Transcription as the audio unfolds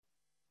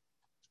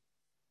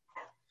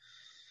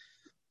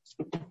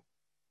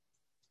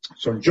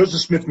So in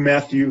Joseph Smith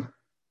Matthew,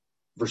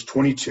 verse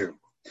 22,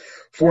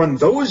 for in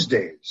those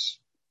days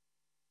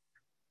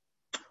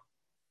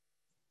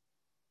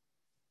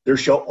there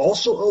shall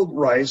also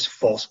arise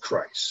false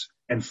Christs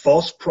and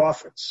false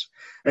prophets,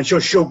 and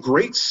shall show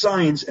great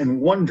signs and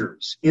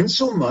wonders,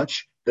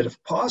 insomuch that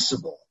if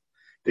possible,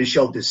 they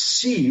shall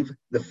deceive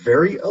the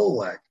very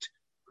elect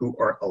who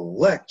are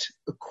elect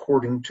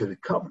according to the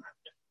covenant.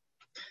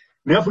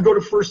 Now if we go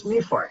to 1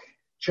 Nephi,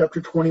 chapter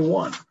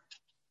 21.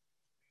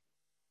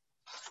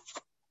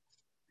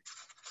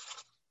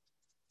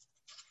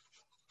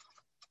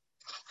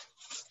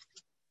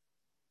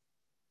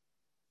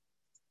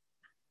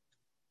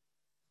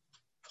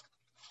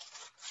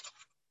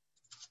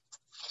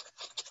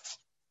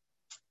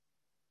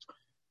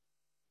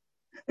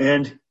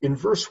 And in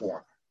verse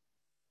 1,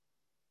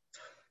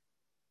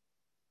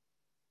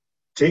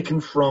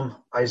 taken from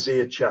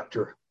Isaiah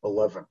chapter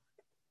 11.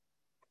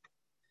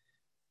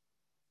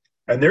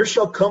 And there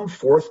shall come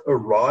forth a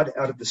rod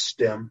out of the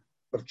stem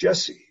of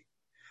Jesse,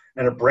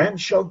 and a branch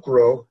shall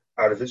grow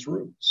out of his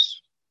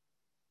roots.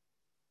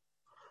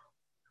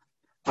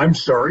 I'm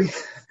sorry,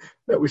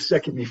 that was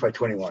 2 Nephi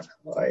 21.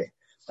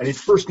 I need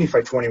 1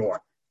 Nephi 21.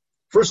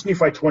 1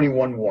 Nephi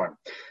 21:1.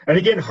 And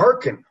again,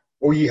 hearken,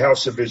 O ye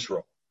house of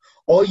Israel,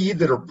 all ye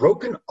that are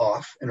broken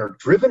off and are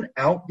driven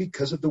out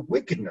because of the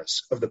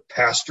wickedness of the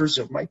pastors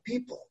of my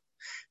people.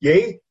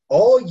 Yea,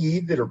 all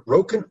ye that are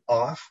broken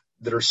off,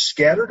 that are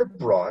scattered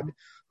abroad,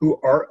 who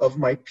are of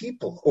my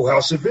people, O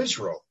house of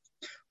Israel.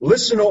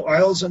 Listen, O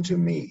isles, unto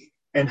me,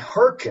 and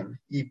hearken,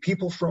 ye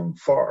people from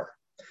far.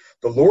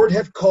 The Lord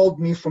hath called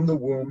me from the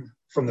womb,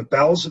 from the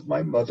bowels of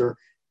my mother.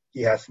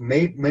 He hath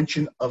made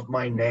mention of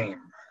my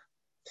name.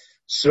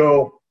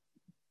 So,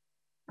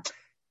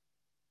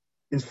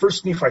 in 1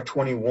 Nephi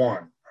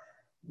 21,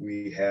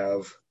 we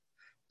have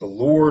the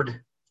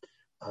Lord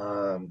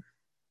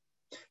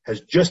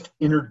has just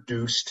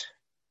introduced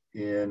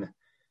in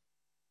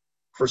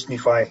 1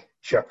 Nephi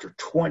chapter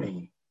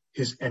 20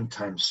 his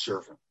end-time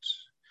servant.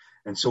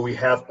 And so we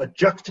have a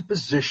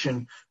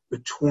juxtaposition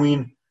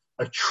between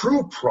a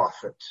true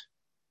prophet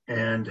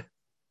and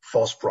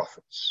false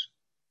prophets.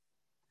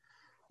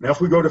 Now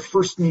if we go to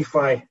 1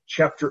 Nephi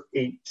chapter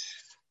 8,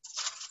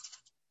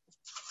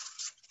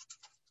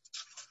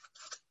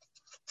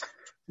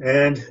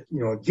 and,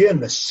 again,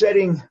 the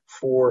setting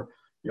for,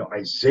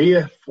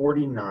 Isaiah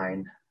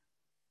 49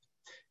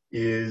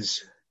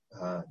 is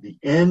the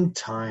end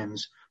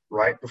times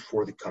right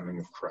before the coming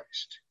of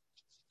Christ.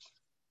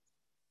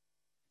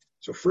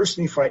 So 1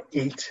 Nephi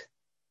 8,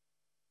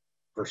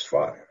 verse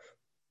 5.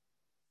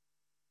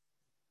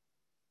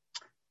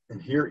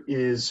 And here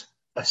is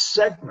a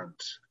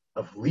segment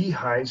of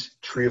Lehi's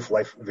Tree of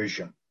Life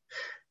vision.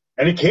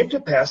 And it came to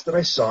pass that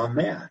I saw a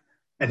man,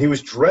 and he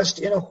was dressed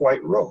in a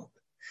white robe.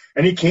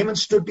 And he came and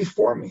stood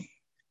before me.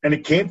 And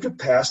it came to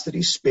pass that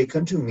he spake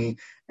unto me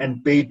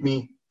and bade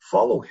me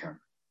follow him.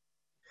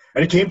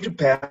 And it came to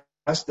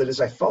pass that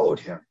as I followed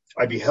him,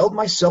 I beheld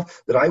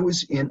myself that I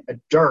was in a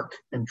dark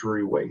and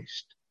dreary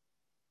waste.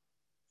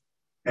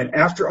 And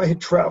after I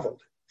had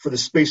traveled for the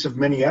space of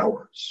many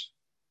hours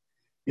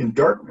in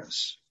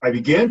darkness, I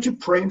began to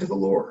pray unto the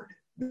Lord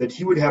that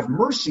he would have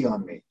mercy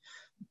on me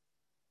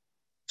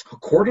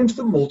according to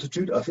the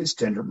multitude of his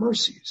tender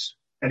mercies.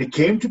 And it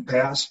came to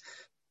pass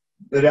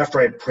that after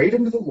I had prayed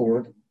unto the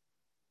Lord,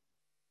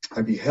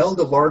 I beheld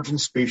a large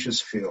and spacious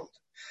field.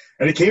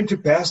 And it came to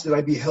pass that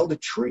I beheld a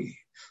tree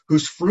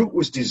whose fruit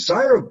was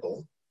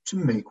desirable to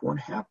make one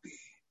happy.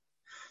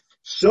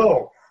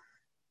 So,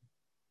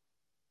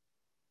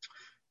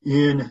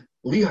 in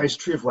Lehi's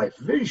Tree of Life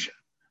vision,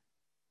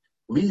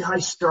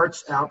 Lehi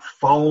starts out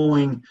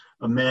following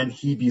a man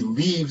he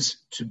believes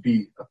to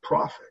be a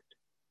prophet.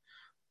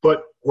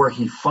 But where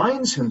he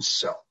finds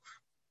himself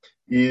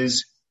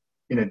is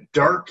in a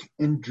dark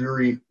and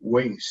dreary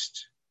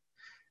waste.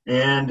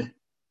 And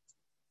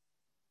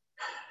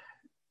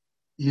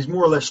he's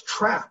more or less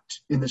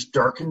trapped in this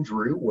dark and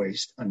dreary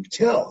waste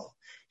until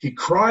he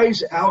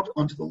cries out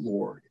unto the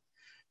Lord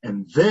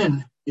and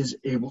then is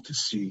able to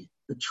see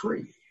the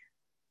tree.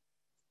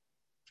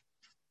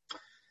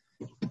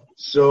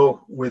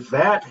 So with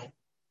that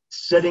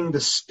setting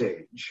the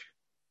stage,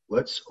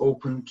 let's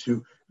open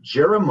to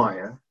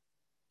Jeremiah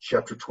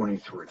chapter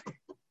 23.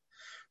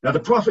 Now, the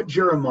prophet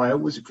Jeremiah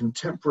was a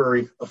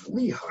contemporary of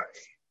Lehi,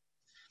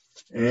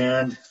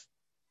 and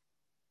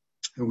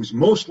it was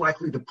most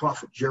likely the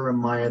prophet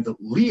Jeremiah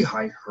that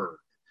Lehi heard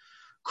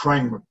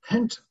crying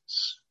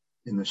repentance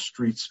in the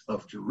streets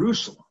of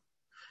Jerusalem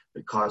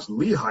that caused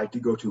Lehi to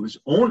go to his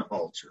own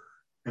altar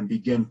and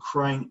begin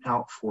crying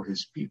out for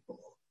his people.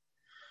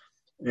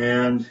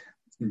 And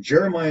in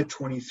Jeremiah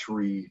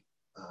 23,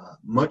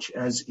 much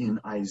as in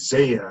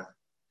Isaiah,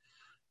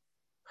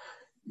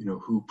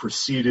 who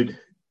preceded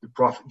the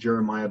prophet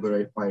Jeremiah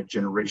by a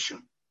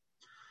generation,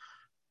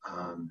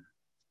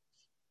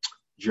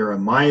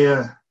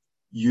 Jeremiah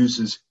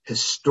uses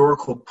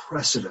historical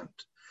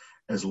precedent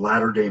as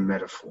latter-day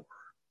metaphor.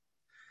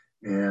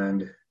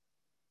 And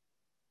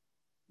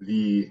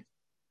the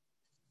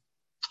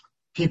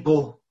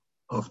people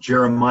of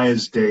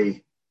Jeremiah's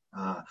day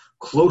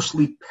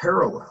closely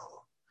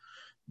parallel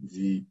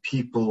the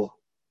people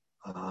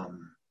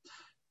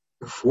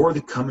before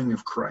the coming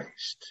of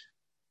Christ.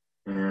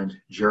 And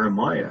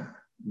Jeremiah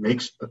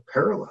makes a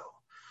parallel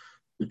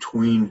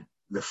between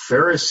the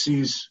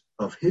Pharisees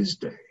of his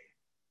day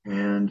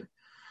and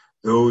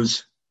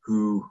those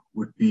who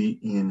would be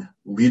in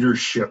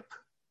leadership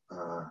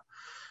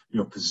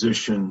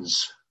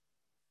positions,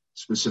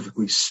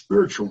 specifically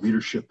spiritual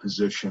leadership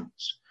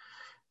positions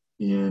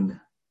in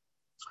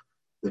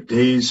the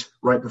days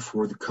right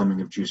before the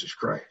coming of Jesus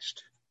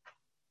Christ.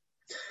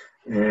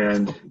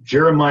 And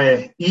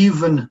Jeremiah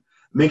even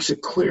makes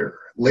it clear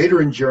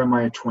later in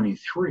Jeremiah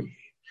 23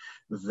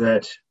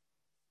 that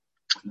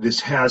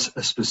this has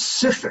a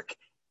specific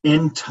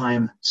end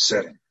time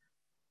setting.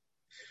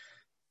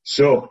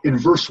 So in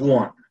verse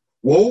 1,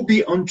 woe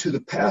be unto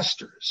the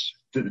pastors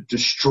that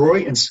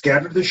destroy and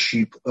scatter the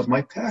sheep of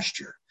my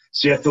pasture,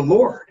 saith the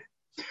Lord.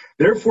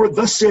 Therefore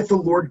thus saith the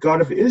Lord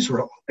God of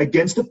Israel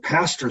against the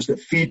pastors that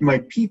feed my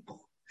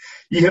people.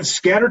 Ye have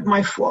scattered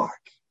my flock,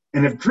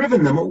 and have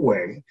driven them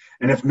away,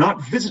 and have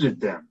not visited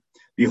them.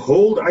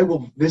 Behold, I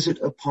will visit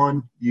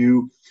upon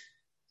you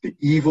the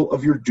evil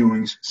of your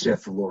doings,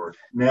 saith the Lord.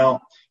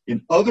 Now,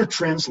 in other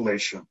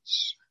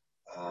translations,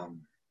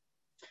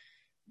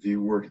 the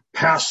word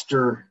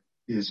pastor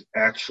is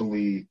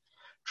actually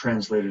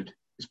translated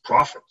as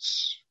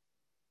prophets.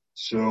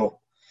 So,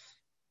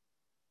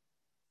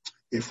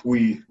 if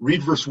we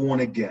read verse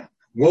 1 again,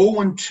 woe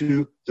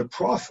unto the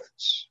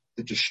prophets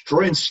that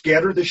destroy and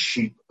scatter the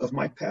sheep of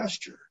my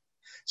pasture,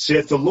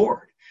 saith the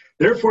Lord.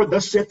 Therefore,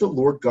 thus saith the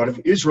Lord God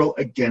of Israel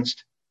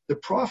against the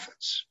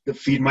prophets that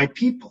feed my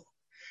people.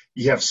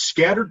 Ye have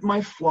scattered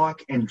my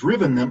flock and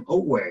driven them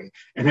away,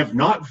 and have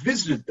not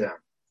visited them.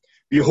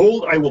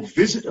 Behold, I will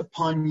visit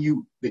upon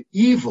you the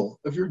evil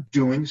of your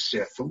doings,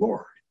 saith the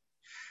Lord.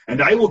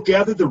 And I will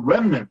gather the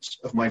remnants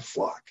of my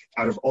flock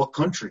out of all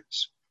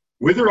countries,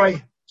 whither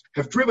I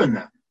have driven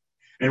them,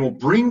 and will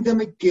bring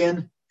them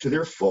again to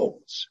their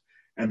folds,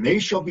 and they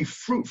shall be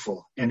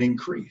fruitful and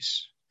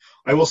increase.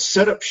 I will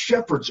set up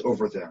shepherds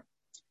over them,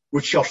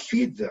 which shall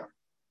feed them,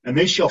 and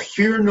they shall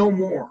fear no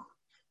more,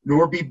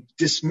 nor be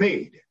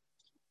dismayed.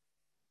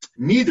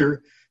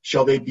 Neither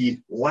shall they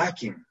be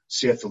lacking,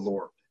 saith the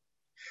Lord.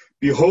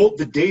 Behold,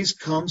 the days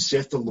come,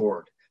 saith the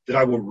Lord, that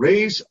I will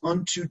raise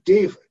unto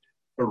David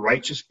a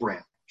righteous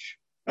branch.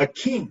 A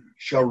king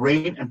shall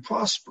reign and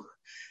prosper,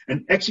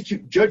 and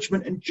execute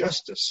judgment and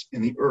justice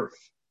in the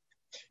earth.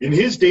 In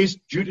his days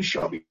Judah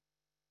shall be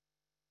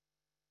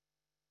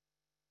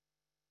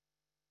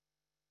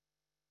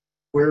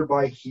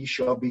whereby he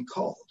shall be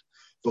called,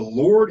 the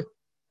Lord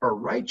our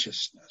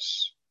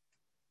righteousness.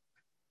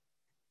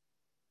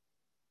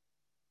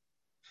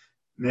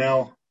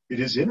 Now, it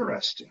is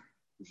interesting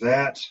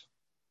that,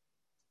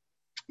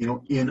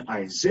 in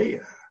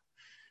Isaiah,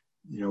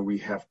 we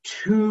have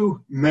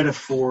two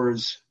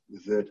metaphors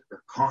that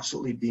are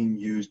constantly being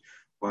used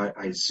by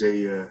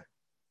Isaiah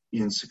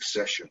in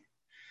succession.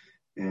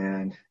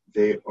 And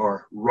they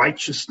are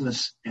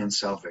righteousness and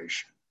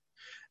salvation.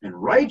 And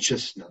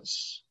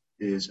righteousness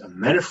is a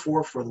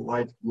metaphor for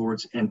the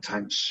Lord's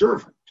end-time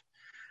servant,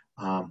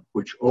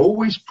 which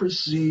always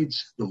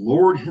precedes the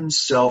Lord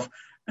himself,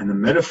 and the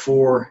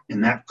metaphor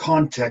in that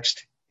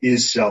context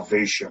is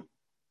salvation.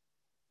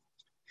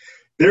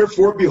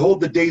 Therefore,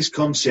 behold, the days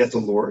come, saith the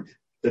Lord,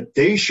 that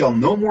they shall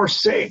no more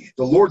say,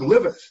 the Lord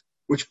liveth,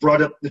 which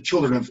brought up the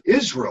children of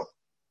Israel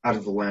out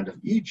of the land of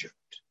Egypt.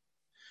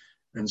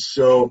 And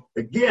so,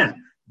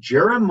 again,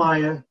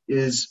 Jeremiah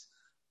is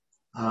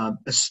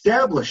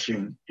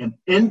establishing an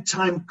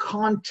end-time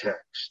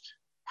context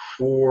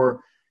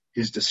for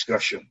his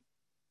discussion.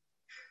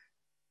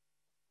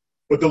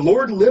 But the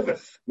Lord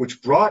liveth,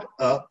 which brought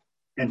up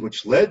and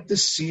which led the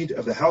seed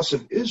of the house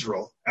of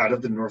Israel out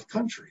of the north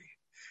country,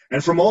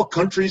 and from all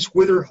countries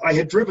whither I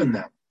had driven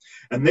them,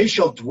 and they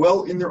shall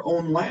dwell in their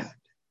own land.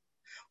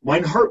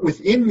 Mine heart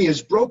within me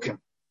is broken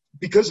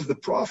because of the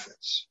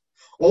prophets.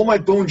 All my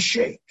bones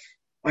shake.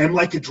 I am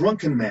like a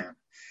drunken man,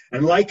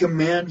 and like a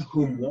man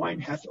whom wine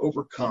hath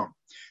overcome,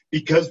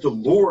 because the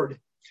Lord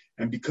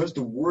and because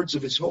the words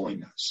of his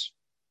holiness.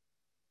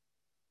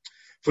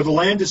 For the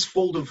land is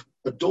full of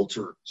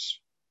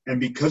adulterers, and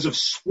because of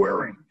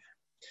swearing,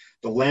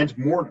 the land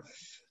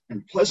mourneth,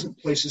 and pleasant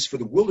places for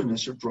the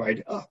wilderness are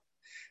dried up,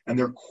 and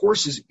their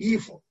course is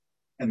evil,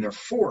 and their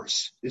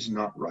force is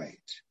not right.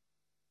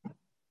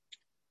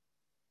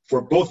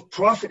 For both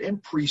prophet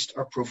and priest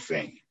are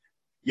profane.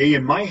 Yea,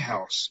 in my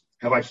house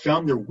have I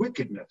found their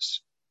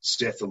wickedness,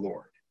 saith the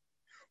Lord.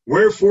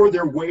 Wherefore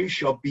their way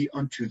shall be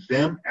unto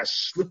them as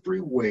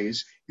slippery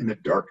ways in the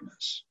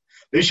darkness.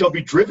 They shall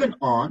be driven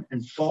on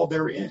and fall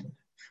therein.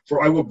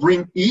 For I will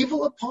bring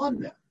evil upon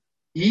them,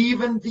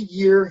 even the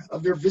year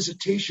of their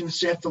visitation,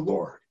 saith the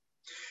Lord.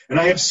 And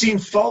I have seen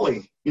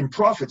folly in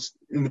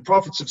the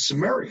prophets of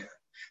Samaria.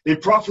 They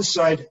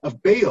prophesied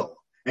of Baal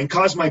and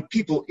caused my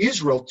people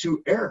Israel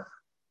to err.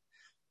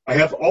 I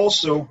have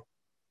also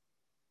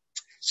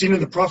seen in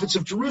the prophets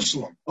of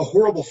Jerusalem a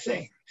horrible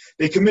thing.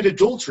 They commit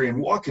adultery and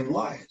walk in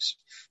lies.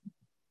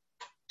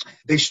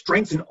 They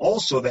strengthen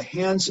also the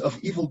hands of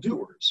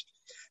evildoers,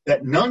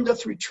 that none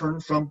doth return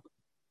from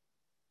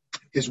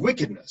his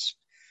wickedness.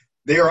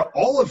 They are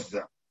all of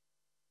them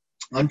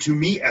unto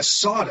me as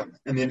Sodom,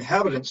 and the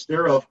inhabitants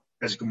thereof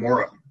as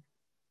Gomorrah.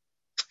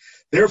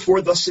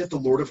 Therefore thus saith the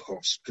Lord of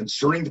hosts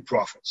concerning the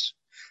prophets,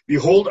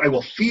 Behold, I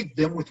will feed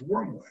them with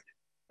wormwood,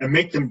 and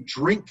make them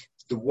drink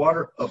the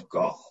water of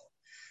gall.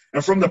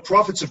 And from the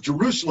prophets of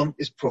Jerusalem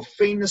is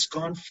profaneness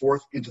gone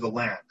forth into the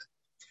land.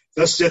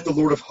 Thus saith the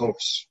Lord of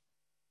hosts,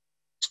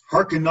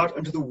 Hearken not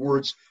unto the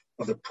words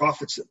of the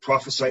prophets that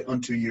prophesy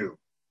unto you.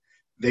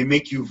 They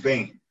make you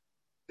vain.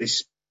 They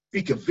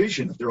speak a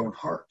vision of their own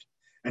heart,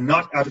 and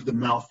not out of the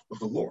mouth of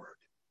the Lord.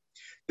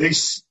 They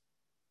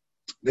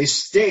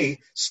stay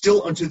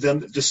still unto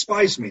them that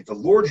despise me. The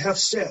Lord hath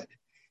said,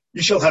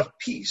 Ye shall have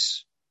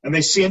peace. And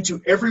they say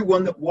unto every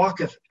one that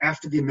walketh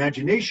after the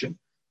imagination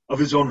of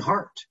his own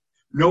heart,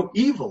 No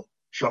evil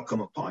shall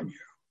come upon you.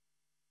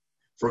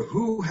 For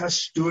who has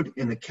stood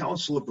in the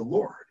counsel of the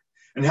Lord,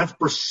 and hath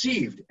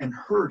perceived and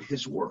heard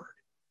his word?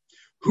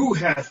 Who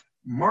hath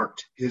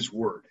marked his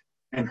word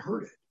and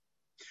heard it?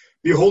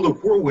 Behold, a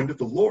whirlwind of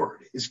the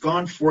Lord is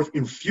gone forth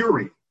in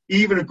fury,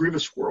 even a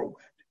grievous whirlwind.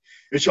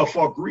 It shall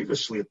fall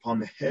grievously upon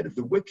the head of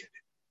the wicked.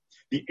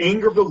 The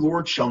anger of the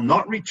Lord shall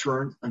not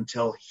return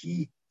until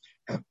he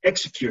have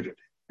executed,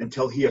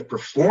 until he have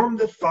performed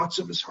the thoughts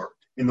of his heart.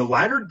 In the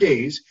latter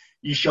days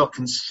ye shall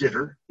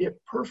consider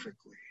it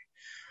perfectly.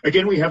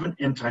 Again, we have an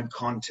end-time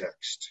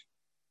context.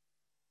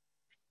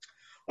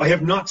 I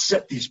have not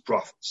set these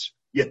prophets,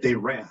 yet they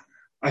ran.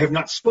 I have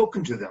not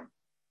spoken to them,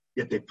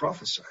 yet they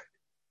prophesied.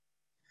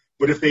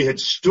 But if they had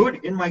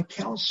stood in my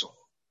counsel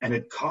and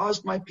had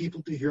caused my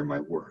people to hear my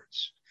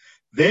words,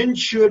 then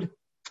should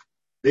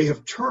they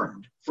have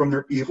turned from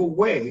their evil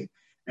way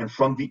and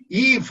from the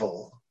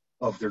evil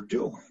of their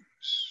doings.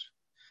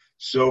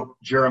 So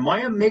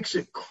Jeremiah makes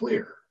it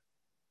clear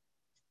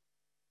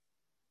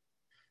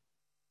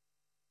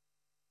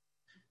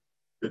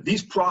that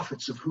these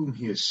prophets of whom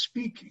he is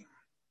speaking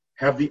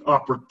have the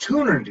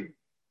opportunity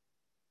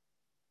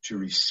to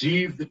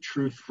receive the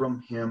truth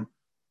from him,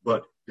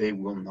 but they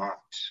will not.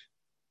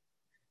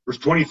 Verse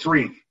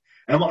 23,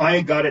 Am I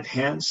a God at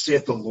hand,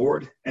 saith the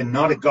Lord, and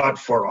not a God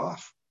far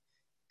off?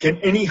 Can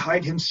any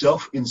hide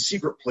himself in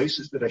secret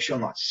places that I shall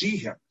not see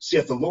him,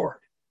 saith the Lord?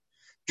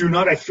 Do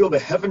not I fill the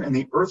heaven and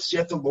the earth,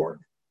 saith the Lord?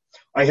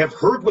 I have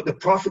heard what the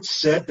prophets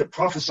said that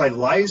prophesy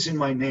lies in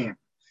my name,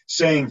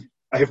 saying,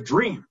 I have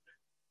dreamed,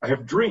 I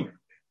have dreamed.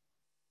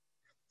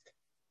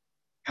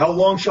 How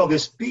long shall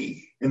this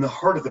be in the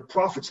heart of the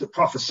prophets that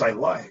prophesy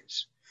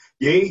lies?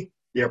 Yea,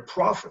 they are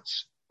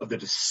prophets of the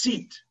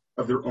deceit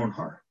of their own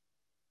heart,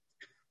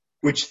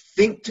 which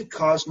think to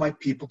cause my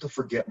people to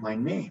forget my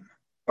name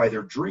by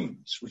their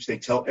dreams, which they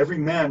tell every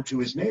man to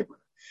his neighbor,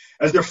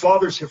 as their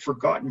fathers have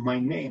forgotten my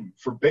name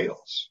for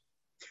Baals.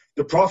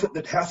 The prophet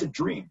that hath a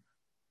dream,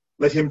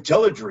 let him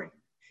tell a dream.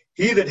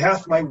 He that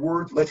hath my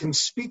word, let him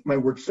speak my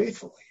word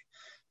faithfully.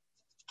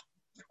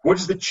 What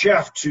is the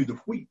chaff to the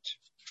wheat?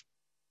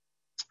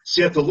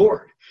 Saith the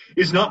Lord,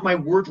 Is not my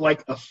word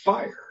like a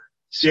fire,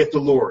 saith the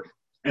Lord,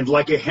 and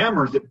like a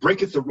hammer that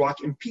breaketh the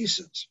rock in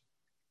pieces?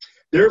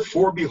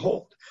 Therefore,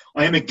 behold,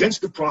 I am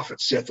against the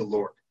prophets, saith the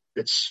Lord,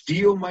 that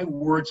steal my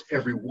words,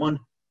 every one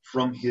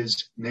from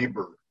his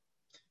neighbor.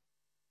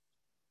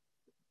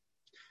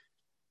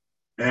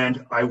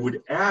 And I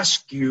would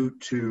ask you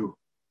to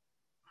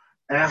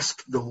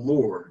ask the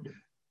Lord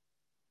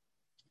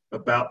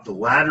about the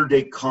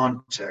latter-day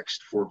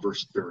context for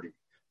verse 30.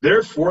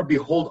 Therefore,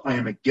 behold, I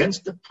am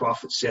against the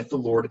prophets, saith the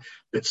Lord,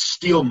 that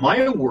steal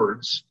my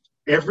words,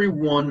 every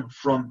one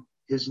from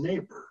his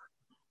neighbor,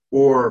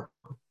 or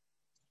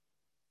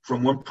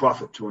from one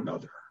prophet to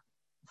another.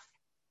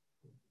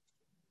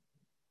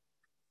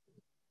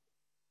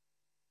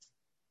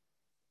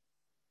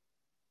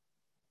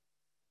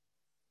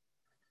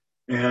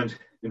 And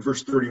in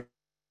verse 30,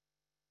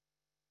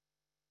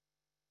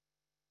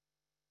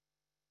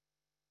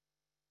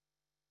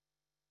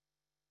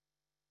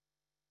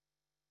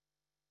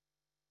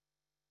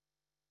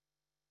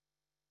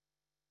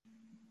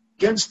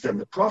 against them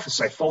that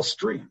prophesy false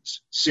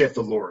dreams, saith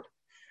the Lord,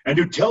 and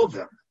do tell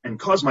them, and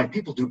cause my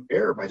people to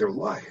err by their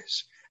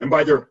lies, and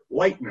by their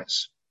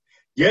lightness.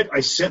 Yet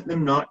I sent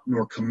them not,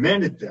 nor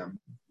commanded them.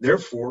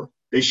 Therefore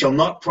they shall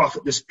not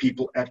profit this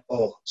people at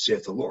all,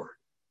 saith the Lord.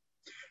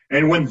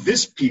 And when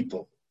this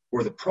people,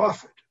 or the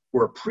prophet,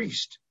 or a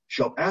priest,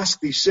 shall ask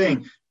thee,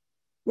 saying,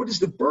 What is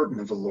the burden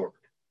of the Lord?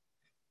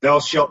 Thou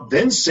shalt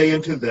then say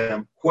unto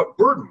them, What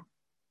burden?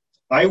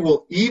 I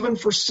will even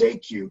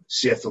forsake you,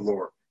 saith the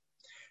Lord.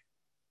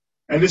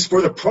 And as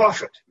for the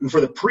prophet, and for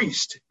the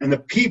priest, and the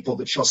people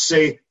that shall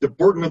say, The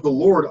burden of the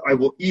Lord I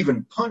will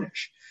even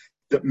punish,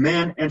 that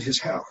man and his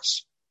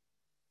house.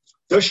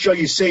 Thus shall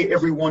ye say,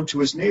 every one to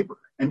his neighbor,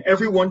 and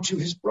every one to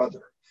his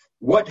brother,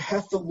 What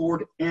hath the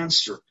Lord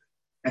answered?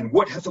 And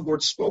what hath the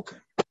Lord spoken?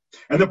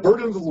 And the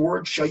burden of the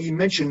Lord shall ye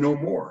mention no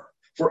more,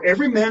 for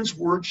every man's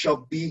word shall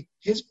be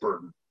his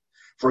burden.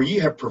 For ye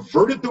have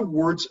perverted the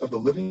words of the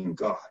living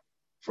God,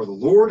 for the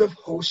Lord of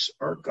hosts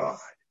our God.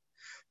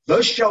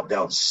 Thus shalt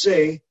thou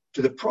say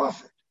to the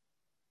prophet,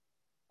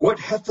 what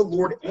hath the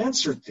Lord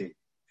answered thee?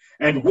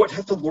 And what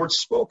hath the Lord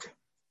spoken?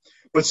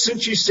 But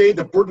since ye say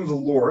the burden of the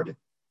Lord,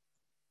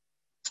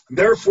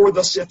 therefore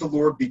thus saith the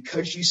Lord,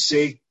 because ye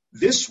say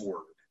this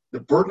word, the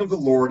burden of the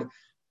Lord,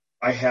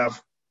 I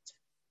have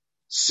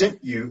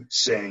sent you,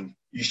 saying,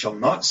 ye shall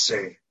not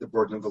say the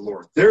burden of the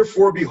Lord.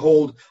 Therefore,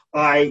 behold,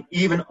 I,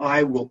 even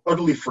I, will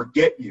utterly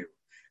forget you,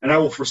 and I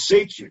will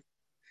forsake you,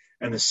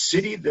 and the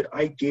city that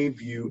I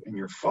gave you and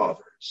your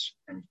fathers,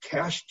 and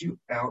cast you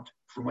out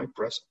from my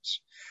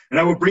presence. And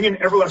I will bring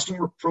an everlasting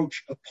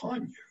reproach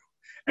upon you,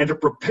 and a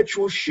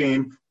perpetual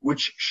shame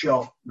which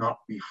shall not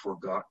be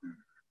forgotten.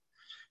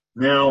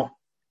 Now,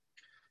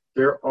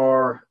 there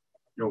are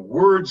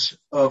words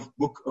of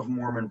Book of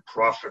Mormon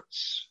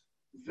prophets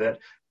that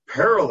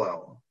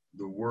parallel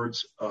the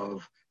words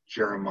of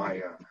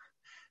Jeremiah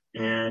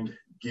and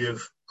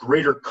give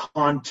greater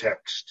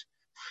context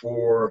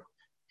for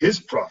his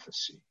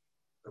prophecy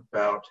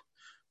about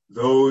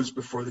those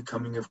before the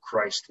coming of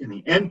Christ in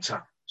the end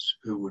times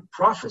who would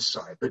prophesy,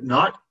 but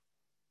not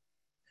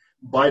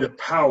by the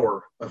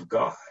power of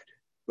God,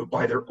 but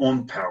by their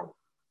own power,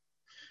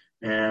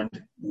 and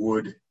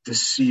would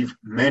deceive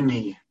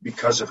many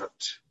because of it.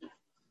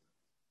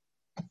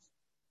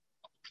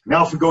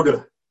 Now, if we go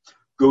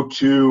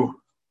to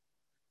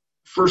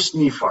 1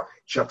 Nephi,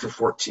 chapter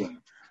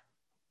 14.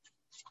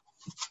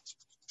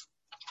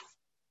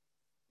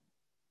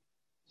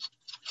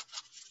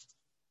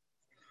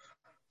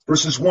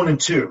 Verses 1 and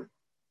 2.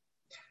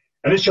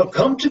 And it shall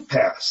come to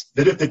pass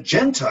that if the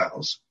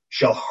Gentiles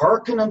shall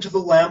hearken unto the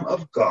Lamb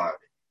of God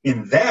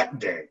in that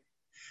day,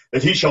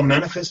 that he shall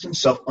manifest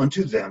himself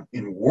unto them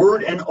in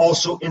word and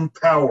also in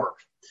power.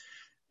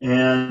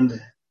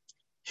 And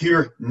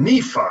here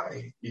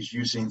Nephi is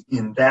using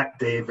in that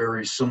day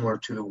very similar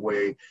to the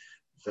way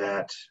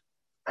that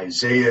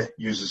Isaiah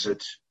uses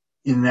it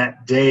in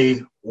that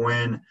day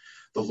when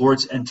the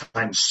Lord's end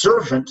time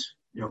servant,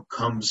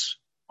 comes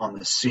on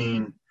the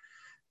scene,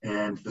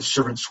 and the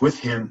servants with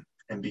him,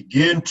 and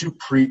begin to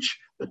preach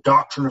the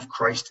doctrine of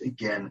Christ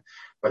again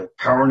by the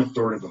power and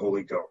authority of the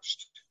Holy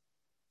Ghost.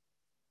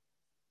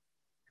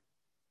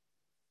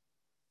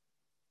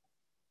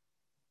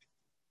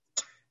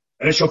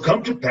 And it shall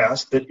come to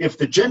pass that if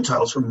the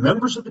Gentiles, who are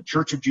members of the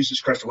Church of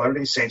Jesus Christ of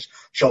Latter-day Saints,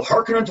 shall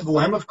hearken unto the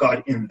Lamb of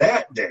God in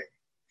that day,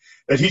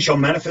 that he shall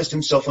manifest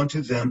himself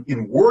unto them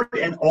in word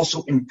and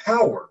also in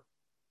power,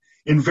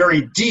 in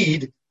very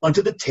deed,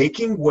 unto the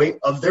taking away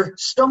of their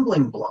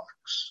stumbling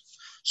blocks.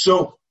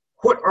 So,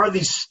 what are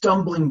these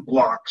stumbling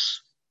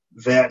blocks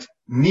that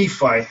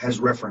Nephi has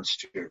reference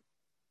to?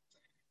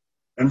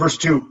 And verse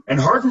 2, and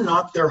harden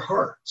not their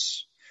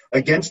hearts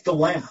against the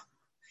Lamb.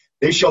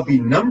 They shall be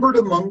numbered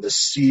among the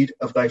seed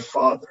of thy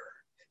father.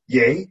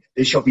 Yea,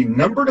 they shall be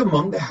numbered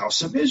among the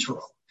house of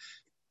Israel.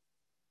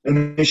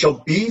 And they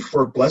shall be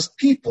for a blessed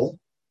people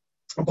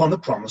upon the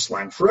promised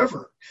land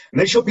forever.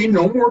 And they shall be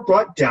no more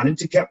brought down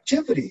into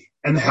captivity.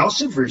 And the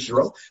house of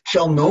Israel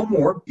shall no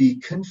more be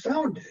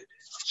confounded.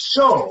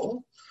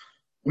 So,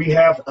 we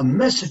have a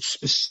message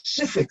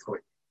specifically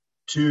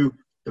to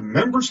the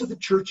members of the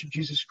Church of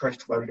Jesus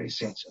Christ of Latter-day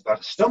Saints about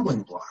a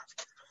stumbling block.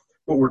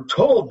 But we're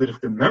told that if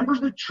the members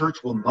of the church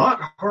will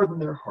not harden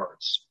their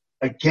hearts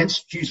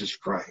against Jesus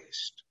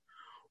Christ,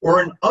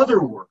 or in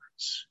other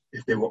words,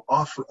 if they will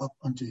offer up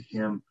unto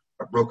him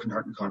a broken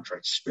heart and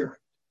contrite spirit,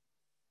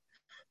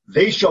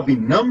 they shall be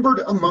numbered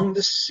among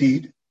the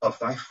seed of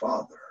thy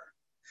father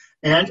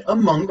and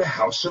among the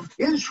house of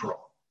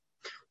Israel.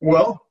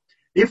 Well,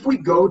 if we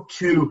go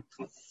to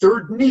 3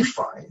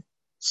 Nephi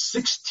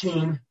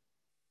 16,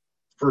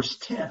 verse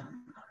 10,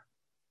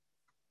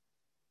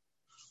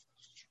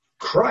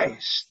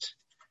 Christ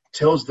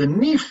tells the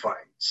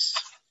Nephites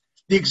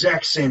the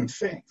exact same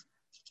thing.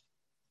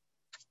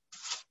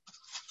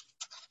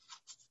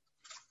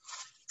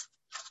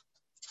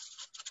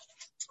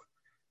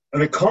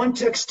 And the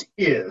context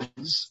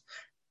is,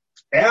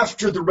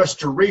 after the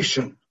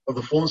restoration of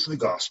the fullness of the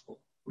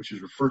gospel, which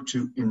is referred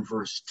to in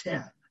verse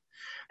 10,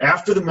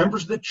 after the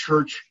members of the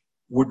church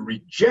would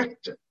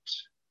reject it,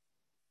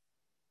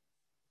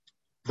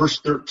 verse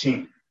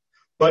 13,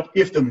 but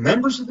if the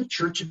members of the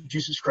Church of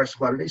Jesus Christ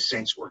of Latter-day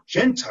Saints or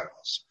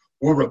Gentiles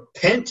will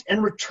repent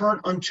and return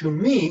unto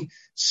me,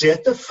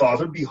 saith the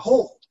Father,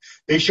 behold,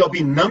 they shall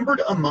be numbered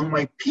among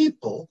my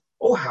people,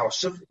 O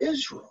house of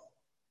Israel.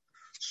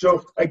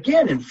 So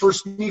again, in 1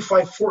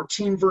 Nephi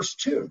 14, verse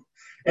 2,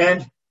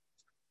 and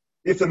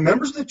if the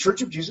members of the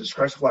Church of Jesus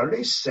Christ of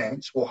Latter-day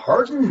Saints will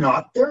harden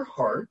not their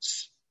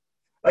hearts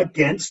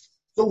against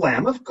the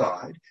Lamb of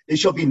God, they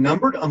shall be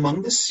numbered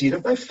among the seed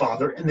of thy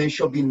father, and they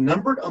shall be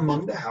numbered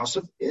among the house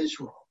of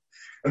Israel.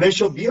 And they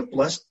shall be a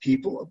blessed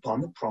people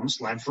upon the promised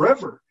land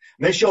forever.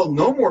 And they shall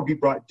no more be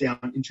brought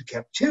down into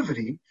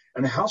captivity,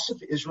 and the house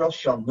of Israel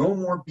shall no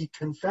more be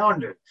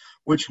confounded.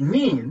 Which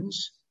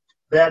means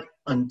that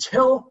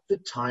until the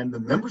time the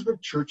members of the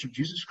Church of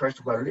Jesus Christ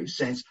of Latter-day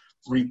Saints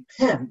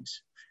repent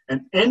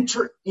and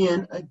enter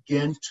in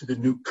again to the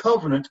new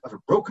covenant of a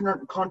broken heart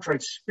and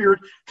contrite spirit,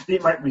 that they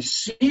might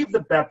receive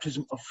the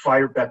baptism of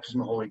fire,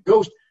 baptism of the Holy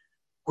Ghost,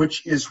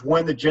 which is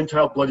when the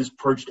Gentile blood is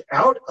purged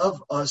out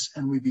of us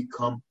and we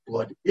become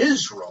blood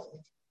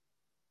Israel.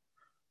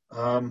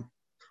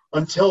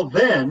 Until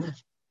then,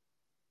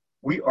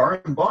 we are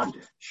in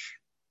bondage.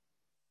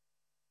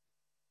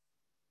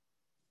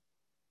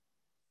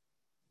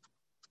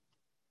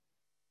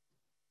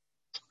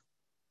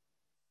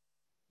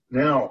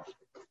 Now,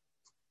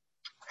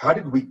 how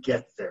did we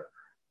get there?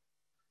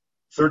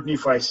 3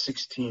 Nephi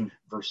 16,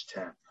 verse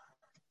 10.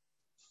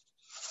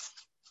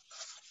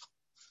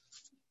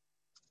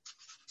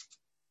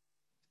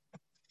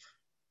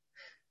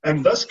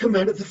 And thus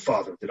commanded the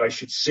Father that I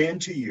should say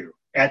unto you,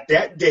 at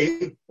that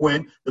day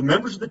when the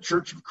members of the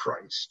church of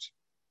Christ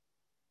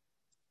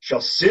shall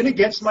sin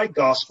against my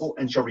gospel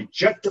and shall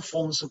reject the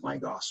fullness of my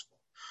gospel.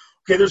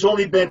 Okay, there's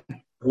only been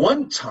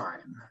one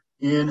time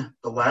in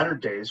the latter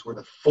days where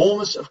the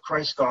fullness of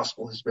Christ's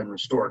gospel has been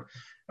restored,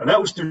 and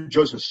that was through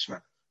Joseph Smith.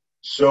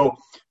 So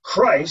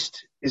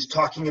Christ is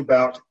talking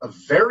about a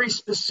very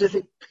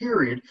specific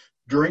period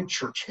during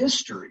church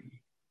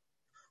history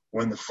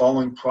when the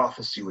following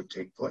prophecy would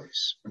take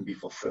place and be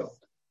fulfilled.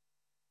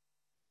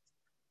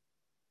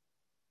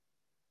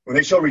 When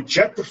they shall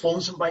reject the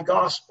fullness of my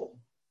gospel,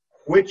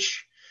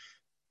 which,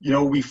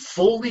 we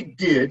fully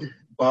did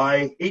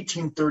by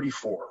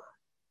 1834,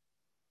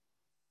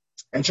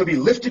 and shall be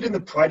lifted in the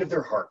pride of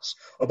their hearts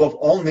above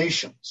all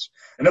nations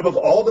and above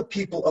all the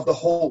people of the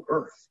whole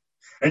earth,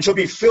 and shall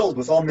be filled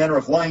with all manner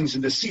of lyings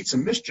and deceits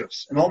and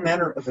mischiefs and all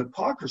manner of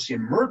hypocrisy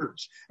and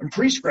murders and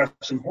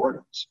priestcrafts and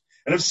whoredoms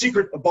and of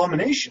secret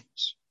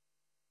abominations.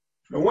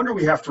 No wonder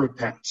we have to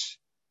repent.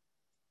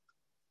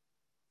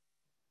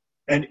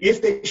 And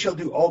if they shall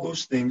do all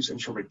those things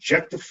and shall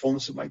reject the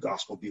fullness of my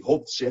gospel,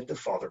 behold, saith the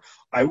Father,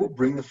 I will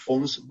bring the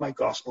fullness of my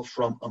gospel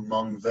from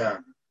among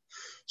them.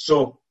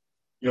 So,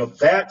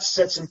 that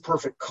sets in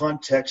perfect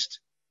context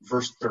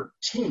verse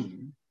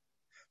 13.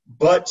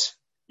 But,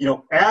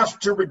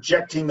 after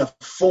rejecting the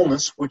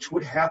fullness, which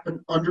would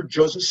happen under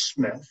Joseph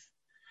Smith,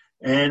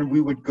 and we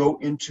would go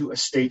into a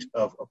state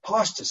of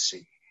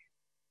apostasy,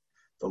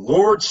 the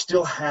Lord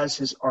still has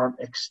his arm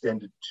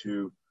extended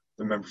to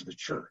the members of the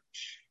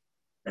church.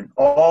 And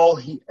all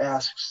he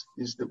asks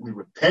is that we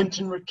repent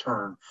and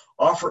return,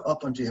 offer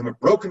up unto him a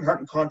broken heart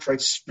and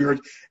contrite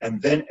spirit,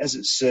 and then, as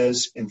it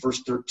says in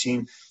verse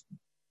 13,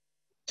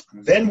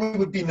 then we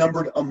would be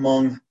numbered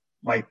among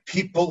my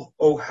people,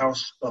 O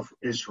house of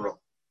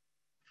Israel.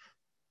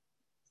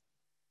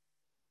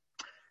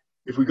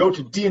 If we go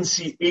to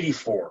D&C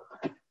 84,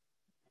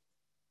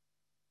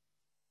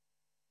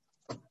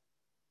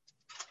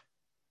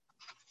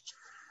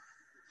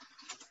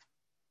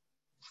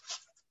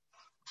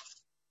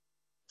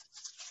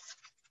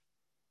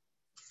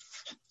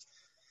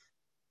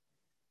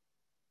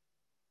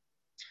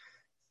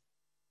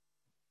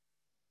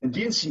 in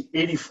D&C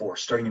 84,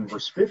 starting in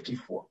verse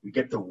 54, we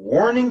get the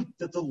warning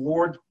that the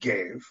Lord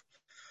gave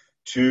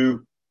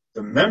to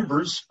the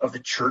members of the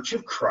Church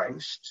of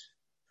Christ,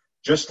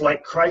 just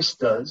like Christ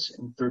does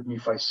in 3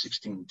 Nephi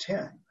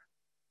 16:10,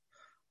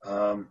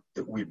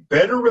 that we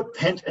better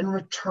repent and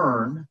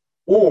return,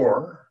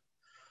 or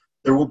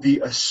there will be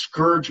a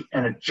scourge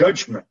and a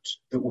judgment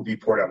that will be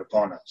poured out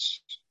upon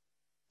us.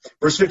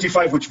 Verse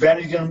 55, which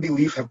vanity and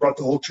unbelief have brought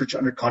the whole church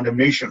under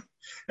condemnation.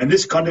 And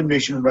this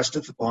condemnation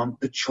resteth upon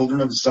the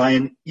children of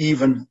Zion,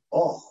 even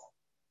all.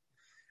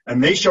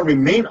 And they shall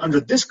remain under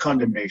this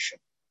condemnation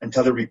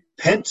until they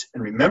repent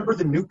and remember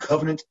the new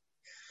covenant,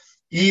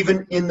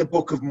 even in the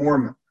book of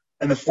Mormon,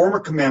 and the former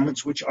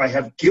commandments which I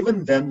have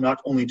given them,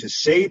 not only to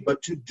say,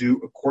 but to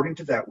do according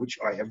to that which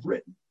I have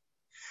written,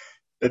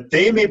 that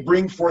they may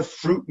bring forth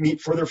fruit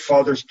meet for their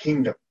Father's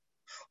kingdom.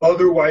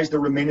 Otherwise there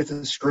remaineth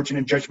a scourge and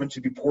a judgment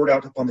to be poured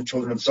out upon the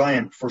children of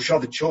Zion. For shall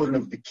the children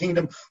of the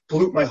kingdom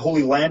pollute my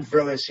holy land?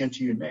 Verily I say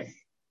unto you, nay.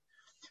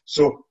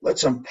 So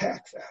let's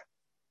unpack that.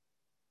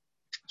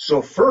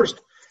 So first,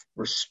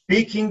 we're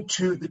speaking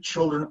to the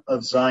children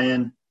of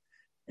Zion,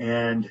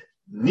 and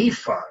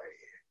Nephi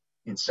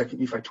in 2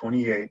 Nephi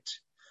 28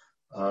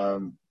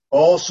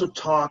 also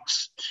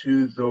talks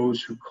to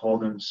those who call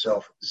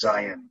themselves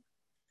Zion.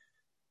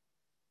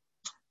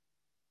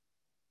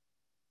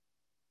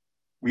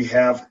 We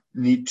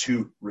need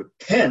to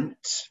repent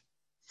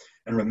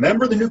and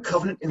remember the new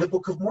covenant in the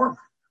book of Mormon,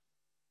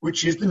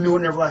 which is the new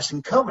and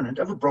everlasting covenant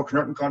of a broken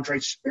heart and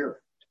contrite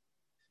spirit.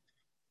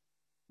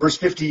 Verse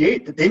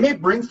 58, that they may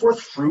bring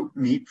forth fruit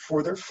meet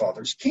for their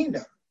Father's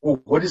kingdom. Well,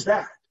 what is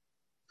that?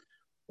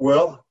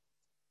 Well,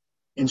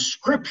 in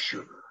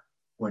Scripture,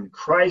 when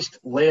Christ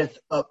layeth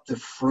up the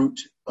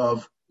fruit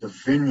of the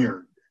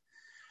vineyard,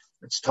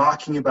 it's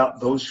talking about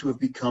those who have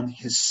become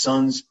his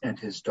sons and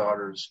his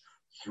daughters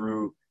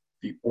through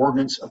the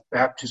ordinance of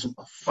baptism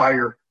of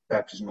fire,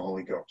 baptism of the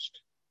Holy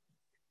Ghost.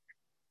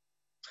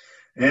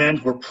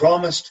 And we're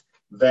promised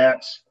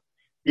that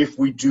if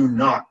we do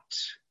not,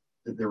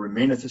 that there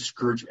remaineth a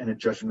scourge and a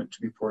judgment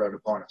to be poured out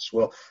upon us.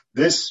 Well,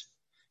 this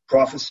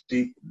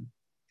prophecy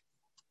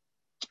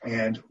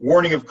and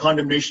warning of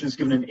condemnation is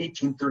given in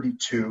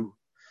 1832,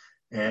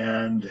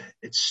 and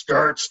it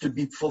starts to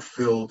be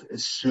fulfilled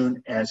as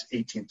soon as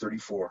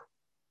 1834.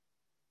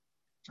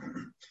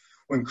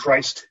 when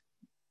Christ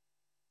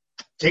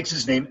takes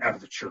his name out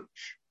of the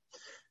church.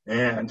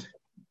 And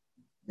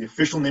the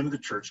official name of the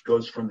church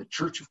goes from the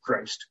Church of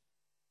Christ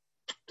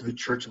to the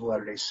Church of the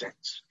Latter-day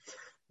Saints.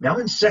 Now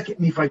in 2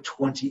 Nephi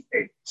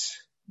 28,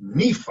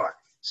 Nephi,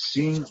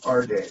 seeing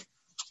our day.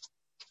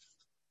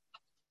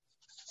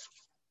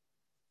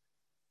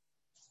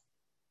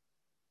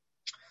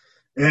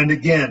 And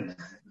again,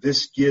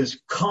 this gives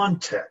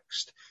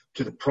context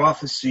to the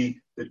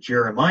prophecy that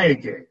Jeremiah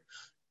gave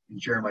in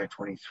Jeremiah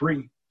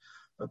 23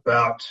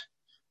 about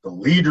the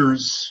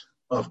leaders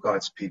of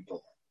God's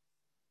people.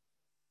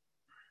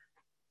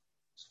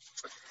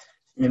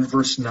 In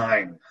verse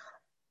 9,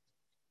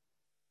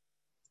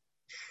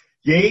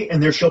 yea,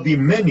 and there shall be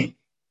many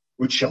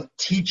which shall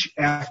teach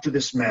after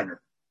this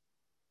manner,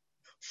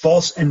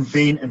 false and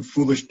vain and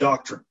foolish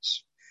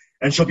doctrines,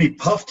 and shall be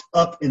puffed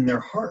up in their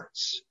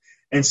hearts,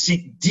 and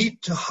seek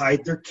deep to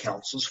hide their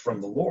counsels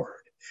from the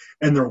Lord,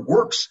 and their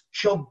works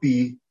shall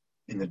be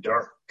in the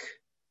dark.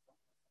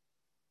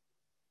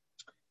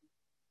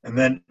 And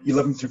then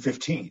 11 through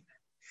 15.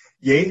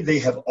 Yea, they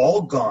have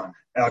all gone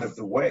out of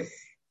the way.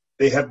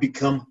 They have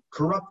become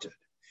corrupted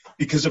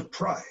because of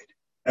pride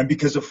and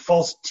because of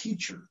false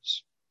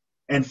teachers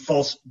and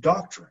false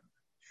doctrine.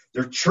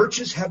 Their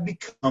churches have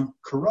become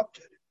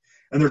corrupted,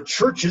 and their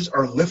churches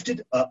are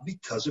lifted up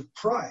because of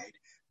pride.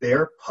 They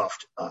are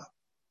puffed up.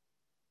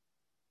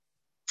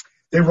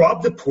 They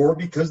rob the poor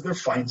because of their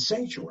fine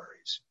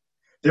sanctuaries.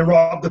 They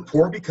rob the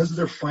poor because of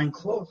their fine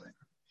clothing.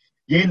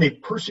 Yea, and they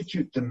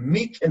persecute the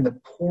meek and the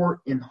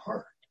poor in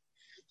heart,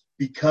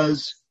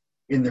 because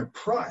in their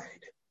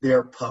pride they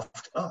are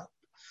puffed up.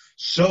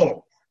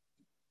 So,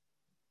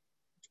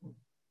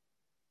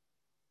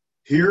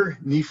 here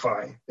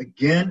Nephi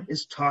again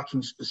is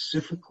talking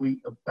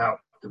specifically about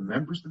the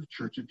members of the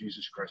Church of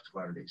Jesus Christ of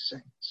Latter-day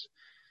Saints.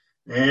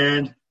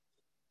 And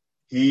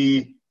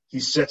he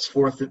sets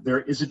forth that there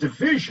is a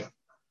division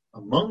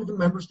among the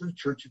members of the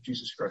Church of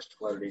Jesus Christ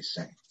of Latter-day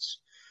Saints.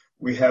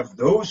 We have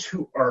those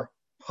who are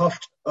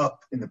puffed up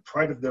in the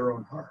pride of their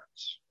own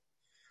hearts,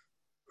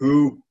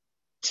 who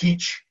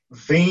teach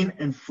vain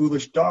and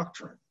foolish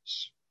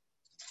doctrines,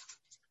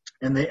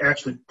 and they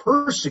actually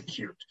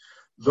persecute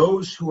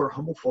those who are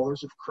humble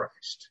followers of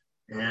Christ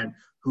and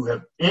who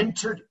have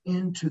entered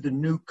into the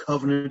new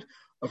covenant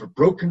of a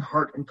broken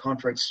heart and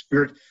contrite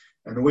spirit.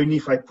 And the way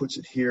Nephi puts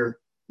it here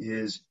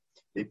is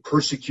they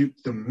persecute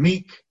the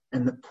meek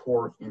and the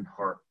poor in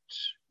heart,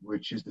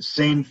 which is the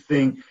same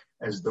thing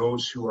as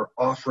those who are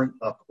offering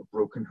up a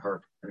broken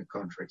heart and a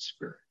contrite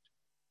spirit.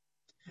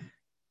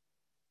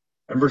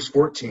 And verse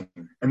 14,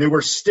 and they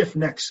wear stiff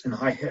necks and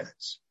high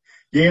heads.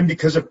 Yea, and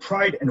because of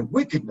pride and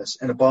wickedness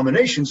and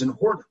abominations and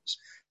whoredoms,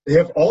 they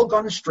have all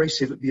gone astray,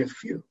 save it be a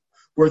few,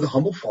 who are the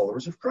humble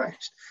followers of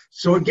Christ.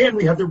 So again,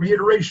 we have the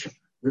reiteration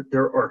that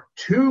there are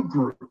two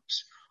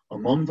groups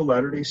among the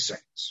Latter-day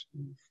Saints.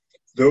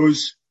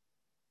 Those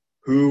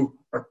who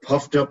are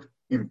puffed up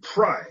in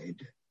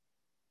pride,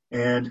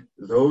 and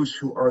those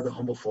who are the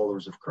humble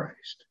followers of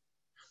Christ.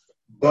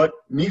 But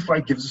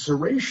Nephi gives us a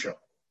ratio,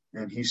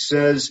 and he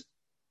says,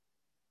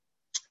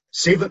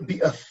 save it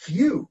be a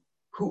few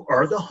who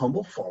are the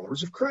humble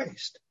followers of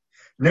Christ.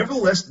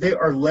 Nevertheless, they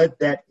are led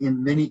that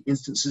in many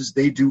instances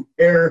they do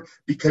err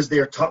because they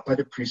are taught by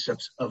the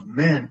precepts of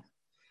men.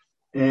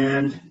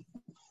 And,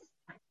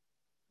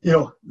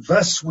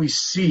 thus we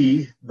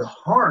see the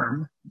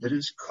harm that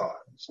is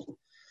caused,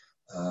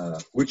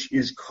 which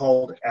is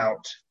called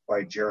out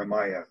by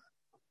Jeremiah.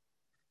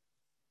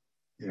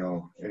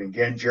 And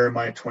again,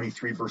 Jeremiah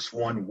 23 verse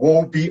 1,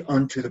 woe be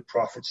unto the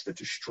prophets that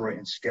destroy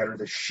and scatter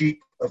the sheep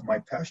of my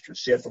pasture,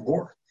 saith the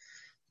Lord.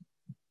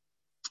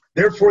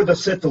 Therefore,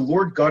 thus saith the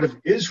Lord God of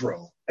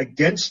Israel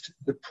against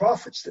the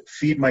prophets that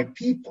feed my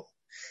people.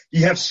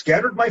 Ye have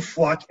scattered my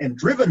flock and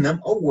driven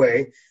them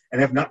away, and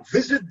have not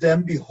visited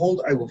them.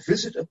 Behold, I will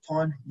visit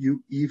upon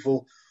you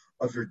evil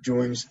of your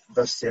doings,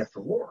 thus saith the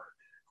Lord.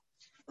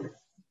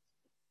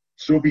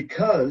 So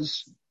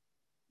because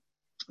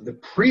the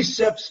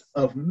precepts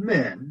of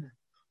men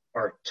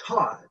are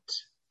taught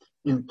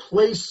in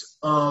place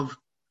of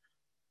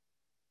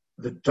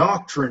the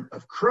doctrine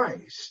of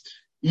Christ,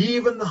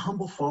 even the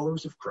humble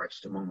followers of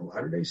Christ among the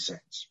Latter-day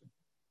Saints,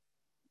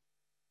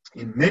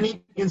 in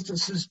many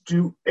instances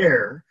do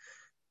err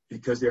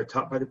because they are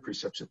taught by the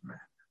precepts of men.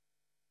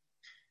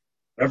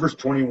 Now, verse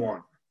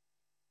 21.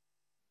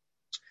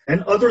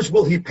 And others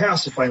will he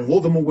pacify and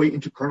lull them away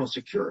into carnal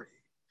security,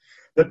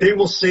 that they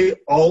will say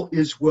all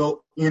is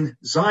well in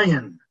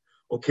Zion.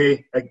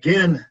 Okay,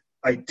 again,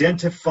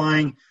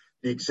 identifying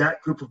the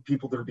exact group of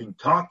people that are being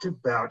talked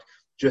about,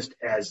 just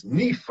as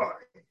Nephi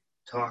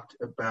talked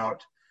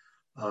about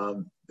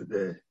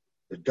the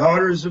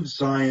daughters of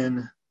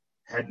Zion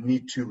had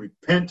need to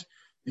repent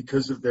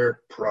because of their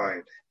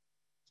pride.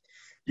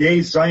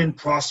 Yea, Zion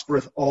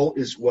prospereth, all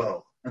is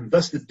well. And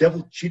thus the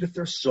devil cheateth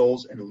their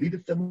souls and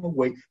leadeth them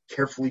away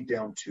carefully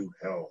down to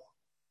hell.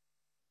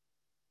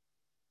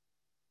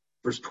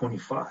 Verse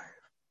 25.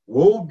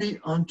 Woe be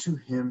unto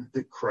him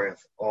that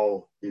crieth,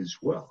 all is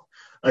well.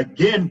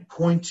 Again,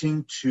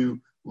 pointing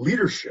to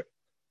leadership.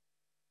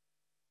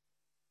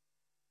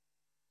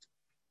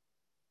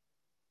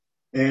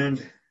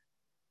 And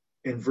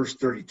in verse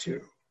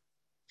 32,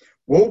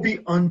 woe be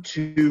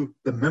unto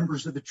the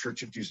members of the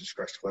Church of Jesus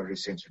Christ of Latter-day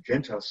Saints or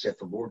Gentiles, saith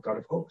the Lord God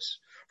of hosts.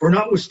 For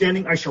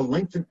notwithstanding I shall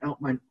lengthen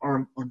out mine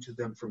arm unto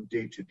them from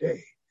day to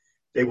day.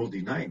 They will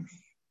deny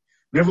me.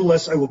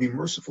 Nevertheless, I will be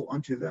merciful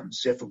unto them,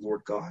 saith the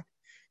Lord God,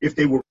 if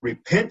they will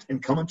repent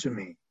and come unto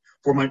me.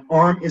 For mine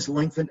arm is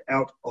lengthened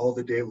out all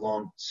the day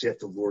long, saith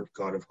the Lord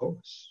God of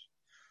hosts.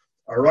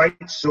 All right,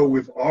 so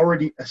we've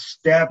already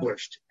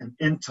established an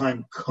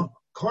end-time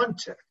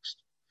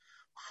context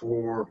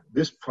for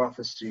this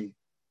prophecy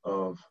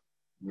of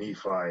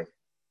Nephi.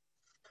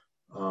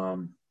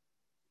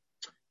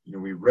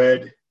 We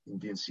read in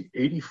D&C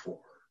 84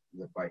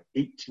 that by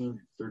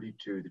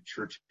 1832, the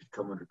church had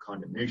come under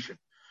condemnation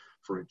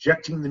for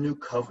rejecting the new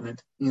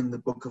covenant in the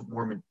Book of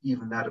Mormon,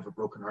 even that of a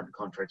broken-hearted,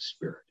 contrite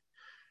spirit.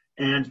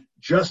 And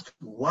just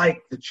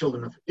like the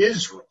children of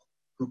Israel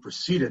who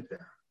preceded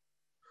them,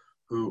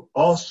 who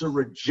also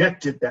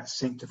rejected that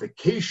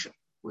sanctification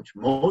which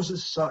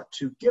Moses sought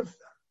to give them,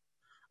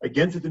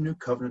 again through the new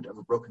covenant of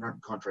a broken-hearted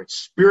and contrite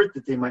spirit,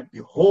 that they might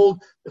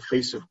behold the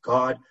face of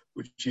God,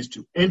 which is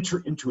to enter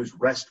into his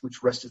rest,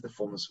 which rest is the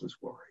fullness of his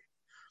glory.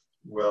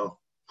 Well,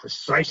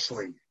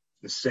 precisely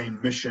the same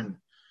mission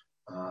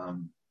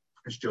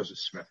as Joseph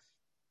Smith,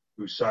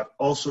 who sought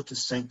also to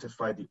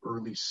sanctify the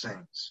early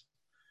saints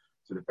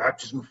through the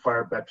baptism of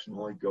fire, baptism of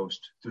the Holy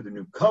Ghost, through the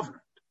new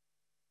covenant,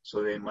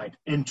 so they might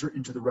enter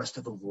into the rest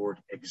of the Lord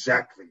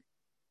exactly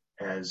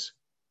as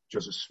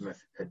Joseph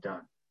Smith had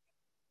done.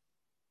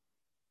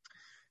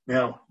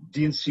 Now,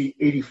 D&C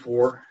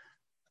 84,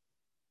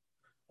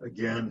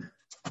 again,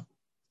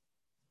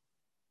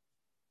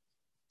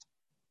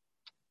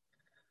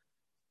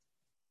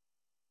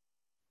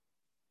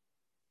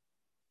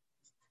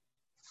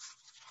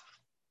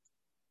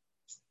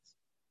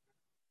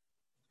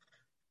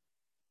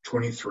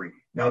 (23)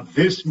 Now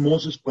this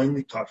Moses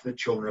plainly taught to the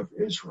children of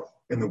Israel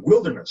in the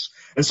wilderness,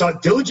 and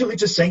sought diligently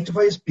to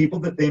sanctify his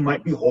people, that they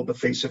might behold the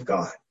face of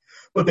God.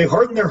 But they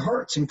hardened their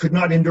hearts and could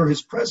not endure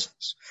his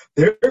presence.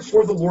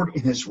 Therefore the Lord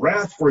in his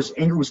wrath, for his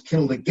anger was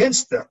kindled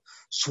against them,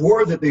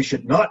 swore that they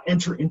should not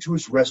enter into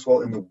his rest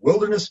while in the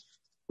wilderness,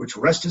 which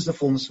rest is the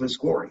fullness of his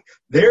glory.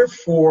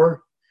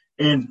 Therefore,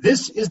 and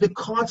this is the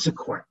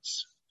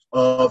consequence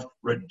of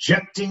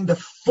rejecting the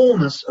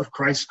fullness of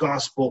Christ's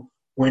gospel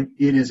when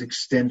it is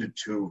extended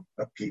to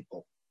a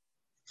people.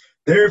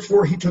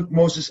 Therefore he took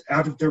Moses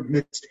out of their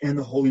midst, and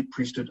the holy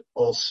priesthood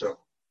also.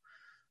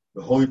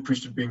 The holy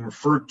priesthood being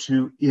referred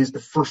to is the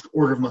first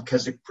order of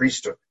Melchizedek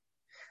priesthood.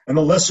 And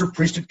the lesser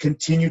priesthood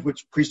continued,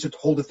 which priesthood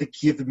holdeth the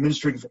key of the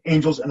ministering of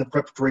angels and the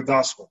preparatory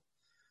gospel,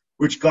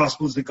 which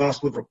gospel is the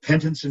gospel of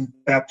repentance and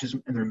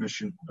baptism and the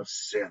remission of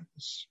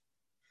sins.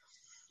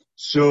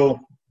 So,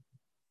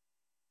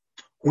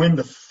 when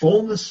the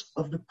fullness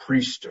of the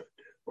priesthood,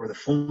 or the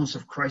fullness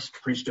of Christ's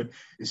priesthood,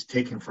 is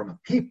taken from a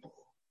people,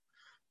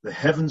 the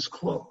heavens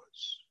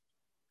close.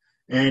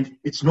 And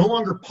it's no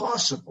longer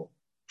possible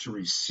to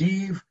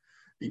receive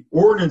the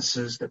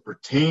ordinances that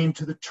pertain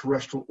to the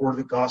terrestrial order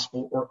of the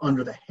gospel or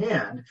under the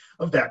hand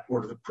of that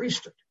order of the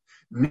priesthood,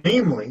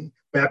 namely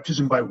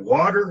baptism by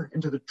water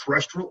into the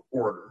terrestrial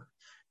order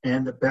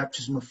and the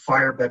baptism of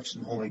fire,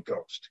 baptism of the Holy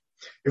Ghost.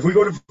 If we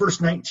go to verse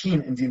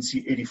 19 in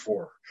D&C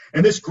 84,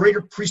 and this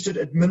greater priesthood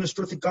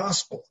administereth the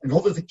gospel, and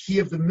holdeth the key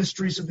of the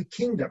mysteries of the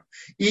kingdom,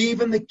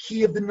 even the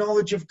key of the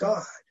knowledge of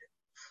God.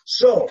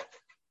 So,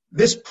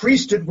 this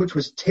priesthood which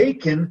was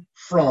taken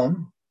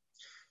from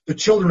the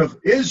children of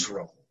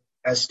Israel,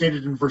 as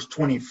stated in verse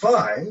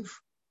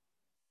 25,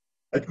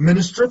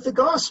 administreth the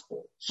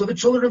gospel. So the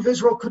children of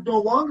Israel could no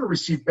longer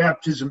receive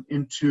baptism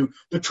into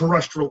the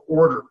terrestrial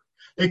order.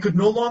 They could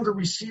no longer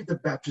receive the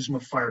baptism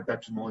of fire,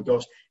 baptism of the Holy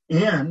Ghost.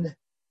 And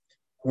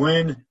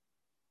when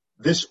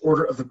this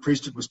order of the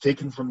priesthood was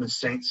taken from the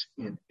saints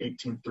in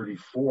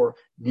 1834,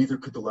 neither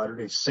could the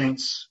Latter-day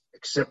Saints,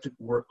 except it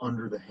were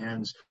under the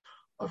hands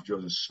of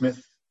Joseph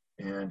Smith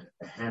and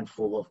a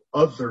handful of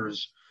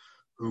others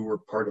who were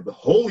part of the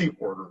Holy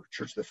Order,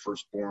 Church of the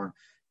Firstborn,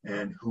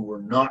 and who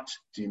were not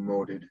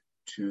demoted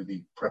to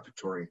the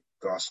preparatory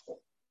gospel.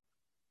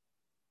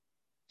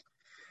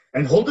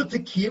 And holdeth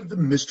the key of the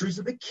mysteries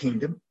of the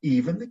kingdom,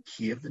 even the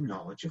key of the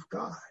knowledge of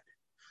God.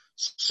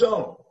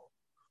 So,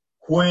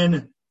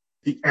 when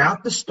the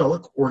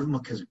apostolic order of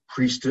Melchizedek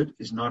priesthood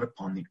is not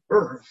upon the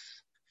earth,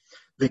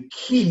 the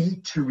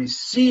key to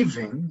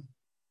receiving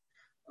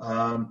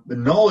the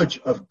knowledge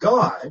of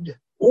God,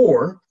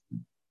 or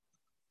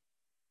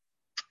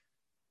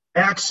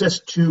access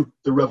to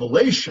the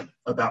revelation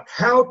about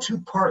how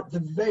to part the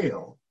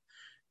veil,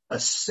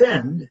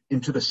 ascend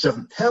into the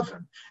seventh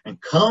heaven,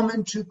 and come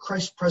into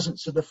Christ's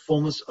presence of the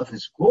fullness of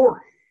his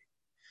glory,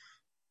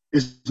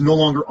 is no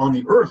longer on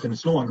the earth, and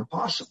it's no longer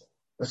possible.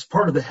 That's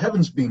part of the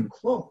heavens being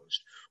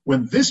closed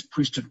when this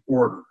priesthood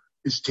order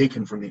is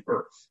taken from the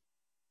earth.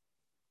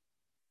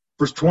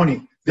 Verse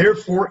 20,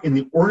 therefore in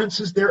the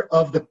ordinances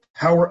thereof the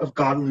power of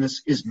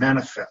godliness is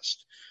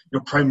manifest,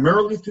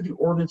 primarily through the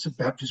ordinance of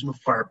baptism of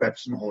fire,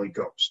 baptism of the Holy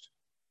Ghost.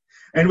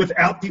 And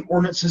without the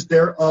ordinances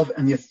thereof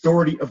and the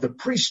authority of the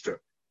priesthood,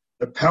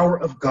 The power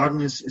of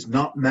godliness is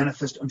not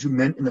manifest unto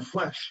men in the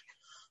flesh.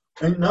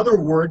 And in other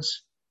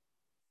words,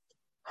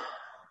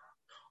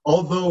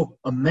 although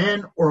a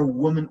man or a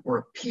woman or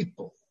a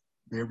people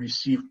may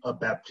receive a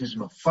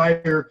baptism of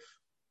fire,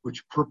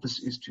 which purpose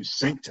is to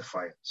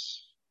sanctify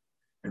us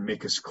and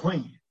make us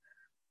clean,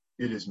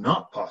 it is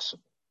not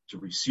possible to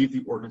receive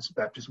the ordinance of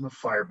baptism of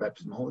fire,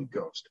 baptism of the Holy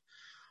Ghost,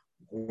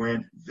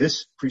 when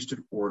this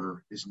priesthood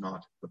order is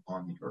not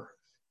upon the earth.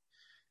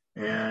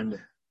 And,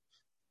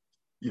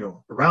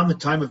 around the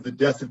time of the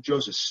death of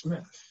Joseph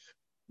Smith,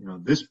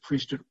 this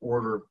priesthood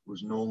order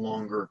was no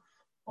longer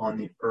on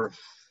the earth.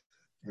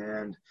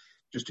 And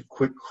just a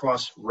quick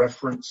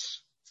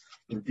cross-reference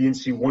in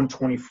D&C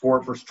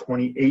 124, verse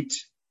 28,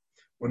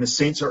 when the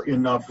saints are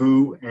in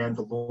Nauvoo and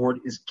the Lord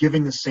is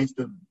giving the saints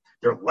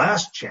their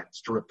last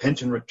chance to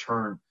repent and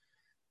return.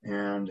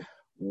 And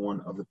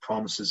one of the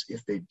promises,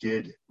 if they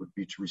did, would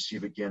be to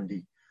receive again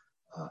the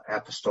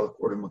apostolic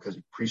order of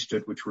Melchizedek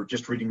priesthood, which we're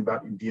just reading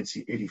about in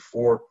D&C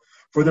 84.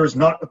 For there is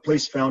not a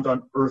place found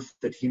on earth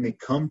that he may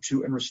come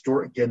to and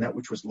restore again that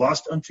which was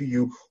lost unto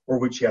you, or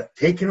which he hath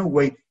taken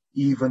away,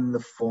 even the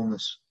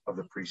fullness of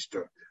the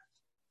priesthood.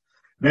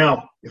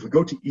 Now, if we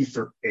go to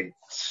Ether 8.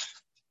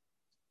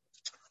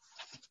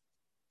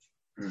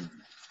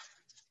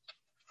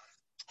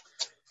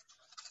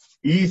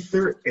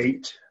 Ether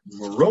 8,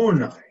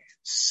 Moroni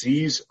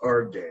sees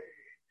our day.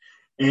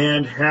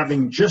 And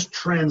having just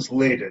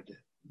translated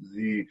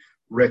the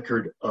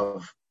record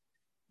of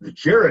the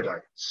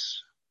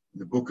Jaredites,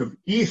 the book of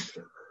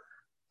Ether,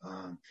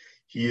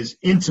 he is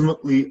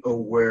intimately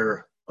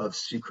aware of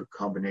secret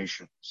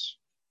combinations.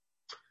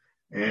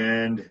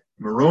 And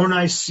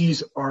Moroni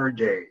sees our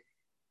day,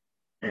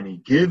 and he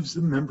gives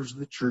the members of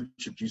the Church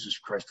of Jesus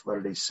Christ of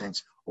Latter-day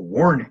Saints a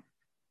warning.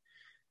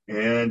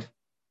 And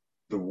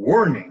the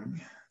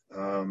warning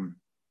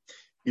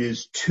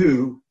is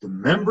to the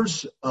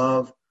members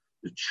of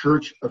the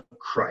Church of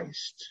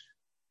Christ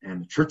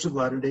and the Church of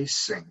Latter-day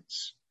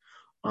Saints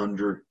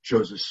under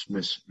Joseph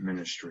Smith's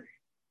ministry.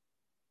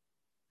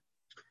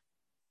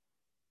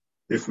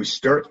 If we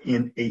start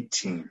in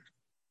 18.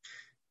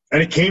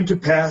 And it came to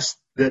pass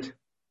that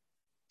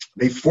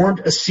they formed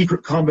a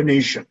secret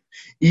combination,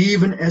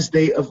 even as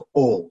they of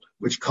old,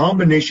 which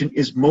combination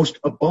is most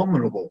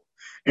abominable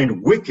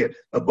and wicked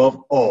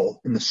above all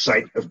in the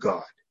sight of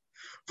God.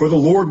 For the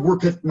Lord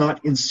worketh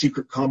not in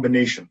secret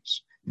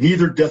combinations,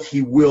 neither doth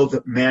he will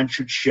that man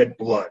should shed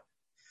blood,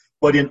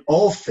 but in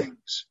all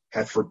things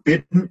hath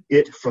forbidden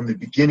it from the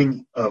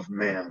beginning of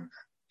man.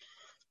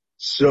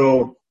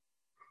 So,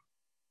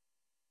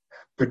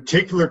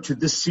 particular to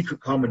this secret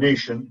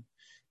combination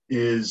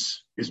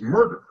is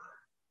murder.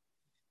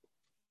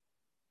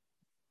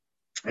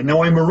 And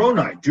now I,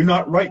 Moroni, do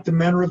not write the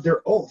manner of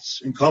their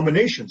oaths and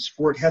combinations,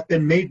 for it hath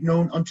been made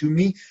known unto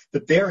me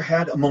that they are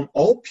had among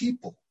all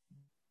people,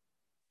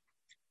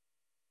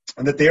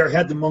 and that they are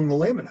had among the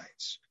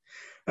Lamanites.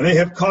 And they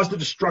have caused the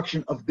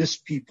destruction of this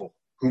people,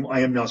 whom I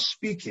am now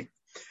speaking,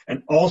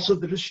 and also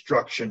the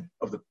destruction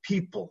of the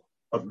people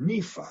of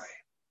Nephi.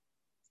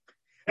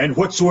 And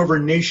whatsoever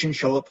nation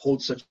shall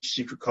uphold such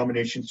secret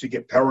combinations to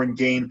get power and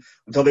gain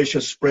until they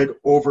shall spread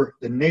over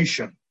the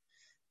nation,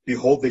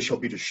 behold, they shall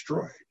be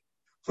destroyed.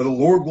 For the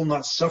Lord will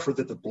not suffer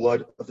that the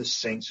blood of the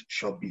saints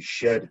shall be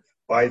shed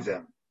by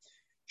them,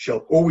 shall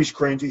always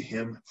cry unto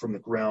him from the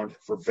ground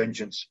for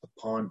vengeance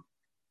upon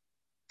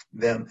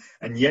them,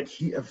 and yet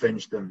he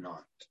avenged them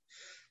not.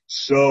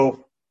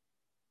 So,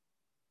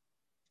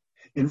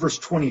 in verse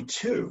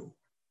 22,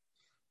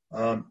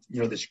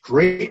 this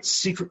great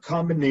secret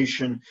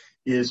combination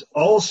is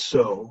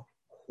also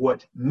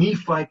what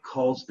Nephi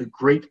calls the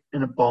great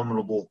and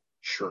abominable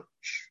church.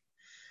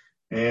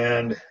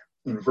 And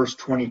in verse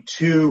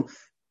 22,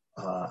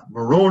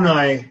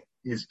 Moroni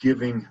is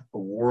giving a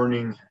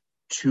warning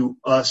to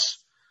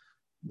us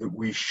that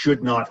we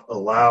should not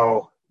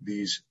allow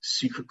these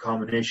secret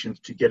combinations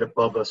to get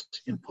above us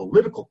in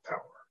political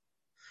power.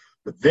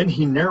 But then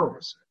he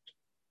narrows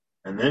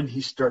it, and then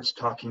he starts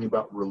talking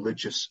about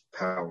religious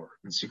power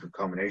and secret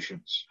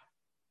combinations.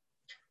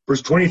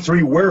 Verse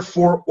 23,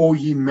 wherefore, O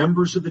ye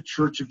members of the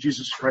Church of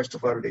Jesus Christ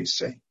of Latter-day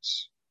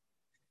Saints,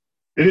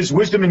 it is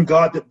wisdom in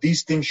God that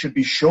these things should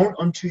be shown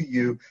unto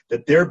you,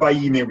 that thereby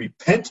ye may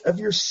repent of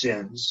your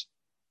sins.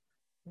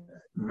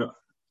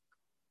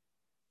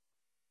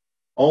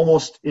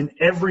 Almost in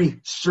every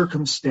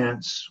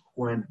circumstance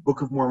when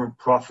Book of Mormon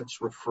prophets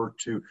refer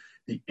to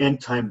the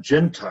end-time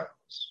Gentiles,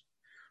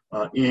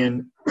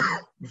 in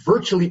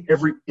virtually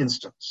every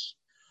instance,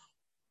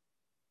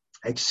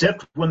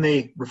 except when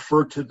they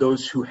refer to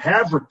those who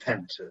have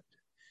repented,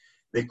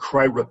 they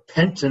cry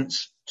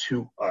repentance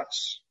to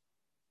us.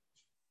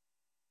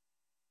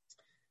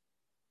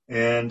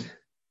 And,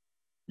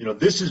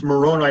 this is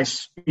Moroni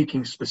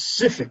speaking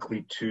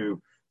specifically to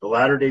the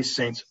Latter-day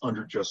Saints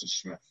under Joseph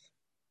Smith.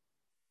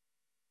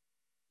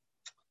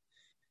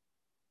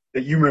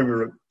 That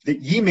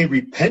ye may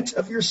repent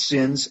of your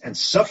sins and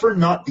suffer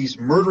not these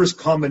murderous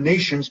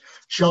combinations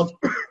shall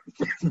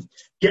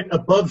get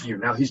above you.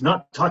 Now, he's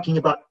not talking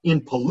about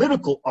in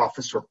political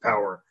office or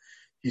power.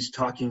 he's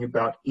talking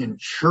about in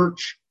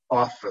church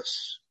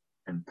office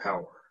and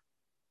power,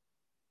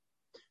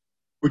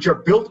 which are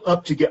built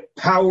up to get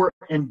power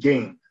and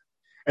gain.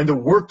 And the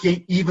work,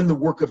 yea, even the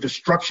work of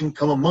destruction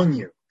come among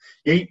you.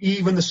 Yea,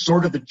 even the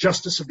sword of the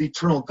justice of the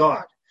eternal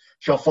God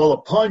shall fall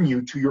upon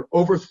you to your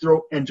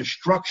overthrow and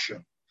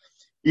destruction,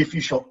 if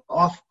you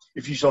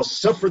shall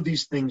suffer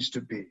these things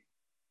to be.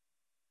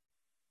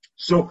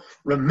 So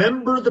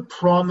remember the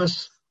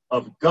promise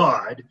of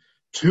God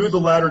to the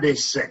Latter-day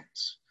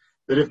Saints,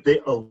 that if they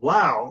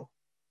allow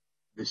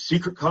the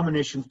secret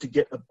combinations to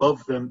get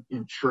above them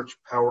in church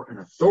power and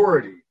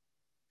authority,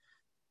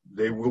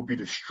 they will be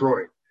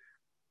destroyed.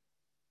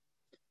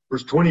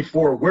 Verse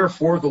 24,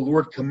 wherefore the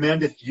Lord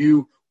commandeth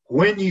you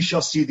when ye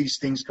shall see these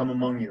things come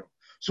among you.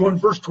 So in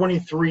verse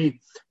 23,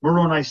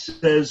 Moroni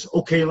says,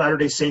 okay,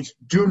 Latter-day Saints,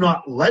 do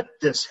not let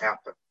this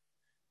happen.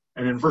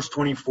 And in verse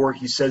 24,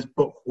 he says,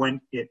 but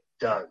when it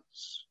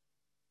does.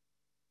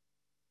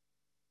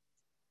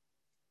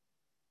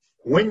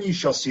 When ye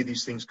shall see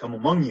these things come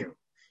among you,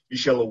 ye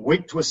shall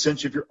awake to a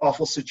sense of your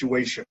awful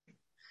situation,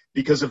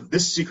 because of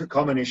this secret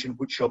combination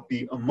which shall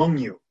be among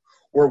you.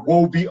 Or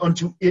woe be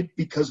unto it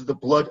because of the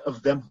blood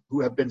of them who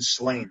have been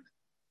slain.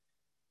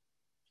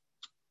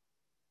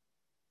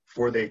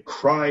 For they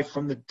cry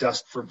from the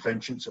dust for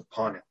vengeance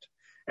upon it,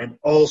 and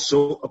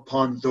also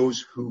upon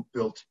those who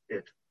built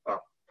it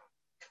up.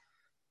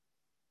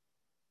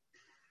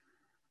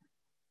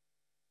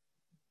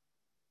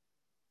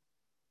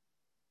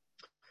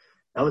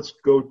 Now let's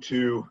go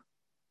to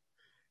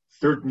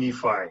 3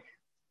 Nephi,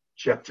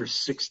 chapter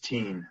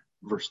 16,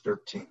 verse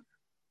 13.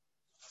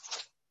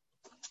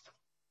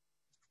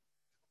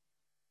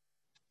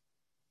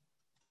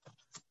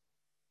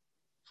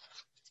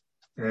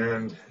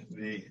 And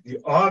the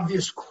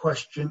obvious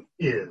question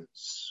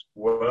is,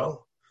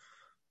 well,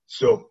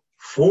 so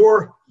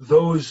for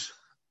those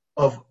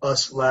of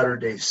us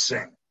Latter-day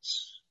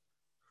Saints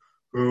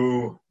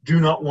who do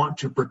not want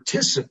to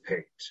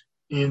participate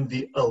in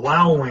the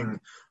allowing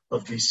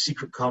of these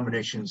secret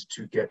combinations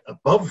to get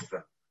above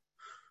them,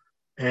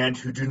 and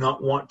who do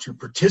not want to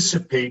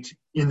participate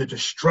in the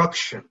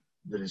destruction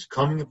that is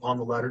coming upon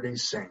the Latter-day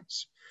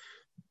Saints,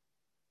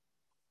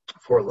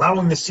 for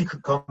allowing the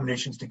secret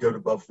combinations to go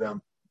above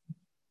them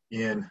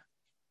in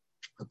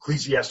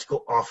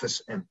ecclesiastical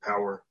office and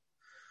power,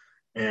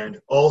 and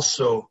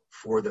also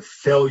for the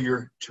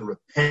failure to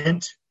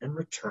repent and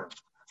return.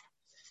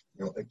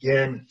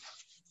 Again,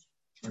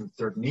 in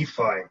 3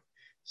 Nephi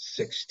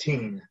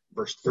 16,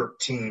 verse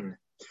 13,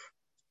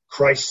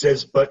 Christ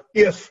says, but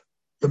if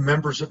the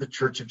members of the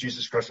Church of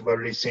Jesus Christ of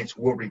Latter-day Saints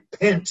will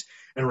repent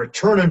and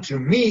return unto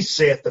me,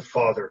 saith the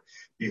Father,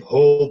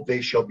 behold,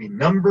 they shall be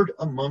numbered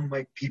among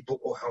my people,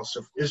 O house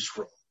of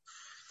Israel.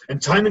 And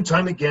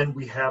time again,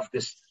 we have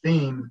this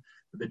theme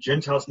that the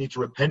Gentiles need to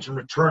repent and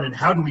return. And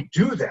how do we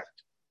do that?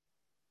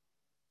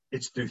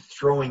 It's through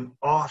throwing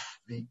off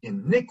the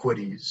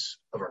iniquities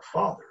of our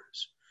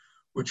fathers,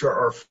 which are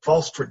our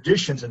false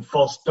traditions and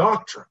false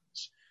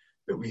doctrines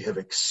that we have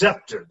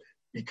accepted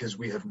because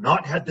we have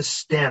not had the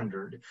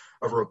standard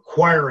of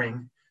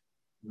requiring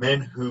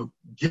men who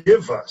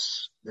give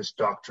us this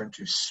doctrine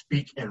to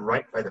speak and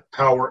write by the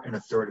power and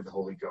authority of the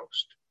Holy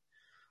Ghost.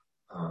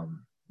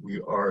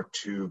 We are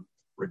to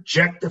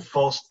reject the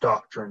false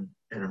doctrine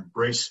and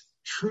embrace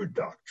true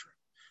doctrine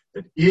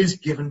that is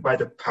given by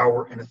the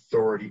power and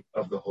authority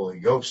of the Holy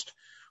Ghost.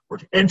 We're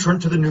to enter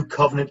into the new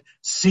covenant,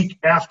 seek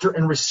after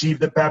and receive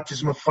the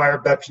baptism of fire,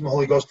 baptism of the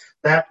Holy Ghost.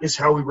 That is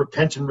how we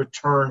repent and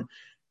return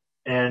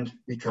and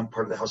become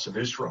part of the house of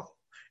Israel,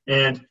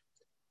 and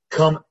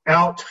come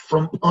out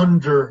from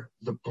under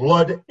the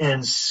blood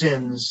and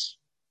sins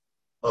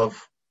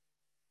of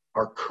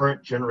our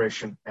current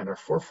generation and our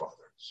forefathers,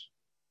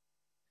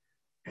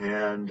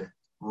 and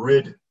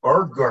rid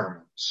our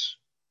garments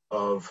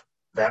of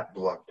that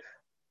blood.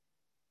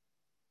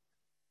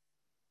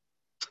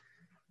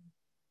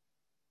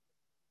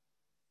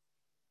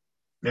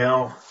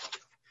 Now,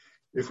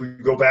 if we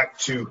go back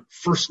to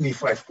 1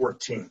 Nephi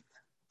 14,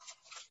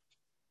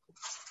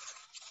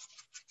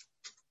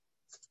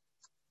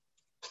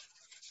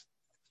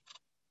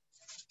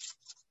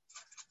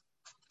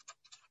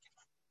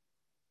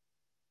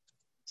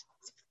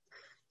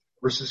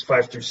 verses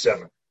 5 through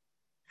 7.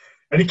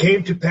 And it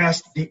came to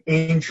pass that the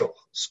angel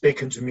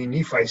spake unto me,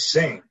 Nephi,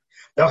 saying,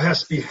 thou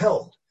hast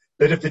beheld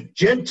that if the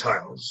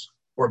Gentiles,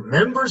 or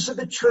members of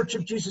the Church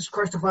of Jesus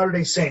Christ of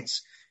Latter-day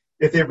Saints,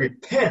 if they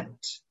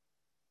repent,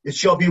 it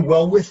shall be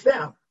well with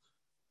them,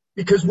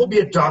 because we'll be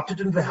adopted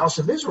into the house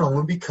of Israel and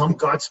we'll become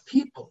God's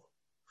people.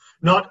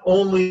 Not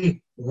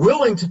only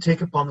willing to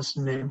take upon the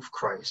name of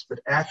Christ,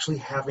 but actually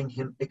having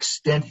him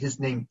extend his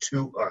name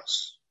to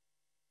us.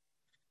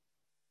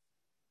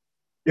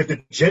 If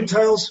the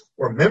Gentiles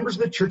or members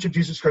of the Church of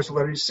Jesus Christ of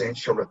Latter-day Saints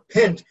shall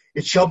repent,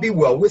 it shall be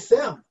well with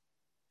them.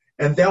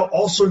 And thou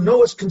also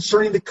knowest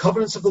concerning the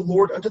covenants of the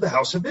Lord unto the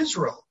house of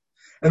Israel.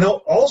 And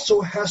thou also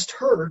hast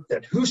heard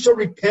that whoso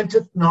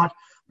repenteth not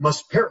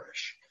must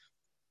perish.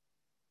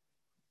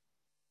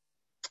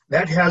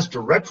 That has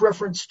direct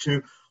reference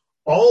to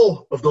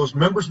all of those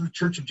members of the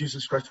Church of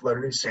Jesus Christ of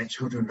Latter-day Saints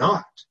who do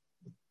not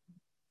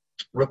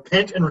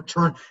repent and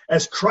return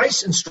as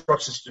Christ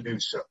instructs us to do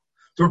so,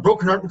 through a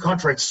broken heart and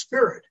contrite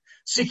spirit,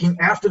 seeking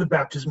after the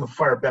baptism of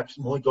fire,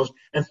 baptism of the Holy Ghost,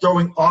 and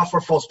throwing off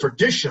our false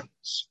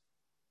traditions.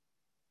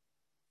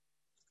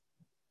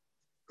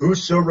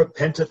 Whoso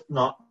repenteth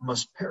not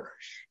must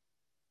perish.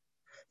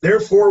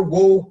 Therefore,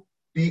 woe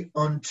be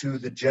unto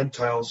the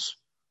Gentiles,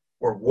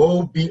 or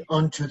woe be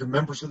unto the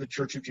members of the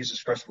Church of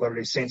Jesus Christ of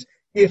Latter-day Saints,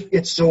 if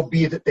it so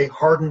be that they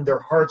harden their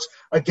hearts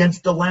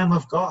against the Lamb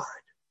of God.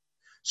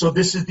 So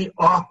this is the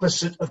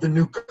opposite of the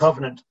new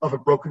covenant of a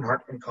broken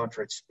heart and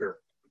contrite spirit.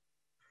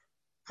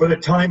 For the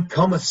time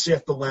cometh,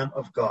 saith the Lamb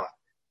of God,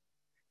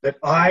 that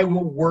I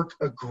will work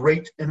a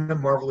great and a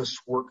marvelous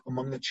work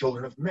among the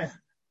children of men,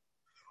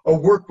 a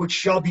work which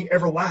shall be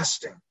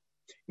everlasting,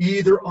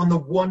 either on the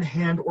one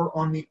hand or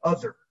on the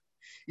other,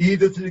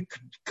 either to the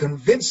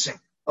convincing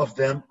of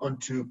them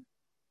unto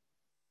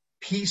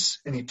peace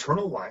and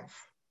eternal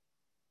life,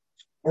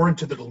 or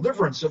into the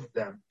deliverance of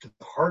them to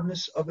the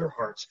hardness of their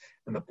hearts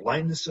and the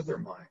blindness of their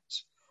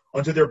minds,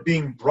 unto their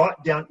being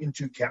brought down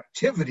into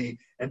captivity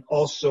and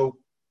also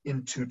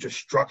into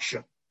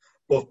destruction,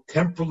 both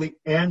temporally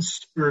and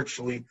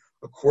spiritually,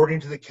 according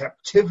to the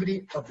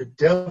captivity of the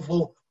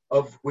devil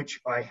of which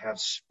I have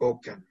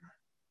spoken.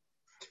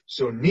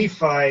 So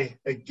Nephi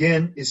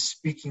again is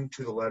speaking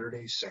to the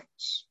Latter-day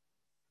Saints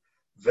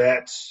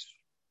that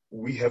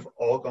we have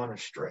all gone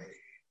astray,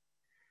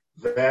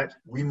 that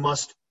we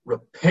must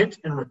repent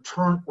and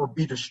return or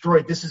be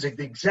destroyed. This is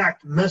the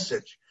exact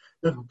message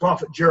that the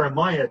prophet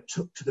Jeremiah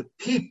took to the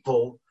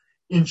people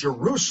in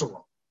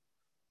Jerusalem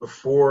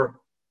before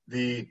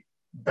the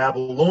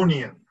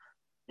Babylonian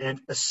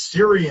and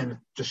Assyrian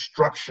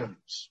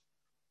destructions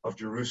of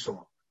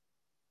Jerusalem.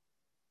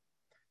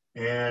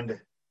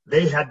 And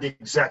they had the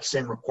exact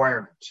same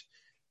requirement.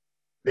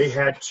 They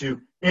had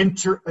to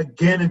enter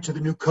again into the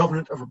new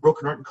covenant of a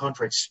broken heart and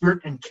contrite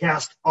spirit and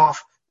cast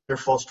off their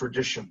false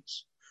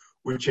traditions,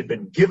 which had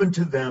been given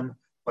to them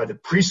by the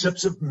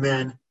precepts of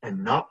men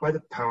and not by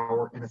the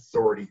power and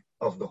authority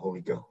of the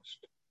Holy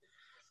Ghost.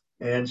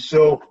 And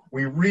so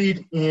we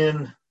read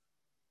in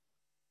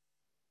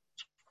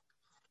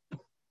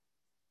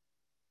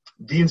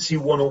D&C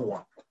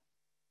 101.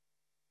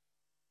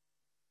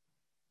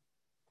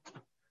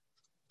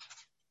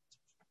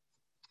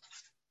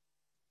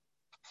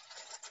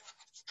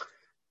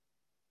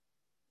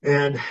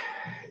 And,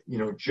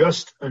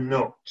 just a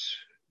note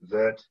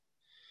that,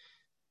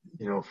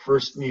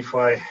 First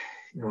Nephi,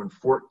 in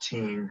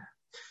 14,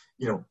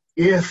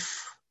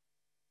 if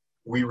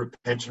we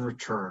repent and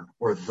return,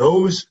 or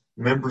those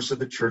members of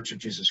the Church of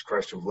Jesus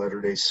Christ of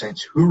Latter-day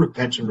Saints who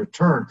repent and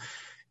return,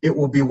 it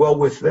will be well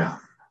with them.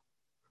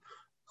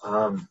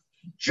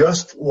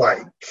 Just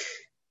like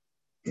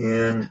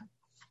in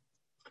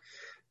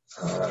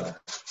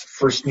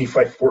First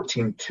Nephi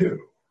 14:2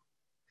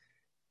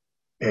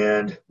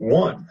 and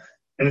 1,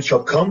 and it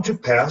shall come to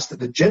pass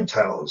that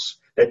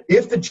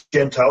if the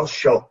Gentiles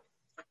shall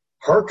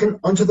hearken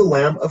unto the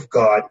Lamb of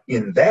God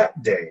in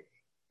that day,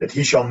 that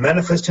he shall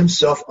manifest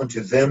himself unto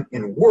them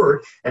in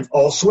word and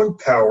also in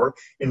power,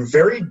 in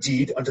very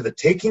deed, unto the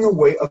taking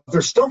away of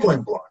their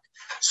stumbling block.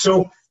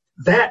 So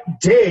that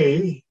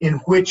day in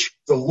which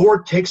the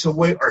Lord takes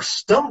away our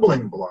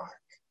stumbling block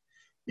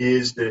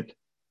is that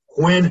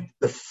when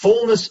the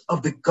fullness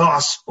of the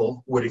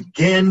gospel would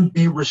again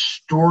be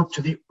restored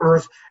to the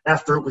earth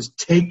after it was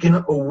taken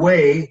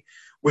away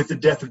with the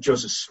death of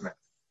Joseph Smith.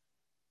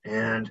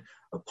 And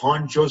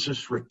upon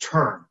Joseph's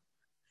return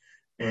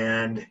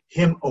and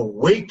him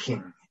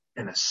awaking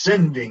and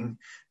ascending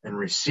and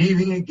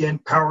receiving again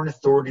power and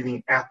authority in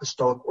the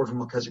apostolic order of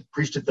Melchizedek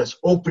priesthood, thus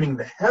opening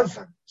the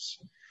heavens,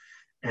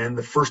 and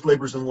the first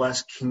laborers in the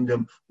last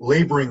kingdom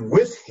laboring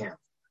with him,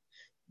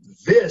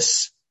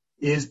 this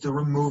is the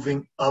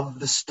removing of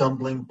the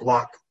stumbling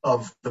block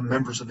of the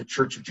members of the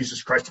Church of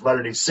Jesus Christ of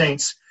Latter-day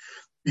Saints,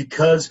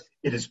 because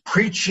it is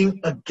preaching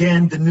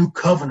again the new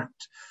covenant,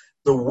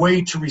 the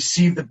way to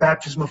receive the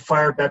baptism of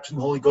fire, baptism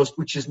of the Holy Ghost,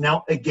 which is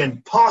now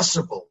again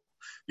possible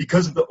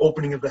because of the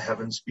opening of the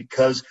heavens,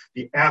 because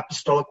the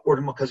apostolic order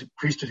of Melchizedek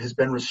priesthood has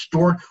been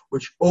restored,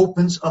 which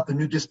opens up a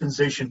new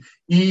dispensation,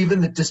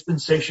 even the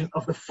dispensation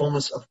of the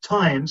fullness of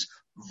times,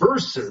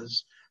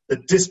 versus the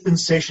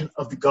dispensation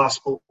of the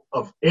gospel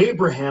of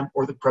Abraham,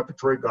 or the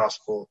preparatory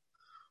gospel,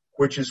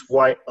 which is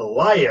why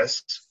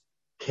Elias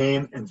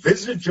came and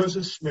visited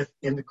Joseph Smith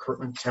in the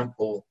Kirtland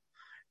Temple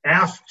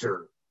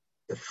after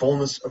the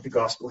fullness of the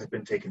gospel had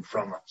been taken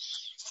from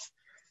us.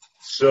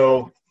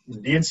 So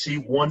in D&C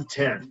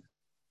 110,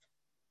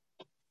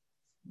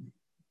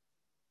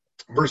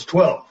 verse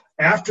 12,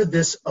 after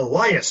this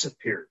Elias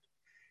appeared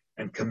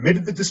and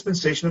committed the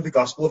dispensation of the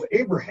gospel of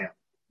Abraham,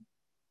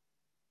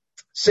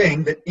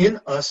 saying that in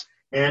us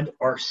and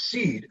our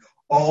seed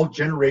all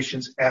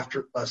generations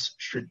after us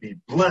should be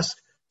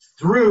blessed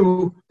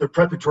through the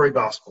preparatory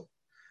gospel.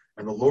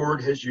 And the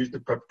Lord has used the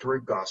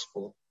preparatory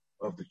gospel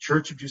of the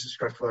Church of Jesus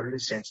Christ of Latter-day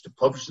Saints to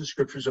publish the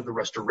scriptures of the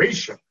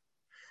restoration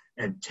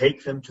and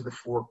take them to the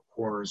four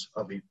corners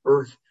of the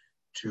earth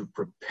to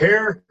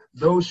prepare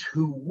those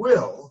who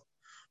will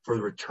for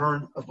the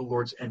return of the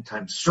Lord's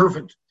end-time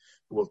servant,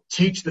 who will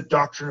teach the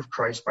doctrine of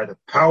Christ by the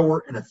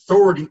power and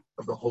authority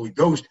of the Holy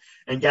Ghost,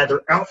 and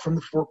gather out from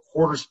the four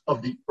quarters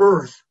of the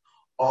earth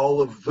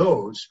all of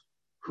those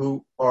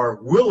who are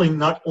willing,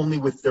 not only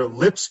with their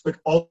lips, but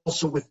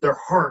also with their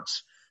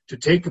hearts, to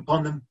take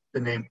upon them the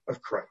name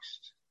of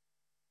Christ.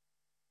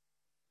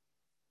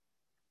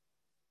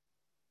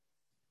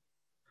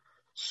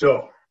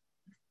 So,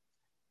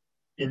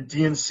 in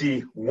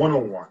D&C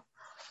 101,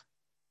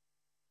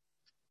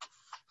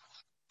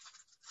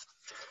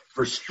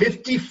 verse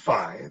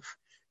 55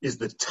 is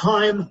the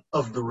time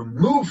of the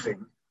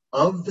removing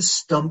of the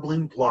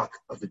stumbling block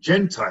of the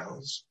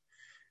Gentiles,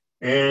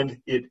 and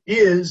it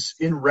is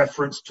in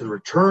reference to the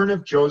return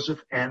of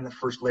Joseph and the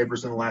first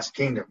laborers in the last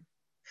kingdom.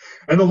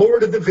 And the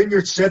Lord of the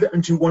vineyard said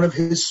unto one of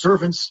his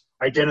servants,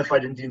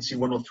 identified in D&C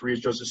 103 as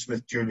Joseph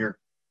Smith Jr.,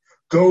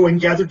 go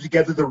and gather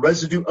together the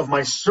residue of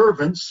my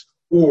servants,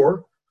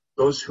 or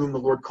those whom the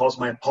Lord calls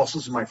my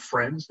apostles and my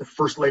friends, the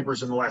first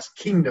laborers in the last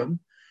kingdom,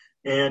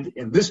 and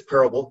in this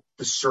parable,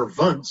 the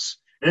servants.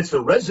 And it's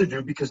the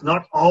residue because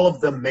not all of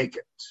them make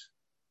it.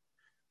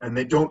 And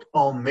they don't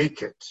all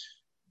make it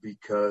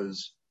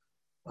because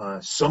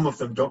some of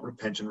them don't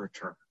repent and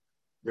return.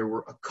 There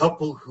were a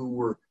couple who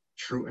were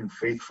true and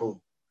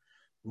faithful.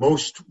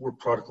 Most were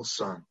prodigal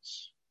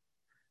sons.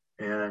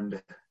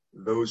 And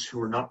those who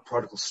were not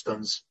prodigal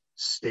sons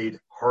stayed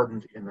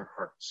hardened in their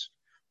hearts.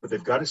 But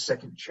they've got a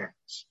second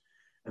chance.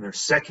 And their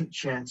second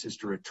chance is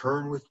to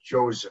return with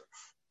Joseph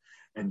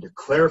and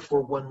declare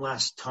for one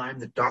last time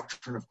the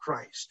doctrine of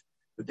Christ,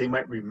 that they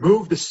might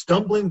remove the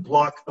stumbling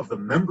block of the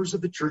members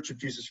of the Church of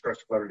Jesus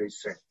Christ of Latter-day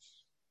Saints,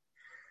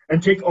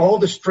 and take all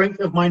the strength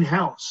of mine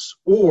house,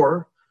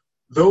 or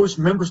those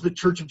members of the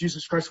Church of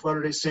Jesus Christ of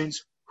Latter-day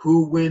Saints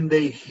who, when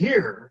they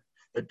hear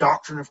the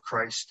doctrine of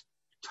Christ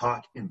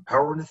taught in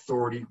power and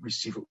authority,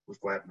 receive it with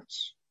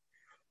gladness.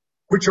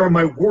 Which are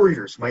my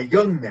warriors, my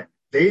young men,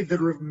 they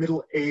that are of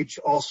middle age,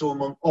 also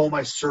among all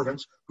my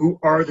servants, who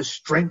are the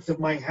strength of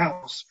my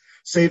house,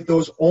 save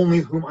those only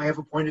whom I have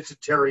appointed to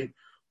tarry,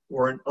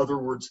 or in other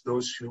words,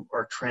 those who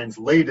are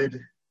translated,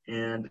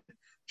 and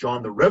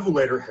John the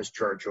Revelator has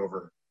charge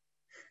over.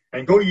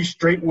 And go ye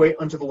straightway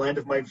unto the land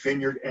of my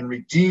vineyard, and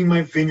redeem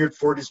my vineyard,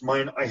 for it is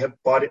mine. I have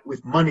bought it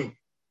with money,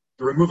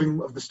 the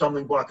removing of the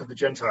stumbling block of the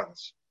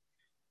Gentiles.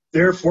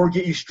 Therefore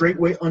get ye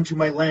straightway unto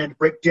my land,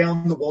 break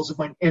down the walls of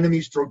mine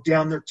enemies, throw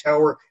down their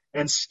tower,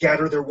 and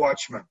scatter their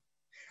watchmen.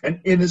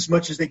 And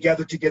inasmuch as they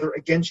gather together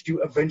against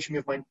you, avenge me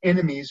of mine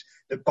enemies,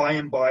 that by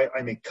and by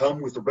I may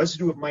come with the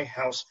residue of my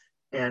house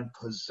and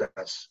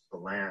possess the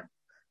land.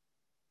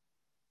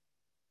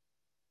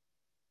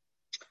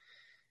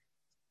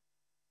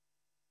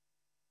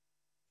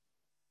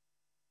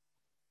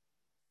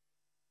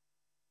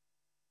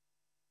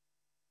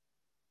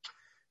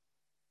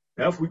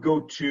 Now if we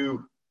go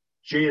to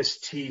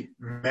JST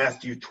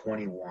Matthew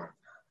 21.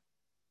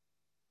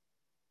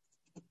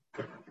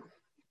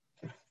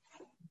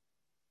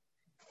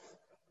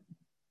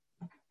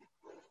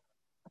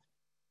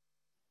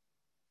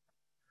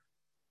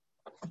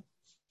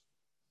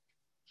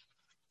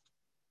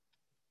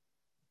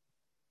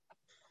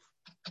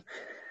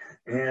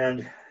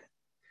 And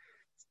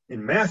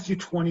in Matthew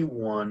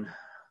 21,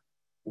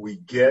 we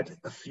get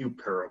a few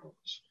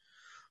parables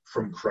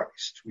from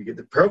Christ. We get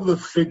the parable of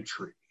the fig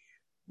tree,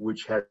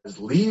 which has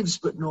leaves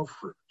but no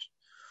fruit.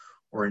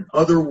 Or in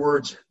other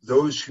words,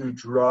 those who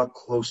draw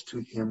close to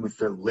him with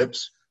their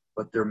lips,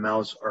 but their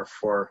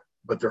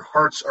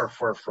hearts are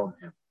far from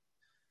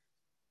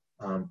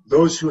him.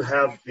 Those who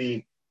have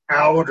the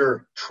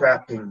outer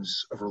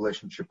trappings of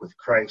relationship with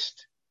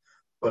Christ,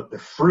 but the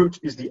fruit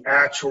is the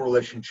actual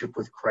relationship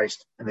with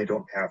Christ, and they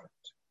don't have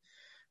it.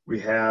 We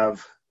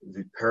have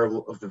the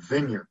parable of the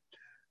vineyard,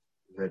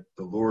 that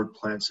the Lord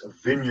plants a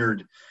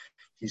vineyard.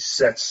 He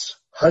sets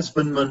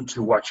husbandmen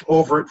to watch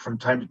over it from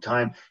time to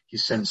time. He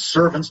sends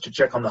servants to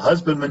check on the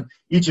husbandmen.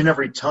 Each and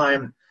every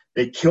time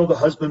they kill the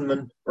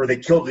husbandmen, or they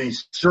kill the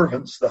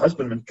servants, the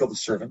husbandmen kill the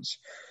servants.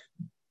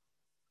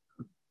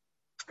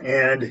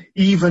 And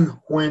even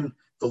when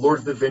the Lord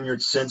of the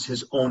vineyard sends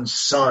his own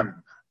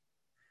son,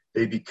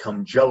 they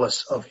become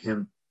jealous of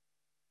him,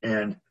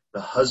 and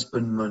the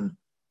husbandmen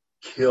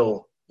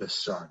kill the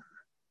son.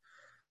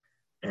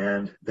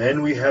 And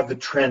then we have the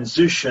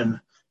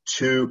transition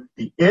to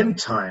the end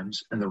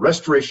times and the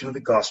restoration of the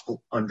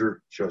gospel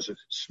under Joseph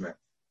Smith.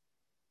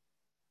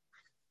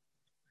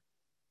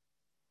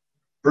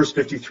 Verse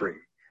 53,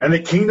 and the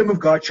kingdom of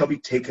God shall be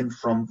taken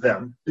from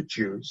them, the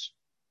Jews,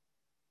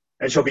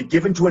 and shall be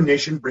given to a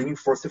nation bringing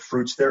forth the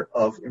fruits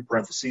thereof, in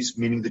parentheses,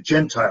 meaning the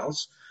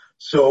Gentiles,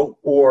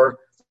 or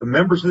the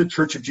members of the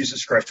Church of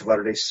Jesus Christ of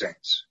Latter-day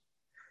Saints.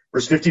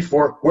 Verse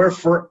 54,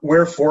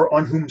 wherefore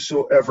on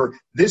whomsoever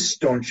this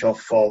stone shall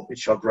fall, it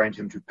shall grind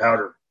him to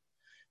powder.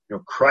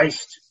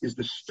 Christ is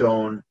the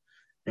stone,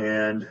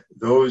 and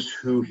those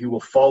who he will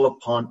fall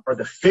upon are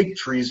the fig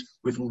trees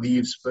with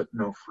leaves but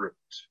no fruit.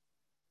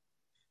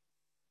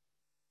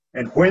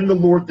 And when the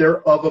Lord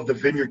thereof of the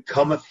vineyard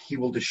cometh, he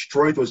will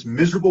destroy those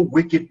miserable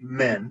wicked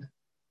men.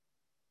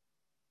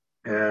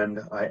 And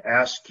I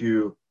ask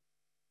you,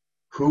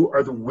 who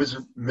are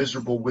the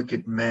miserable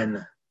wicked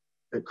men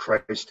that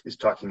Christ is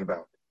talking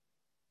about?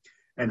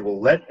 And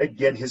will let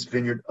again his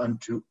vineyard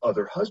unto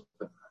other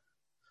husbandmen.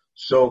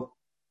 So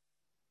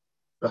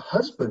the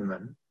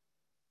husbandmen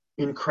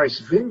in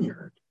Christ's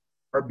vineyard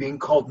are being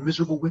called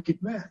miserable wicked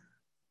men.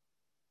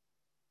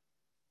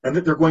 And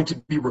that they're going to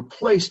be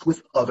replaced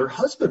with other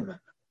husbandmen.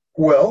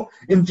 Well,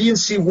 in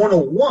D&C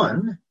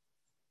 101,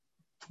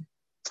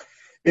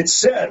 it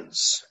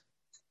says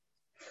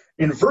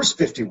in verse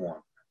 51,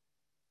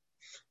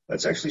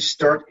 let's actually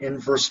start in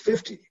verse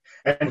 50.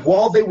 And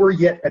while they were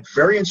yet at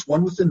variance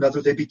one with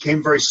another, they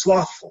became very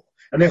slothful,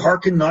 and they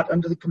hearkened not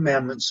unto the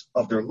commandments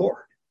of their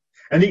Lord.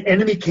 And the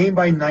enemy came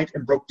by night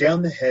and broke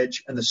down the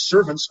hedge, and the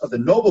servants of the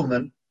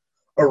nobleman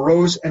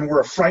arose and were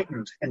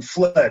affrighted and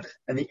fled.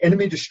 And the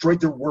enemy destroyed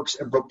their works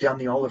and broke down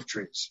the olive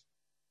trees.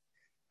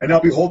 And now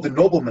behold, the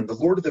nobleman, the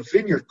Lord of the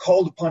vineyard,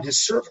 called upon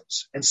his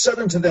servants and said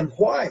unto them,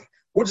 why?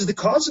 What is the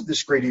cause of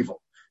this great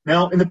evil?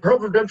 Now, in the pearl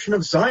of redemption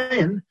of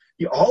Zion,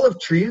 the olive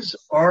trees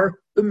are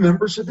the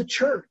members of the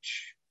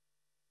church.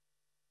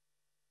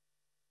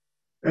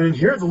 And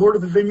here, the Lord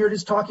of the vineyard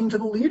is talking to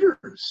the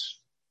leaders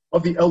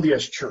of the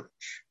LDS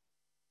church.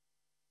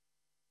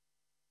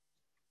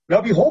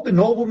 Now, behold, the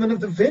nobleman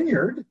of the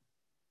vineyard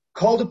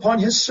called upon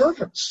his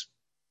servants,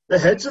 the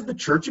heads of the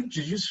church of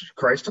Jesus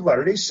Christ of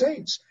Latter-day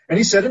Saints. And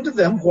he said unto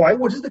them, why,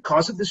 what is the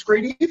cause of this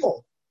great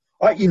evil?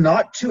 Ought ye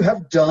not to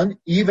have done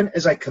even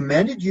as I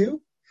commanded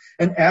you?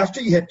 And after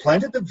ye had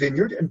planted the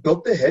vineyard and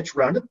built the hedge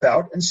round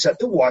about and set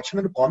the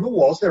watchmen upon the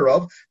walls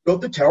thereof,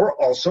 built the tower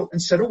also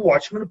and set a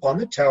watchman upon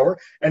the tower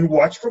and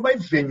watched for my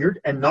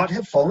vineyard and not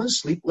have fallen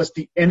asleep lest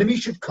the enemy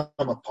should come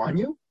upon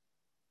you?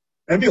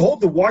 And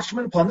behold, the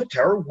watchman upon the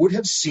tower would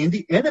have seen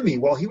the enemy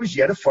while he was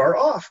yet afar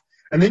off.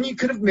 And then ye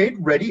could have made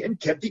ready and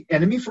kept the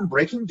enemy from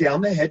breaking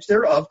down the hedge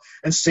thereof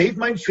and saved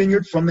my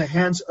vineyard from the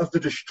hands of the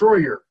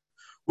destroyer,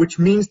 which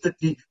means that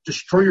the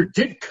destroyer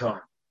did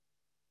come.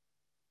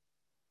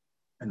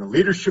 And the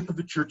leadership of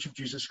the Church of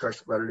Jesus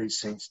Christ of Latter-day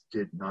Saints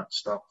did not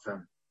stop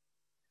them.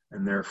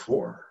 And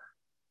therefore,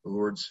 the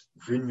Lord's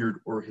vineyard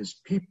or his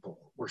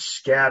people were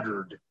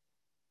scattered.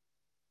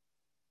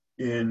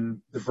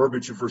 In the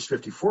verbiage of verse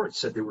 54, it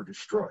said they were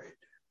destroyed.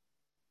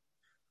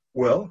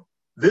 Well,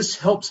 this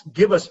helps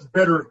give us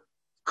better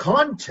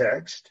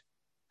context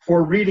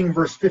for reading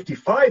verse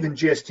 55 in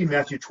JST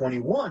Matthew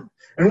 21.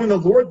 And when the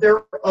Lord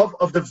thereof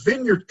of the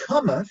vineyard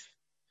cometh,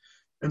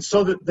 and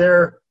so that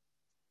there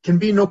can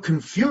be no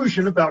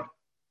confusion about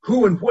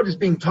who and what is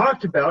being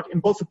talked about in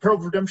both the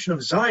parable of redemption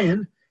of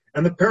Zion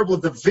and the parable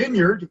of the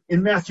vineyard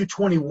in Matthew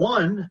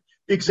 21,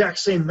 the exact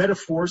same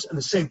metaphors and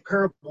the same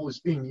parable is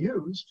being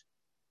used.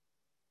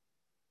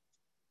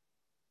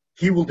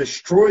 He will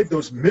destroy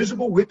those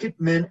miserable wicked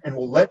men and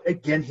will let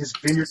again his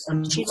vineyard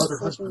unto other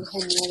husbandmen.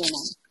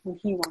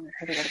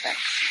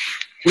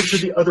 Which are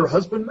the other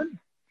husbandmen?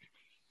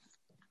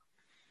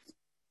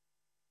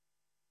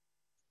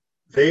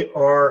 They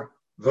are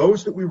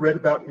those that we read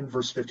about in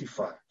verse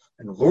 55.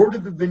 And the Lord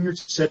of the vineyard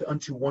said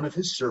unto one of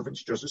his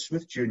servants, Joseph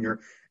Smith Jr.,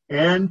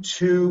 and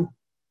to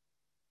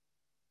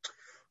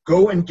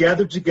go and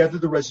gather together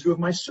the residue of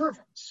my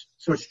servants.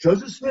 So it's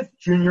Joseph Smith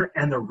Jr.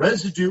 and the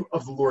residue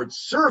of the Lord's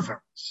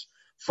servants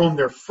from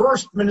their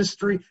first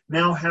ministry,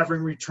 now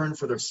having returned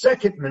for their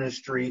second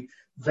ministry,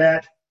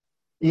 that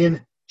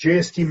in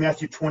JST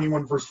Matthew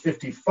 21, verse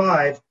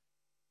 55,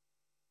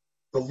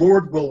 the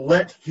Lord will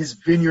let his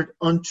vineyard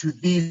unto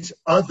these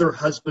other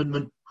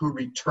husbandmen who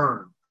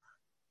return,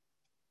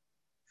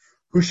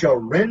 who shall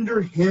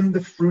render him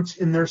the fruits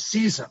in their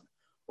season.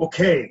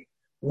 Okay,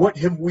 what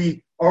have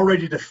we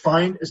already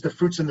defined as the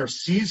fruits in their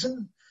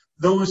season?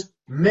 Those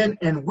men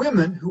and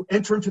women who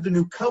enter into the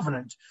new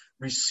covenant,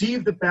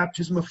 receive the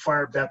baptism of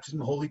fire,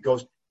 baptism of the Holy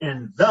Ghost,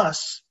 and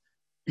thus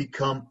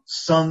become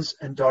sons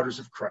and daughters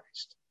of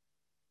Christ.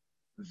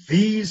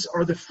 These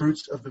are the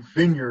fruits of the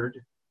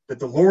vineyard that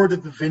the Lord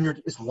of the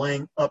vineyard is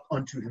laying up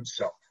unto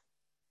himself.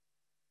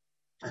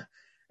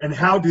 And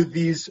how do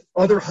these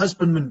other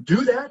husbandmen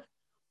do that?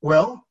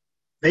 Well,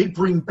 they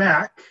bring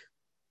back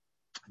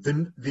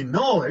the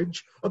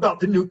knowledge about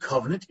the new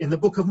covenant in the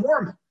Book of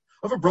Mormon,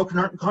 of a broken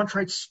heart and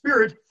contrite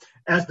spirit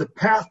as the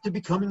path to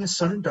becoming a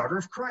son and daughter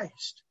of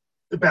Christ.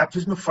 The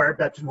baptism of fire,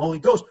 baptism of the Holy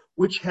Ghost,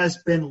 which has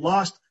been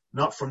lost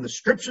not from the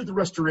scripture of the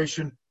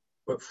restoration,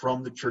 but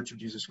from the Church of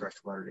Jesus Christ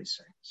of Latter-day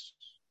Saints.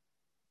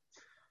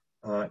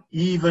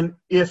 Even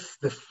if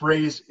the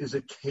phrase is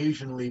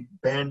occasionally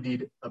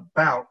bandied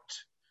about,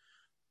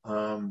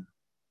 the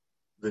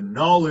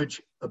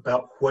knowledge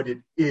about what it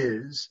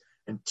is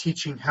and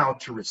teaching how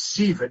to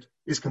receive it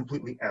is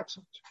completely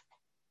absent.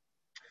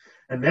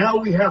 And now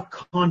we have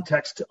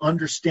context to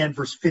understand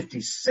verse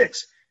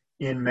 56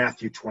 in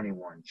Matthew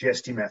 21,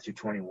 JST Matthew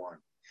 21.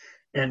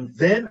 And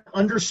then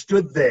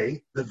understood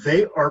they, that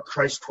they are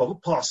Christ's 12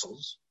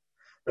 apostles,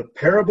 the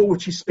parable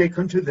which he spake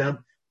unto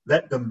them,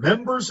 that the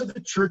members of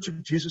the Church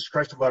of Jesus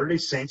Christ of Latter-day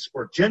Saints,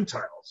 or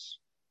Gentiles,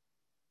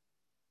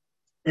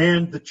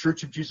 and the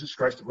Church of Jesus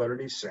Christ of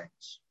Latter-day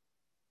Saints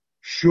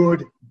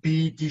should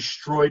be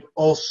destroyed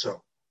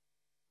also.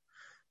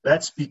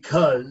 That's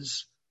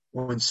because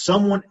when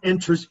someone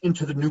enters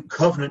into the new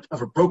covenant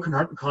of a broken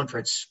heart and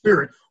contrite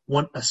spirit,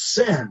 one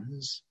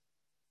ascends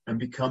and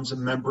becomes a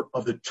member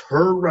of the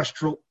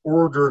terrestrial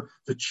order,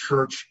 the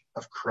Church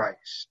of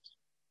Christ.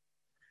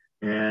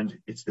 And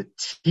it's the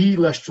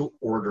telestial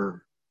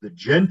order, the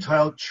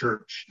Gentile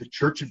church, the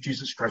Church of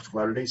Jesus Christ of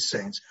Latter-day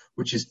Saints,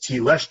 which is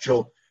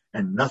telestial,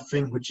 and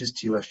nothing which is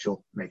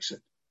telestial makes it.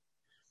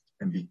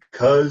 And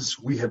because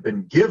we have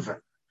been given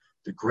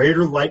the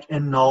greater light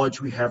and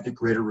knowledge, we have the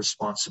greater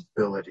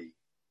responsibility.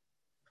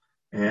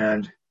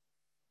 And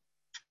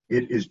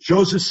it is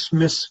Joseph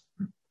Smith's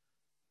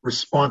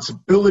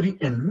responsibility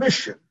and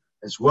mission,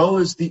 as well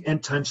as the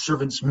end-time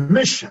servant's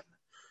mission,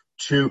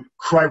 to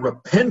cry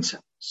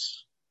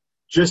repentance,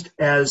 just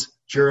as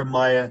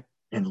Jeremiah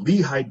and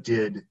Lehi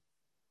did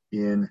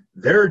in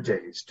their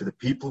days to the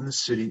people in the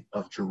city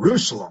of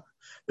Jerusalem,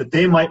 that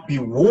they might be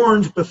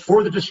warned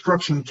before the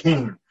destruction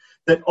came,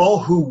 that all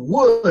who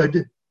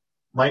would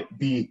might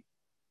be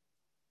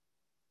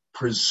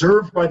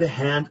preserved by the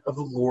hand of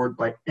the Lord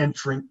by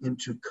entering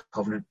into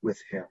covenant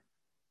with him.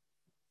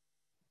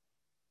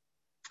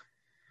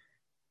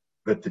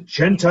 That the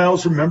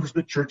Gentiles or members of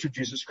the Church of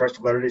Jesus Christ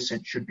of Latter-day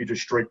Saints should be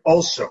destroyed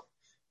also,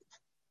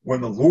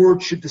 when the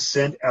Lord should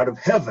descend out of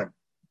heaven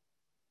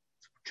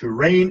to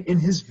reign in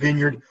his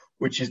vineyard,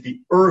 which is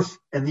the earth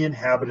and the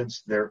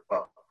inhabitants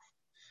thereof.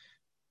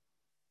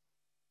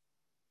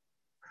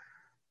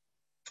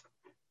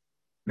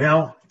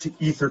 Now to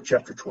Ether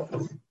chapter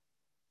 12.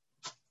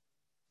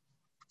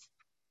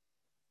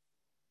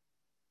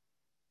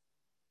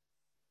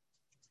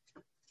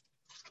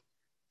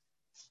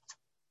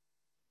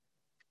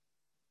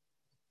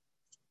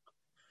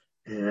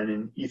 And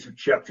in Ether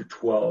chapter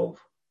 12,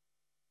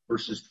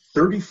 verses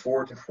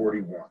 34 to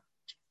 41.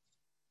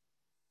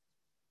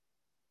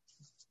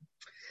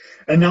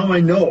 And now I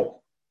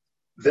know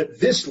that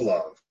this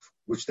love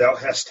which thou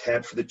hast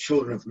had for the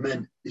children of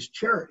men is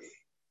charity.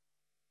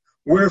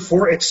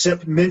 Wherefore,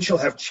 except men shall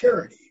have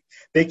charity,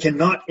 they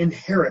cannot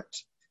inherit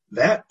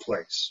that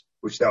place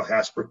which thou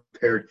hast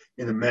prepared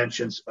in the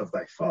mansions of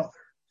thy Father.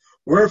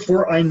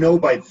 Wherefore I know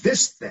by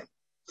this thing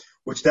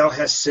which thou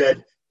hast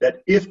said,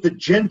 that if the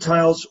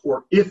Gentiles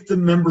or if the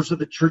members of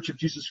the Church of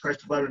Jesus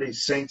Christ of Latter-day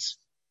Saints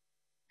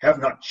have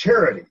not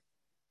charity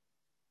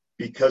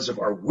because of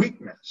our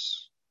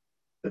weakness,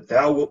 that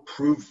thou wilt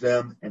prove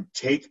them and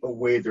take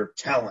away their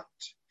talent,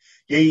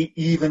 yea,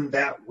 even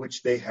that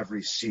which they have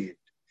received,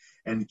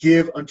 and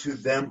give unto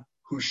them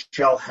who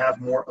shall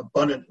have more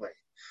abundantly.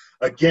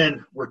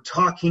 Again, we're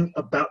talking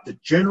about the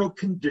general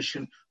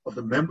condition of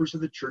the members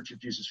of the Church of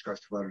Jesus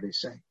Christ of Latter-day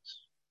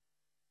Saints.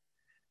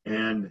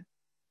 And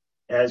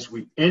as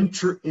we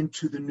enter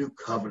into the new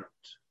covenant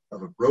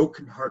of a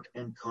broken heart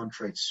and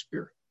contrite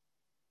spirit,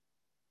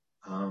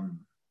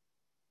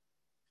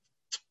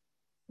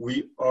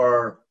 we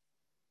are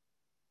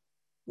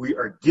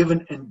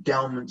given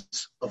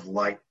endowments of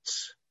light.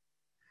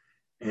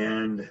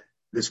 And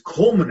this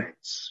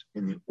culminates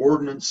in the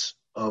ordinance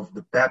of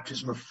the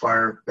baptism of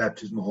fire,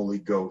 baptism of Holy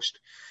Ghost.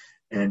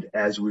 And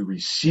as we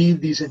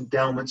receive these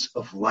endowments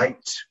of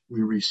light,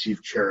 we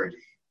receive charity.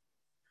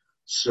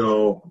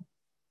 So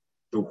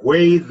the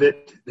way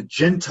that the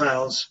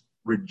Gentiles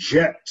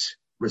reject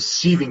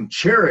receiving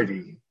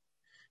charity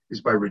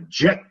is by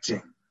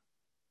rejecting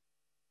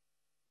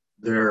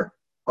their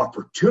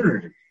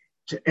opportunity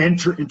to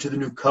enter into the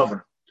new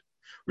covenant,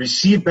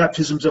 receive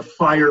baptisms of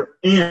fire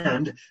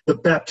and the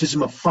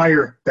baptism of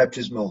fire,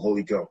 baptism of the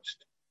Holy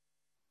Ghost.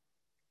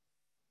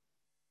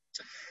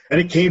 And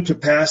it came to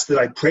pass that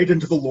I prayed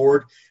unto the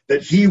Lord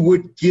that he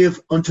would give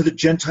unto the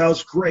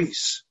Gentiles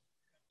grace,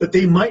 that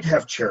they might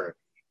have charity.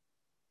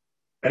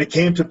 And it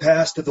came to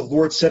pass that the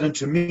Lord said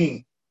unto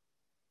me,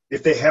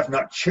 if they have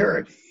not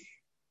charity,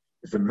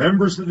 if the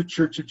members of the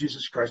Church of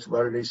Jesus Christ of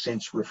Latter-day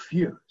Saints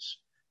refuse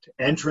to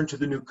enter into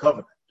the new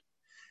covenant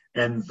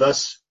and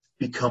thus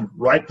become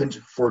ripened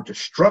for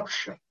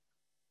destruction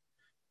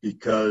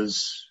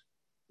because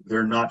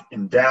they're not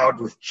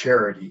endowed with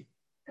charity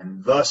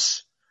and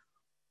thus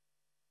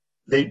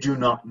they do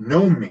not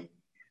know me,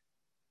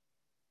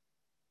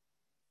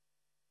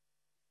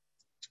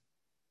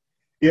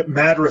 it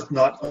mattereth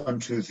not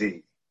unto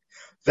thee.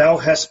 Thou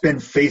hast been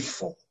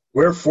faithful,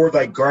 wherefore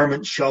thy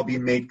garment shall be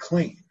made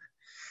clean.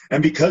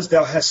 And because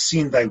thou hast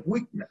seen thy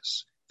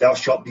weakness, thou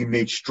shalt be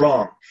made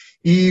strong,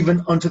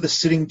 even unto the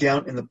sitting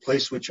down in the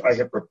place which I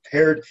have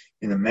prepared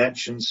in the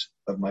mansions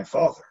of my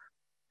Father.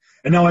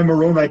 And now,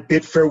 Moroni, I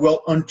bid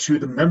farewell unto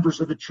the members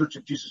of the Church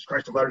of Jesus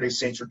Christ of Latter-day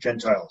Saints or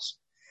Gentiles,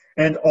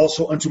 and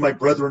also unto my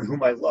brethren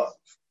whom I love,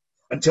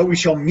 until we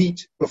shall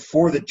meet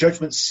before the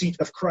judgment seat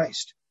of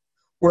Christ,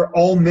 where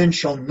all men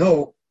shall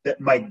know that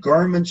my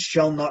garments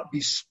shall not be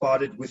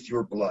spotted with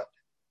your blood.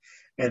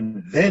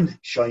 And then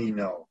shall ye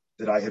know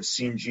that I have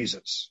seen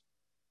Jesus,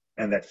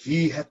 and that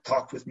he hath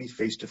talked with me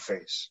face to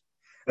face,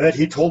 and that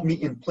he told me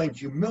in plain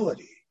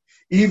humility,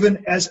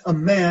 even as a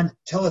man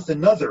telleth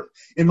another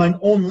in mine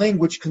own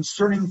language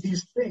concerning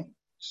these things.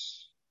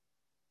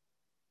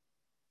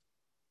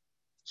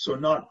 So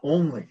not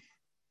only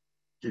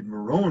did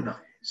Moroni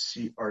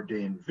see our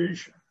day in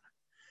vision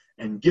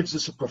and gives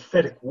us a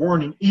prophetic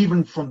warning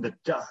even from the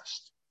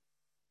dust,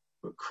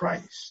 but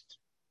Christ,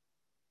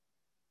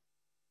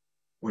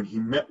 when he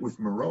met with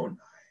Moroni,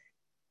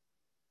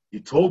 he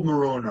told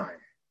Moroni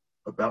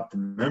about the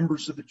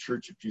members of the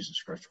Church of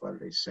Jesus Christ of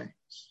Latter-day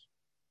Saints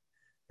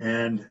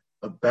and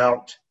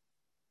about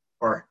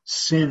our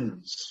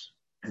sins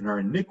and our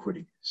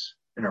iniquities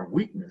and our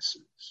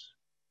weaknesses.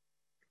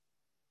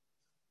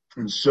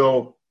 And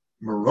so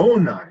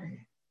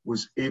Moroni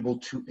was able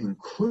to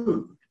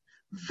include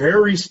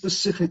very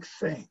specific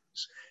things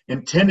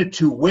intended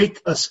to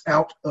wake us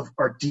out of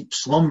our deep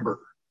slumber,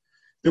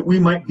 that we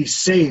might be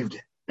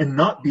saved and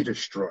not be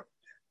destroyed.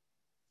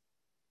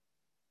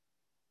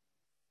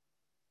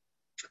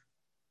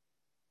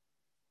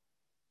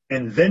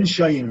 And then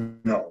shall ye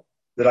know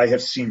that I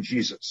have seen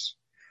Jesus,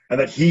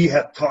 and that he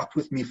hath talked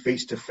with me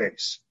face to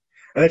face,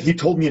 and that he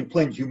told me in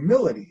plain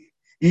humility,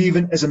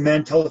 even as a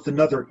man telleth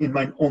another in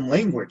mine own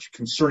language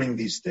concerning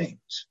these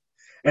things.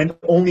 And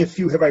only a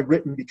few have I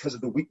written because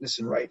of the weakness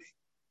in writing.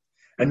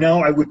 And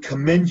now I would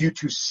commend you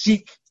to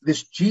seek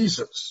this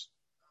Jesus,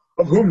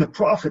 of whom the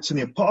prophets and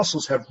the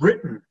apostles have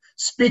written,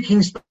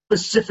 speaking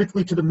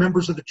specifically to the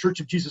members of the Church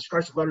of Jesus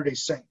Christ of Latter-day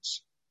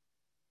Saints,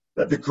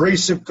 that the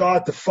grace of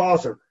God the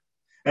Father,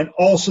 and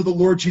also the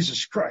Lord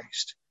Jesus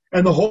Christ,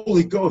 and the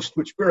Holy Ghost,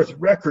 which beareth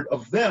record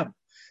of them,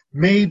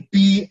 may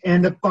be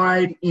and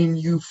abide in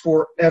you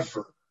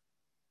forever.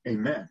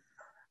 Amen.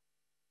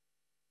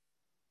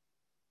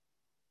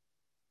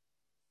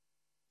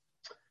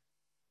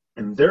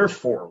 And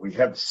therefore, we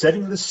have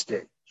setting the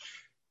stage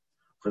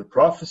for the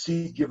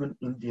prophecy given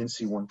in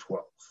D&C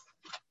 112.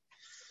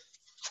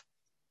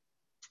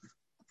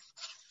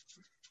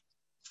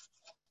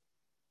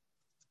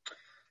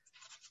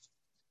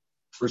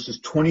 Verses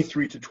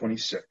 23 to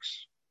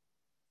 26.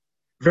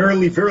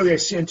 Verily, verily, I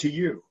say unto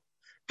you,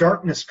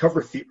 darkness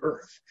covereth the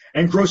earth,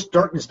 and gross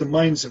darkness the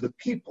minds of the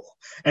people,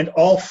 and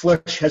all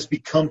flesh has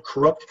become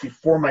corrupt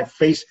before my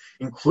face,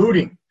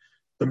 including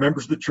the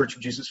members of the Church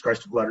of Jesus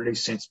Christ of Latter-day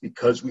Saints,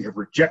 because we have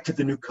rejected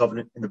the new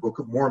covenant in the Book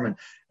of Mormon,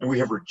 and we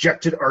have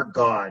rejected our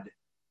God,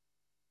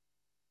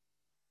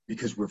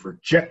 because we've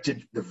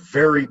rejected the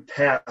very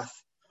path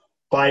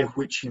by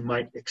which he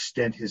might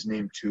extend his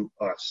name to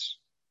us.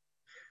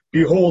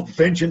 Behold,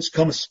 vengeance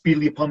cometh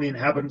speedily upon the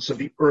inhabitants of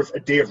the earth, a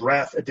day of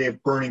wrath, a day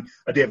of burning,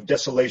 a day of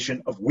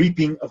desolation, of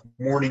weeping, of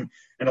mourning,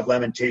 and of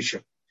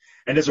lamentation.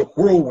 And as a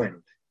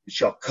whirlwind it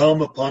shall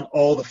come upon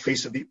all the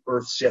face of the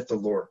earth, saith the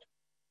Lord.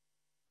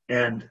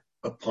 And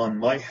upon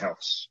my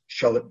house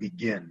shall it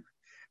begin,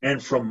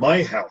 and from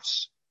my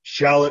house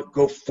shall it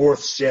go forth,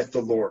 saith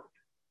the Lord.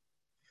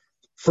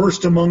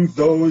 First among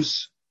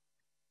those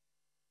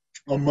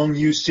among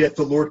you, saith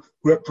the Lord,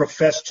 who have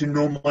professed to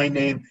know my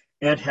name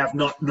and have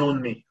not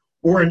known me.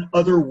 Or in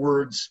other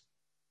words,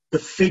 the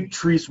fig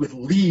trees with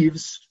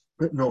leaves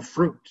but no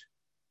fruit,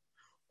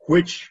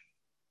 which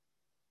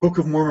Book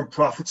of Mormon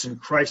prophets in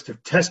Christ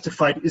have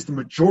testified is the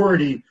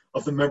majority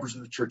of the members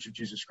of the Church of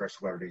Jesus Christ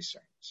of Latter-day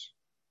Saints,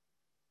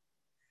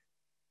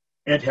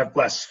 and have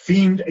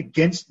blasphemed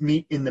against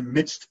me in the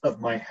midst of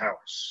my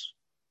house,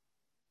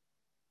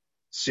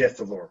 saith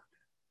the Lord.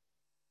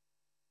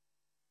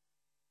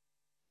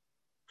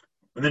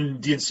 And then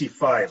in D&C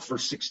 5,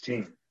 verse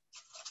 16.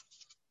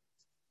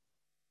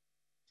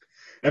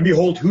 And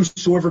behold,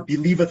 whosoever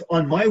believeth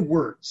on my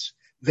words,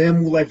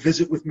 them will I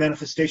visit with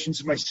manifestations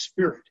of my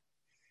spirit,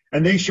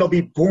 and they shall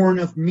be born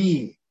of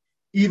me,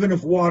 even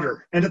of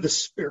water and of the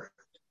Spirit.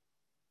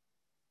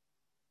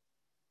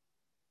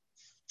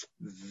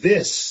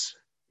 This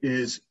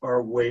is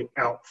our way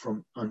out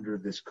from under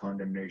this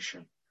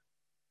condemnation.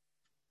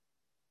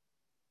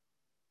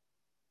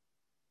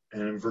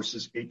 And in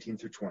verses 18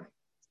 through 20.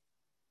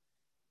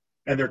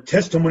 And their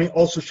testimony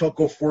also shall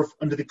go forth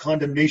unto the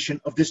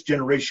condemnation of this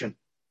generation,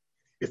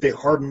 if they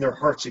harden their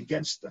hearts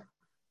against them.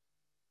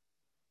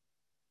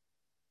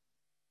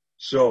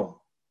 So,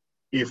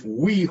 if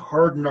we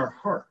harden our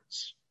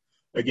hearts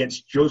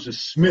against Joseph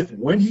Smith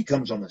when he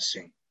comes on the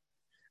scene,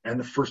 and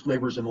the first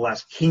laborers in the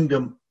last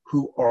kingdom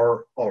who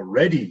are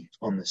already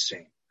on the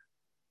scene.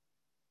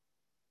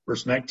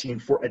 Verse 19,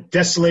 for a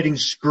desolating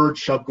scourge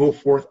shall go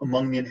forth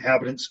among the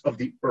inhabitants of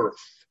the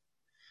earth.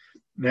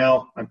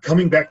 Now, I'm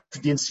coming back to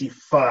D&C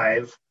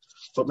 5,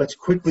 but let's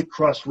quickly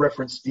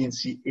cross-reference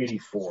D&C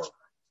 84.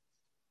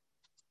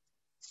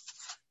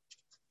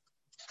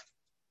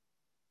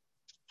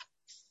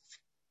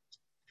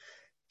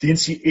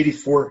 D&C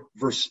 84,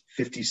 verse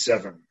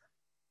 57,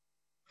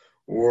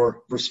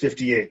 or verse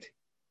 58,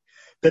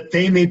 that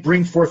they may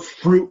bring forth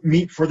fruit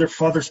meet for their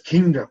Father's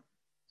kingdom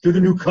through the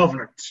new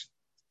covenant.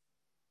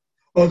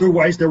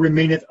 Otherwise there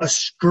remaineth a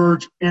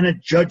scourge and a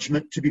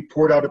judgment to be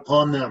poured out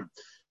upon them.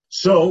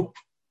 So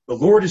the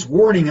Lord is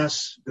warning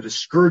us that a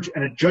scourge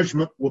and a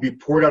judgment will be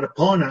poured out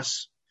upon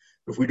us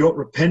if we don't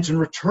repent and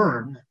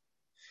return.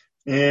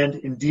 And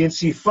in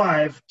D&C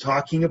 5,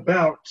 talking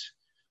about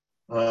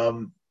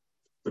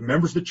the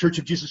members of the Church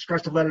of Jesus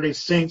Christ of Latter-day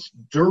Saints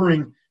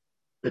during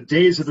the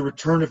days of the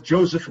return of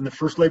Joseph and the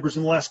first labors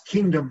in the last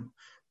kingdom,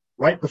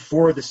 right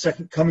before the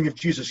second coming of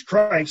Jesus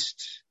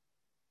Christ,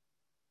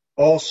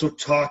 also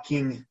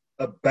talking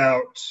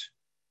about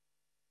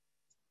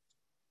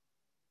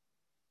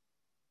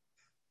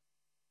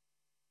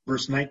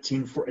verse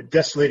 19, for a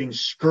desolating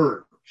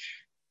scourge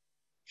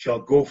shall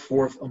go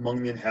forth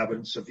among the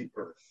inhabitants of the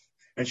earth,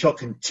 and shall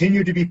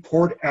continue to be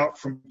poured out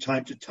from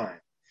time to time,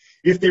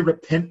 if they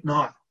repent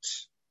not,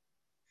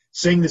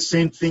 saying the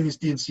same thing as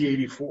D&C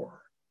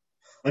 84,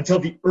 until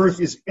the earth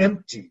is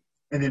empty,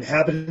 and the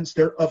inhabitants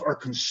thereof are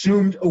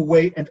consumed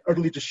away and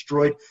utterly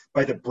destroyed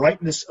by the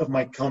brightness of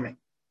my coming.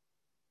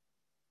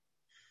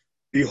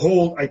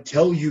 Behold, I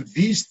tell you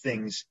these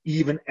things,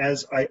 even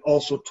as I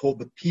also told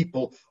the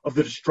people of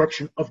the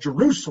destruction of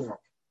Jerusalem.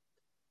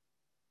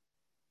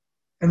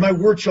 And my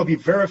word shall be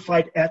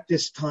verified at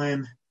this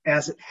time,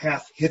 as it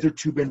hath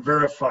hitherto been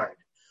verified.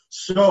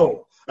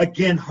 So,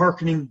 again,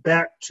 hearkening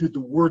back to the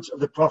words of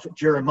the prophet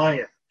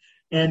Jeremiah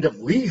and of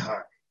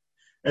Lehi,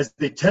 as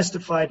they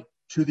testified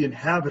to the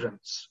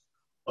inhabitants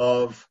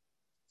of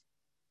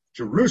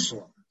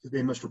Jerusalem, that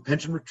they must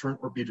repent and return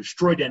or be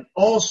destroyed, and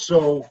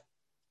also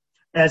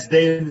as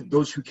they and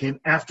those who came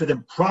after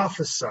them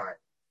prophesied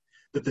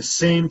that the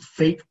same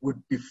fate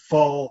would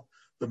befall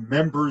the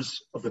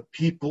members of the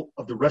people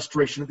of the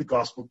restoration of the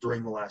gospel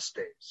during the last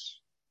days.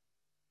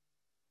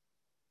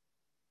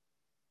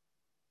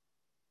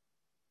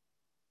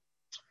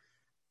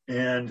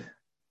 And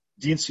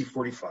D&C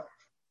 45.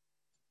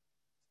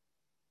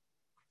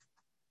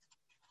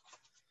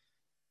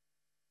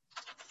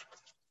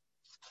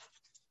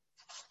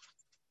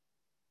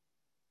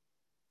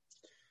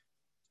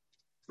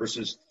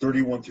 Verses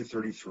 31 through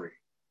 33.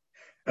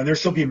 And there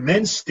shall be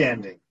men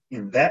standing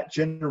in that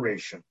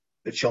generation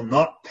that shall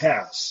not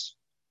pass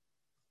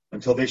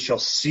until they shall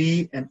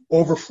see an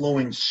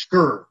overflowing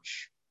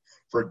scourge,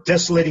 for a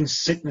desolating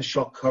sickness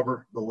shall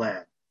cover the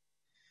land.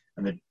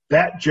 And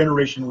that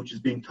generation which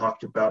is being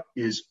talked about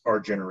is our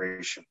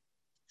generation.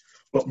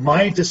 But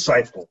my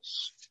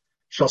disciples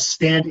shall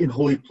stand in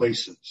holy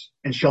places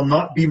and shall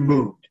not be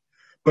moved,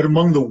 but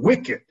among the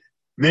wicked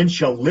men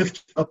shall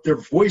lift up their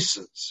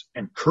voices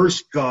and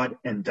curse God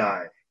and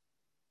die.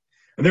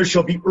 And there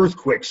shall be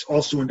earthquakes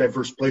also in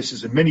diverse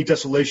places and many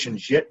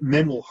desolations, yet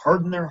men will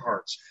harden their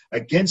hearts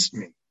against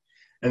me,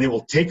 and they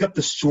will take up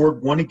the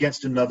sword one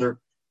against another,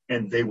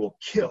 and they will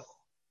kill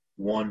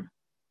one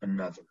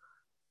another.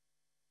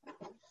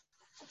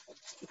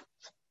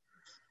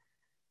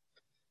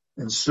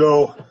 And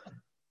so,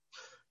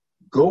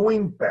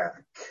 going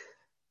back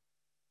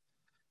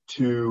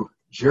to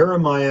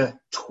Jeremiah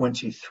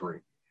 23.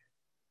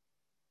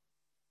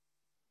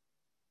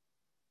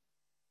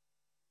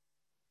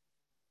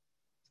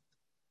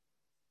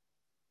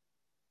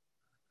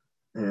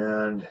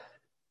 And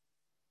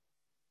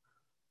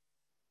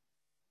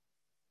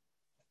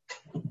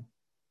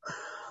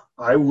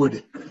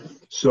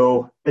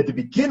so at the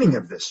beginning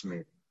of this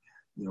meeting,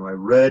 I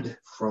read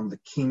from the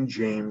King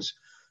James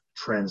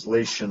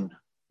translation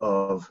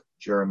of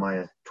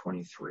Jeremiah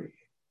 23.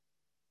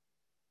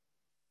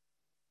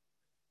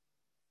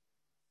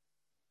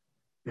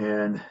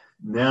 And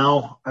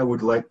now I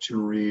would like to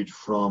read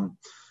from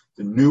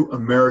the New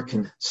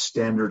American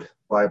Standard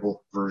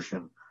Bible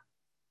Version.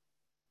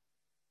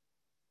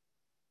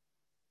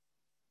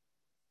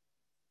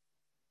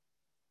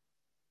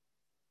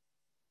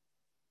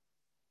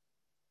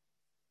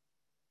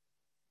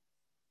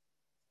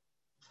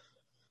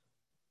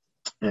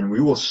 And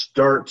we will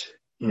start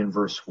in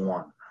verse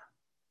 1.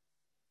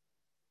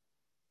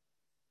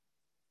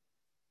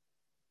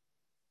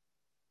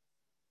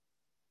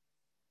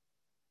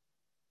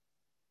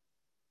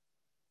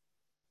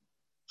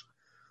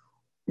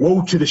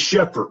 Woe to the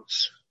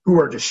shepherds who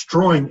are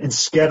destroying and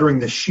scattering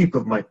the sheep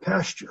of my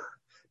pasture,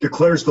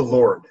 declares the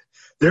Lord.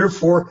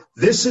 Therefore,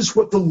 this is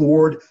what the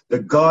Lord, the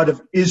God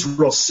of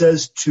Israel,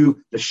 says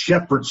to the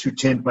shepherds who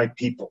tend my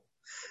people.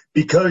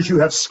 Because you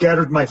have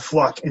scattered my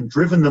flock and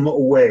driven them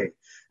away,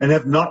 and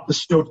have not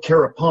bestowed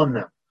care upon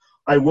them,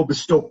 I will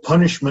bestow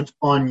punishment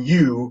on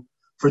you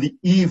for the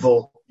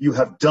evil you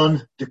have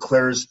done,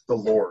 declares the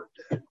Lord.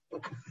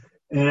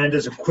 And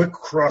as a quick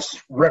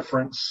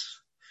cross-reference,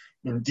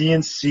 in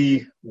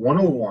D&C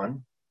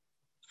 101,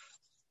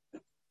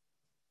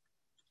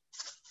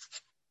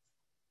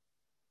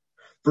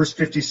 verse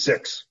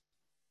 56,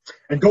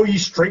 and go ye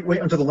straightway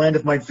unto the land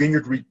of my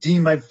vineyard,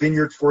 redeem my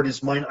vineyard, for it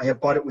is mine, I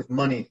have bought it with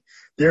money.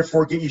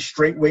 Therefore get ye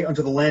straightway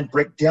unto the land,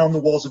 break down the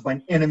walls of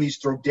mine enemies,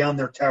 throw down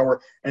their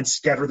tower, and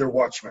scatter their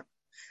watchmen.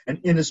 And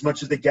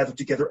inasmuch as they gather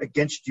together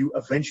against you,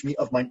 avenge me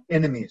of mine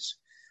enemies,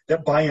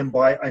 that by and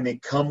by I may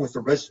come with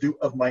the residue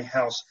of my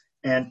house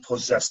and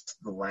possess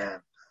the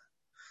land.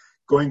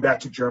 Going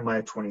back to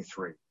Jeremiah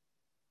 23.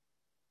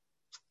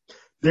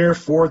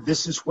 Therefore,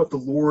 this is what the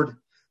Lord,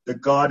 the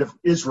God of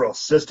Israel,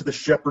 says to the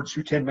shepherds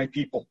who tend my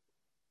people.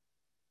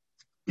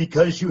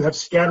 Because you have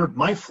scattered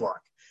my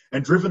flock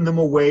and driven them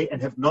away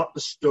and have not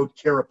bestowed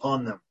care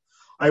upon them,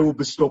 I will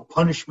bestow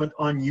punishment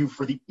on you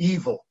for the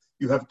evil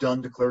you have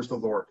done, declares the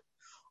Lord.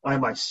 I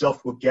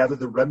myself will gather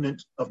the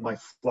remnant of my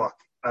flock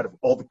out of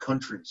all the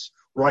countries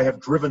where I have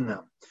driven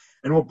them,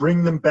 and will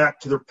bring them back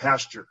to their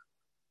pasture,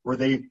 where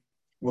they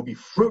will be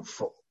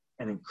fruitful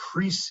and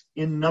increase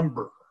in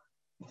number.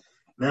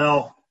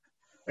 Now,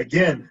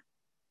 again,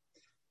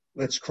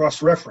 let's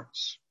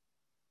cross-reference.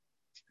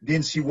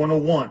 D&C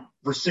 101,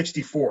 verse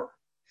 64.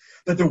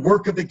 That the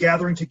work of the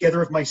gathering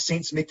together of my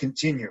saints may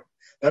continue,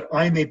 that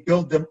I may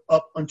build them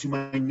up unto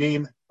my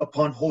name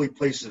upon holy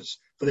places,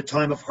 for the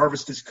time of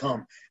harvest is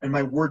come, and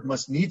my word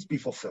must needs be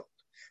fulfilled.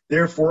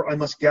 Therefore I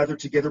must gather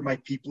together my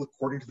people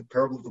according to the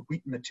parable of the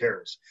wheat and the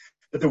tares,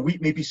 that the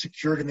wheat may be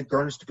secured and the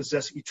garners to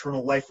possess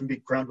eternal life and be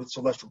crowned with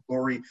celestial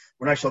glory,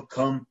 when I shall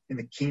come in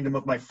the kingdom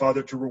of my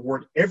Father to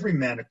reward every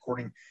man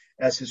according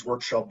as his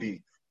work shall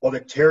be. While the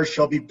tares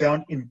shall be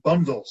bound in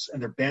bundles, and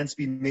their bands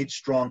be made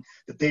strong,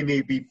 that they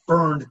may be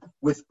burned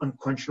with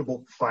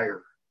unquenchable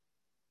fire.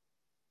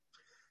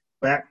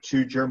 Back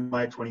to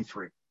Jeremiah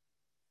 23.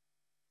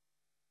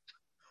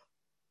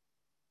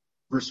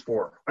 Verse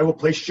 4. I will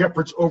place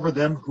shepherds over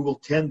them who will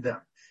tend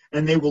them,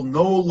 and they will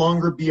no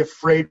longer be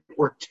afraid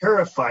or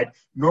terrified,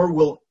 nor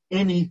will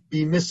any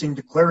be missing,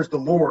 declares the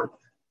Lord.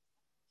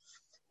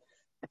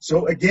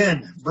 So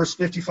again, verse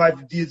 55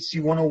 of D&C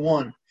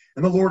 101.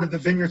 And the Lord of the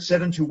vineyard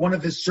said unto one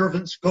of his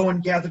servants, go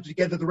and gather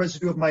together the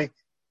residue of my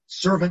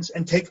servants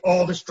and take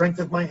all the strength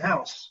of my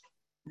house.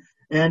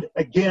 And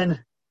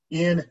again,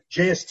 in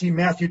JST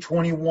Matthew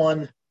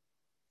 21,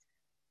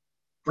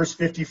 verse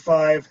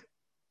 55,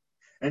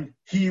 and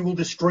he will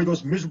destroy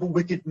those miserable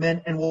wicked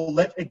men and will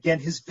let again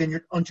his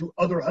vineyard unto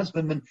other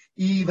husbandmen,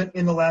 even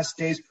in the last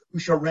days, who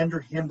shall render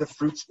him the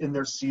fruits in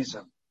their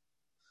season.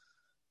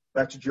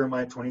 Back to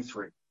Jeremiah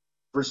 23,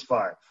 verse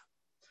 5.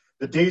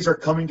 The days are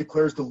coming,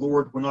 declares the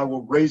Lord, when I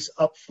will raise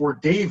up for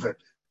David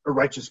a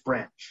righteous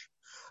branch,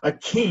 a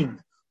king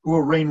who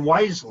will reign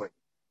wisely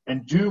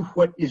and do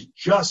what is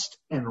just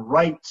and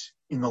right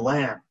in the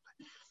land.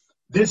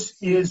 This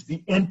is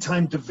the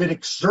end-time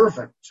Davidic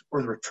servant,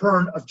 or the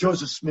return of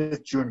Joseph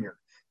Smith Jr.,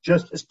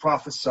 just as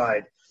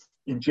prophesied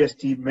in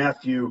JST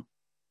Matthew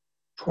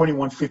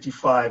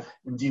 21:55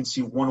 and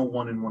D&C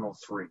 101 and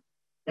 103,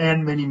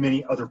 and many,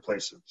 many other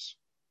places.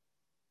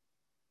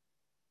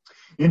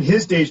 In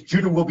his days,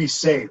 Judah will be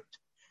saved,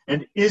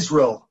 and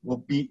Israel will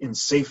be in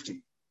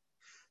safety.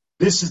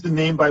 This is the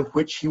name by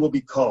which he will be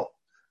called,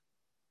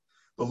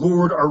 the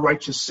Lord our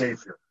righteous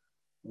Savior,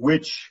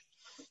 which,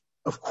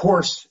 of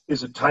course,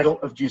 is a title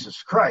of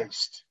Jesus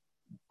Christ,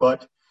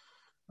 but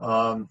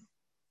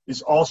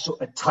is also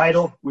a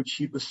title which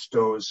he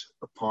bestows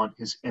upon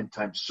his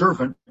end-time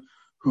servant,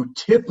 who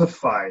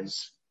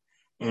typifies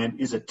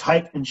and is a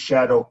type and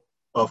shadow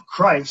of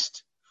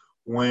Christ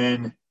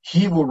when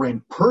he will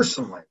reign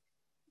personally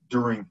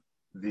during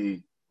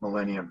the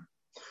millennium.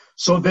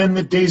 So then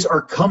the days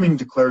are coming,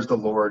 declares the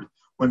Lord,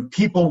 when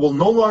people will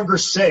no longer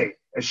say,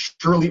 as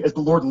surely as the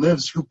Lord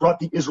lives, who brought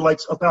the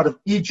Israelites up out of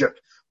Egypt,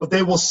 but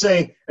they will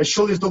say, as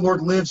surely as the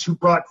Lord lives, who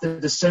brought the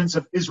descendants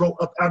of Israel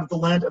up out of the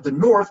land of the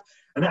north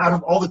and out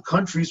of all the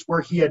countries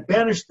where he had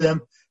banished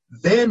them,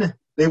 then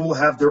they will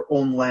have their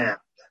own land.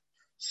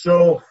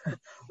 So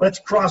let's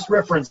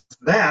cross-reference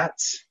that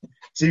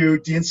to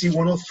D&C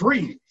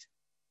 103.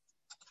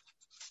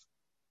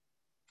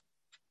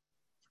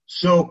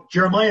 So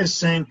Jeremiah is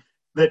saying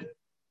that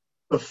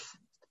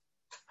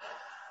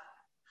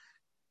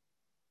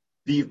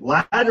the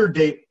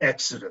latter-day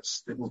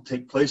Exodus that will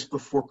take place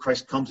before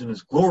Christ comes in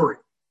his glory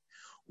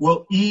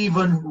will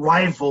even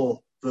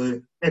rival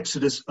the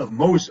Exodus of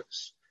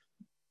Moses.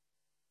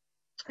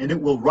 And it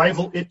will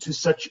rival it to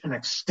such an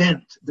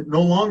extent that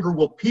no longer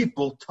will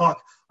people talk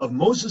of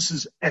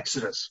Moses'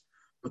 Exodus,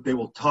 but they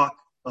will talk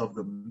of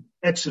the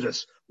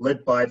Exodus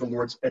led by the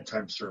Lord's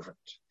end-time servant.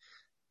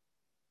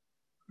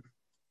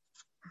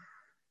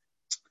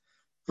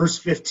 Verse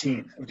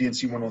 15 of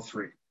D&C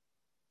 103.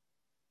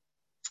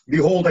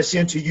 Behold, I say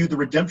unto you, the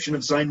redemption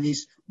of Zion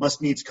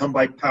must needs come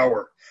by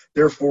power.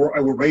 Therefore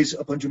I will raise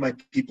up unto my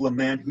people a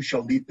man who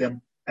shall lead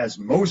them as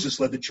Moses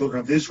led the children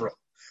of Israel.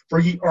 For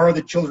ye are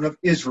the children of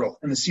Israel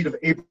and the seed of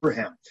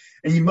Abraham,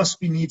 and ye must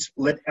be needs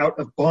led out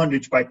of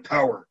bondage by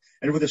power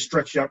and with a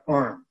stretched out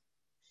arm.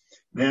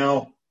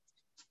 Now,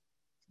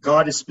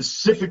 God is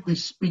specifically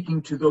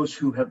speaking to those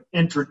who have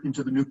entered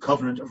into the new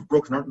covenant of a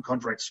broken heart and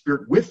contrite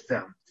spirit with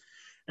them,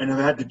 and have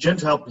had the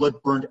Gentile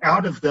blood burned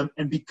out of them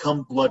and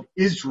become blood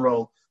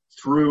Israel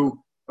through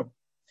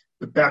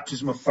the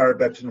baptism of fire,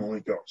 baptism of the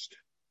Holy Ghost.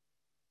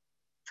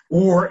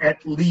 Or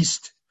at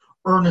least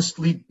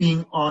earnestly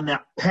being on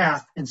that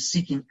path and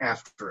seeking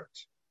after it.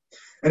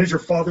 And as your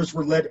fathers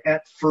were led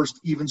at first,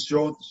 even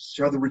so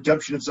shall the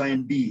redemption of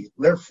Zion be.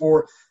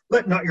 Therefore,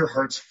 let not your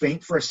hearts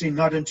faint, for I say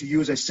not unto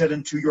you, as I said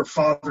unto your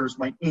fathers,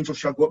 mine angel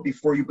shall go up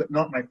before you, but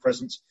not my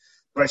presence.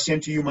 But I say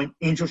unto you, mine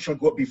angel shall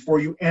go up before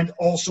you, and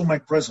also my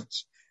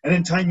presence. And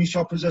in time you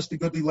shall possess the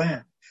goodly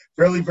land.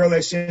 Verily, verily,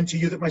 I say unto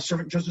you that my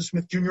servant Joseph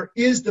Smith Jr.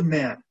 is the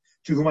man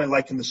to whom I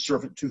liken the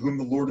servant, to whom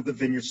the Lord of the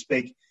vineyard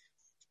spake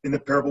in the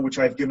parable which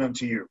I have given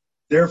unto you.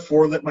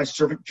 Therefore, let my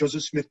servant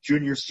Joseph Smith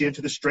Jr. see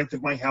unto the strength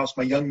of my house,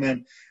 my young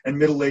men and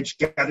middle-aged,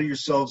 gather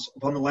yourselves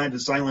upon the land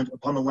of Zion,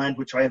 upon the land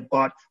which I have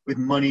bought with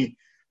money,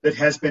 that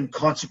has been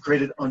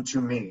consecrated unto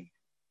me.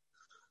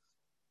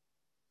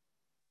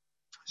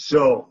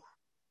 So,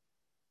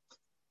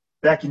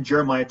 back in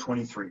Jeremiah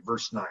 23,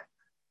 verse 9.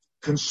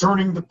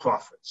 Concerning the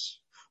prophets,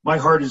 my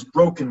heart is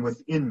broken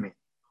within me.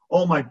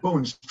 All my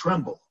bones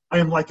tremble. I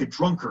am like a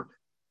drunkard,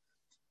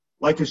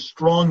 like a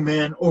strong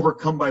man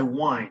overcome by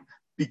wine,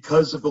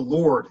 because of the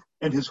Lord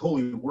and his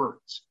holy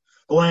words.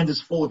 The land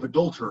is full of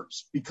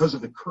adulterers because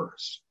of the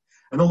curse.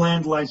 And the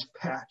land lies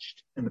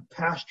patched, and the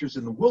pastures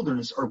in the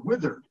wilderness are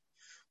withered.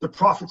 The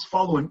prophets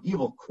follow an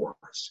evil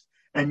course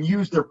and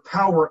use their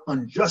power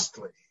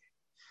unjustly.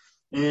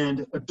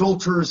 And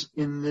adulterers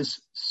in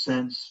this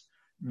sense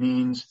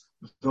means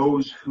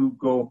those who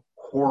go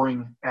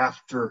whoring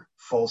after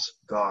false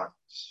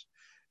gods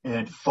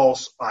and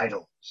false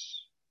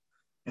idols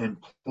and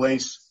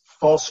place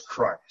false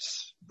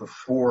Christs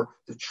before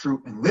the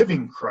true and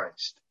living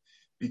Christ,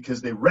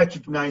 because they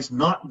recognize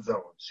not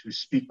those who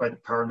speak by the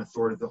power and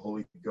authority of the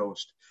Holy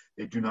Ghost.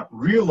 They do not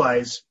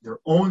realize their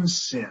own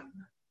sin,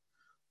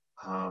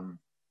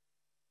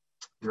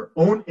 their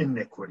own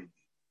iniquity,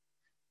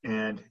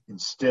 and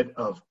instead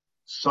of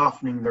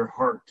softening their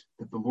heart,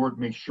 that the Lord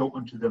may show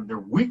unto them their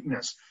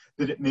weakness,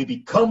 that it may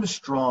become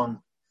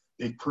strong,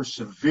 they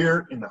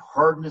persevere in the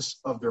hardness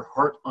of their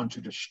heart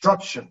unto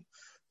destruction,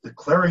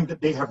 declaring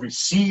that they have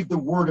received the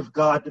word of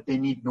God, that they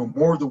need no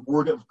more the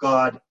word of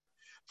God,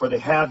 for they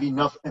have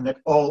enough, and that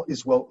all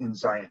is well in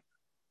Zion.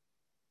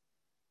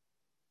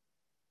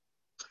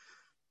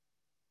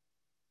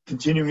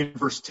 Continuing in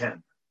verse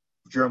 10,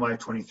 Jeremiah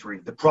 23,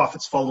 the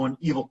prophets follow an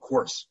evil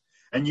course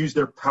and use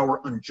their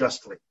power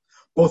unjustly.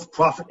 Both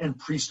prophet and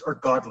priest are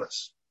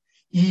godless.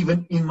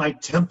 Even in my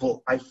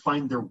temple I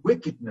find their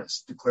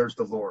wickedness, declares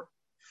the Lord.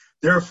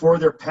 Therefore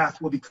their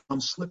path will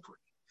become slippery.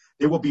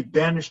 They will be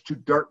banished to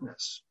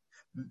darkness,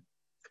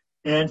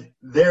 and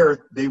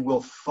there they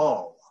will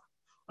fall.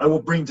 I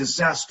will bring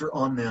disaster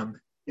on them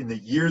in the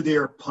year they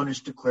are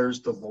punished,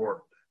 declares the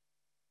Lord.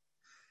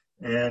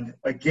 And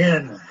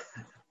again,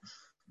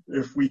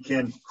 if we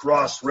can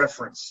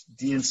cross-reference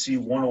D&C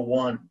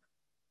 101,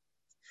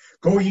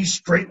 go ye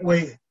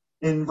straightway,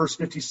 in verse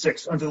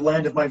 56, unto the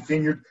land of my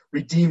vineyard,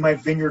 redeem my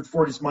vineyard,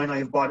 for it is mine, I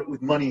have bought it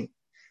with money.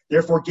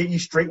 Therefore get ye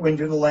straightway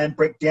into the land,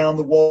 break down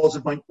the walls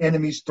of mine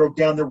enemies, throw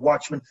down their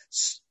watchmen,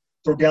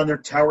 throw down their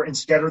tower, and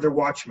scatter their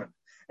watchmen.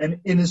 And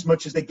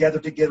inasmuch as they gather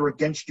together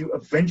against you,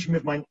 avenge me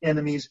of mine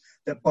enemies,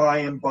 that by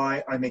and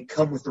by I may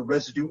come with the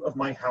residue of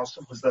my house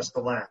and possess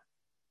the land.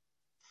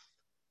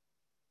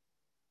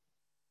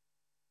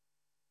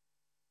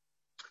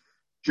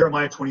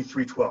 Jeremiah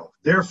 23:12.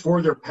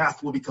 Therefore their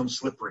path will become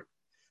slippery.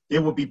 They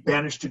will be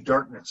banished to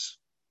darkness,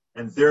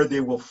 and there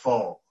they will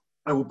fall.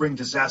 I will bring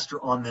disaster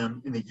on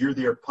them in the year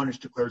they are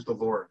punished, declares the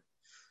Lord.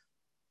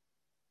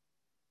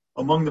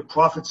 Among the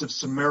prophets of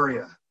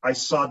Samaria, I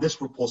saw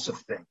this repulsive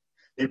thing.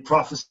 They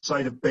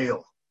prophesied of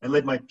Baal and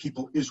led my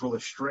people Israel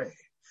astray.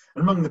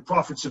 And among the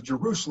prophets of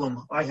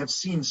Jerusalem, I have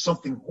seen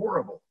something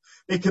horrible.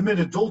 They commit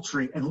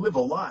adultery and live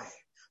a lie.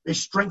 They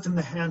strengthen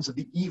the hands of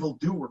the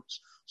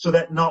evildoers, so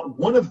that not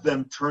one of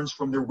them turns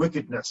from their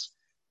wickedness.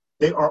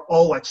 They are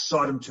all like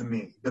Sodom to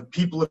me, the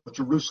people of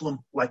Jerusalem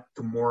like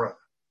Gomorrah.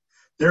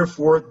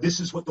 Therefore, this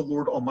is what the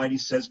Lord Almighty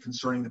says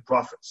concerning the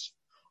prophets.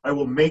 I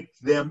will make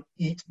them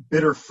eat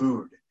bitter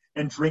food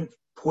and drink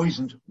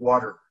poisoned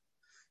water,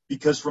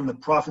 because from the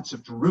prophets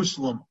of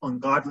Jerusalem,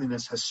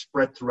 ungodliness has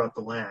spread throughout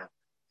the land.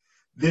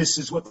 This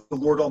is what the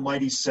Lord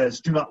Almighty says.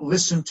 Do not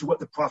listen to what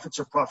the prophets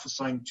are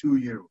prophesying to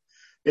you.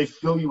 They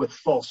fill you with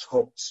false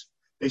hopes.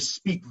 They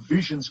speak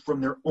visions from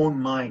their own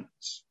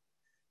minds,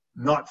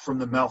 not from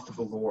the mouth of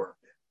the Lord.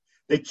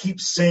 They keep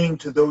saying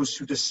to those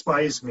who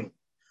despise me,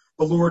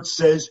 the Lord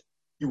says,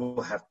 you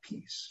will have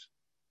peace.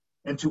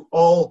 And to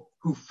all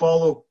who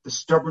follow the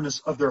stubbornness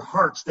of their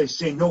hearts, they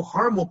say, no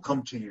harm will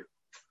come to you.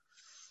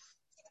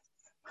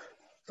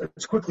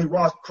 Let's quickly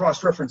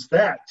cross-reference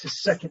that to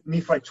 2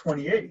 Nephi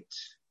 28.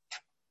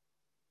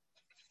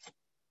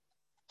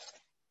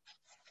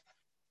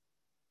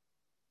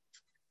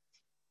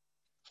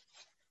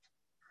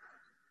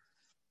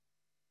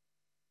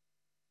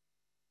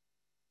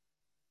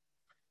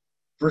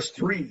 Verse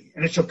 3,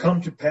 and it shall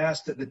come to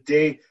pass that the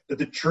day that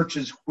the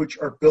churches which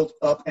are built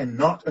up and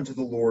not unto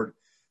the Lord,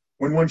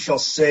 when one shall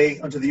say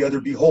unto the other,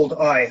 behold,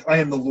 I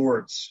am the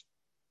Lord's.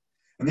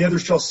 And the other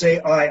shall say,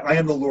 I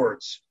am the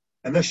Lord's.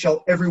 And thus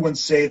shall everyone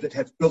say that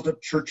hath built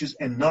up churches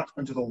and not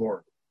unto the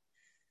Lord.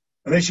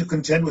 And they shall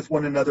contend with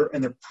one another,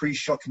 and their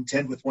priests shall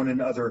contend with one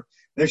another.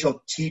 They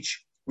shall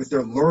teach with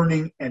their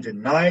learning, and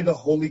deny the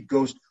Holy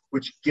Ghost,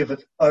 which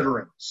giveth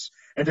utterance,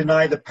 and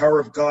deny the power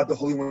of God, the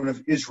Holy One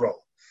of Israel.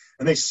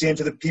 And they say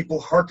unto the people,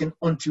 hearken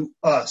unto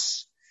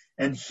us,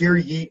 and hear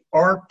ye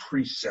our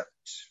precept.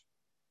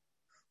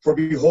 For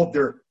behold,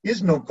 there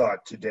is no God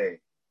today.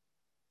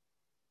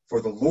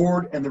 For the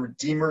Lord and the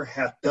Redeemer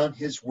hath done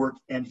his work,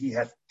 and he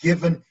hath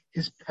given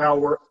his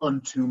power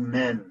unto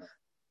men.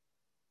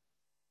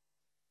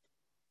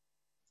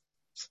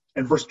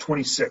 And verse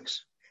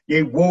 26,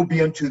 yea, woe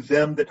be unto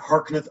them that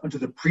hearkeneth unto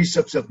the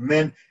precepts of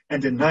men,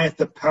 and denieth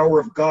the power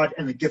of God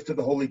and the gift of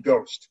the Holy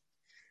Ghost.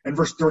 And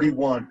verse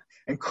 31,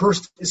 and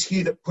cursed is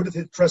he that putteth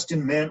his trust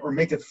in man, or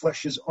maketh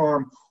flesh his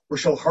arm, or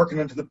shall hearken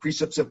unto the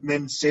precepts of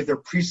men, save their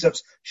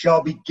precepts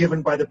shall be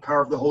given by the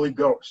power of the Holy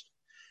Ghost.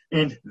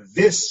 And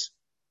this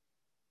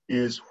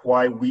is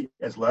why we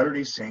as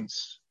Latter-day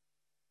Saints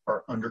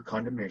are under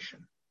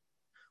condemnation.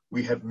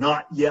 We have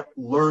not yet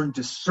learned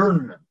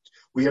discernment.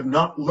 We have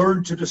not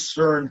learned to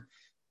discern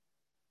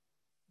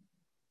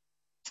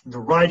the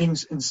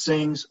writings and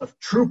sayings of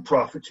true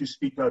prophets who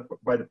speak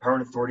by the power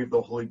and authority of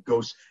the Holy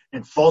Ghost,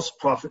 and false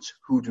prophets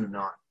who do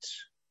not.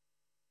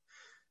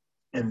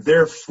 And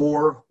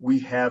therefore we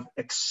have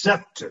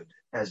accepted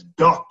as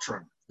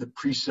doctrine the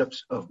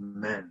precepts of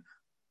men.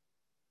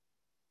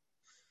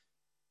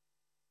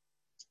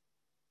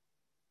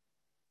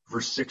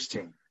 Verse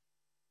 16.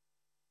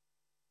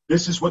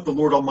 This is what the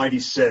Lord Almighty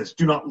says.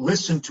 Do not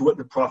listen to what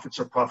the prophets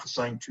are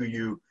prophesying to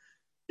you.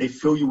 They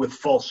fill you with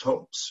false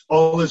hopes.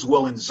 All is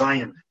well in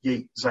Zion,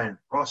 yea, Zion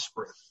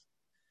prospereth.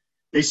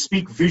 They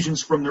speak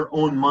visions from their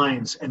own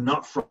minds, and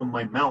not from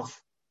my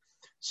mouth,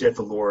 saith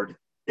the Lord.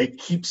 They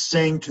keep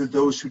saying to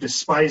those who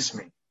despise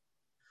me,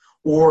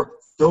 or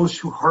those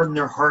who harden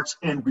their hearts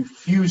and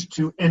refuse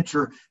to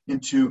enter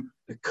into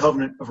the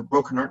covenant of a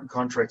broken heart and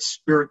contrite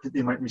spirit, that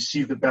they might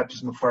receive the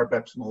baptism of fire,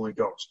 baptism of the Holy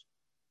Ghost.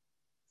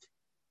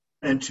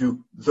 And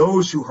to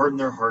those who harden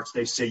their hearts,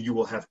 they say, you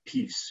will have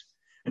peace.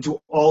 And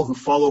to all who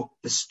follow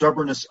the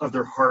stubbornness of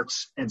their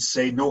hearts and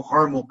say, no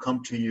harm will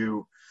come to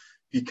you,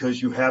 because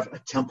you have a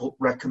temple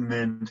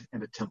recommend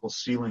and a temple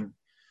sealing,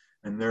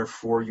 and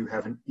therefore you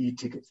have an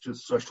e-ticket to the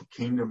celestial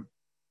kingdom.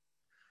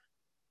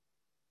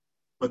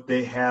 But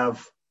they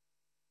have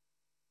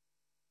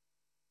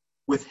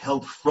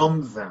withheld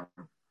from them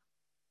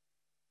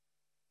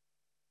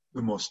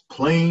the most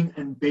plain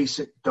and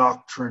basic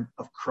doctrine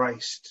of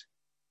Christ,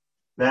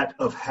 that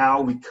of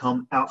how we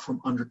come out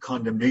from under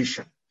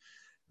condemnation,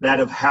 that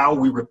of how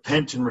we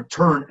repent and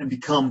return and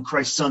become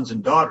Christ's sons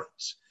and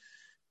daughters,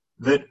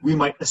 that we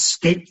might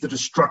escape the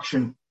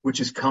destruction which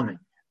is coming,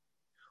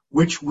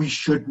 which we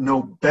should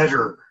know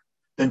better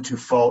than to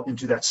fall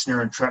into that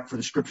snare and trap, for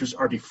the scriptures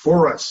are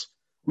before us.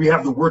 We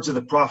have the words of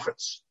the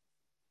prophets,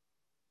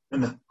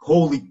 and the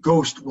Holy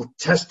Ghost will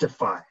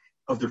testify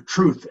of their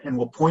truth and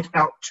will point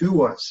out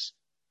to us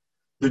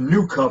the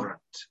new covenant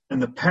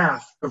and the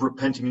path of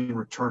repenting and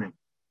returning.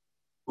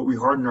 But we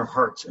harden our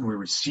hearts and we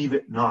receive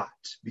it not,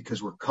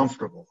 because we're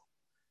comfortable,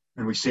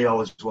 and we say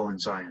all is well in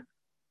Zion.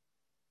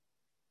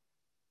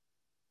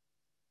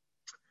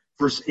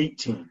 Verse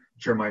 18,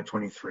 Jeremiah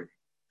 23.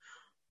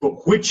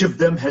 But which of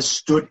them has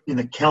stood in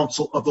the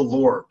counsel of the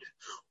Lord?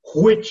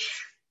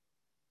 Which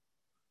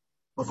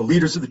of the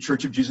leaders of the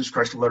Church of Jesus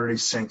Christ of Latter-day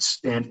Saints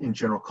stand in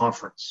general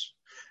conference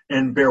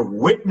and bear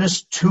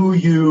witness to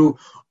you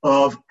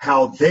of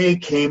how they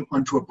came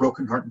unto a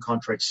broken heart and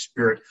contrite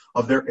spirit,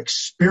 of their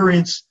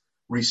experience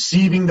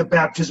receiving the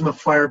baptism of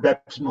fire,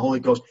 baptism of the Holy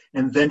Ghost,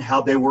 and then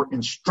how they were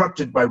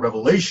instructed by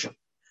revelation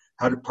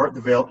how to part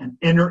the veil and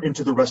enter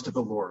into the rest of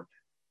the Lord?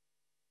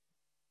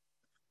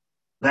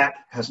 That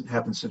hasn't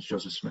happened since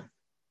Joseph Smith.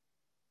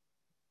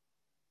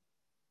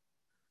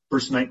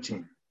 Verse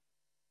 19.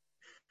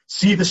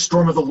 See, the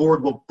storm of the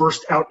Lord will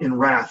burst out in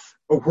wrath,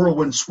 a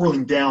whirlwind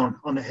swirling down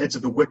on the heads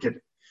of the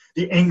wicked.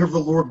 The anger of the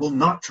Lord will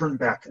not turn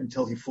back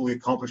until he fully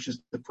accomplishes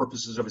the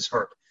purposes of his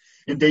heart.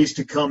 In days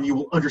to come, you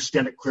will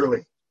understand it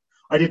clearly.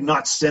 I did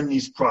not send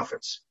these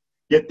prophets,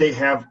 yet they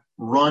have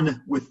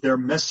run with their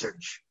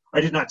message.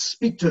 I did not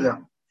speak to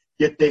them,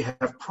 yet they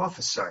have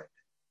prophesied.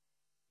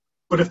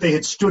 But if they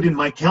had stood in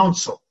my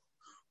counsel,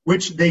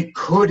 which they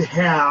could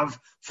have,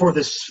 for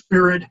the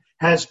Spirit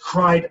has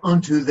cried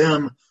unto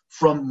them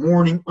from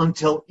morning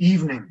until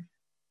evening.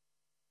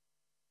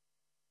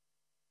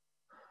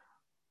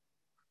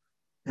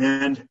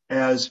 And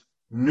as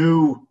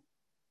new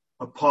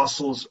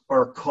apostles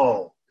are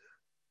called,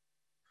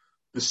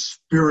 the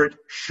Spirit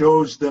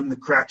shows them the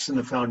cracks in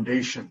the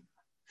foundation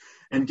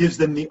and gives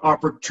them the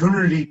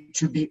opportunity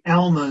to be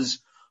almas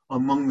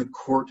among the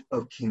court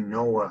of King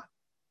Noah,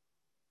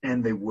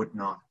 and they would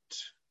not.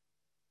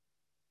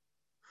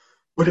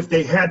 But if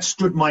they had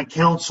stood my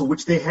counsel,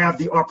 which they have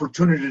the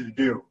opportunity to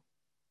do,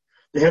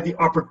 they have the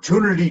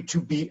opportunity to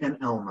be an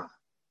alma.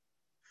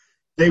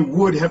 They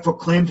would have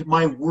proclaimed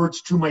my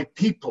words to my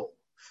people.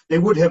 They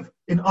would have,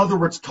 in other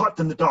words, taught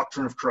them the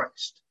doctrine of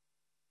Christ,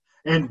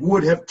 and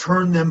would have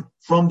turned them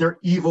from their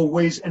evil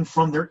ways and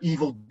from their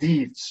evil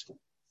deeds.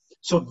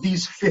 So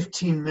these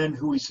 15 men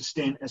who we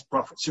sustain as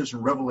prophets, seers,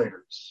 and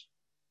revelators,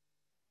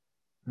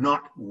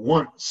 not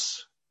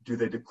once do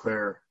they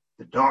declare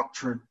the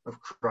doctrine of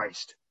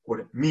Christ, what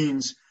it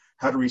means,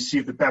 how to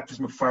receive the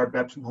baptism of fire,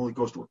 baptism of the Holy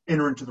Ghost, or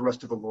enter into the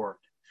rest of the Lord,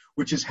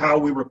 which is how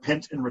we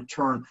repent and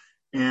return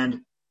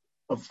and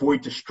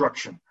avoid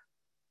destruction.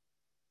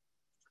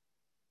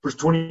 Verse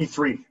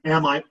 23,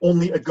 am I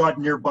only a God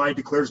nearby,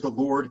 declares the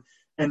Lord,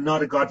 and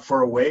not a God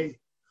far away?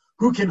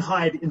 Who can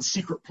hide in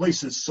secret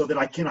places so that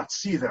I cannot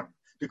see them,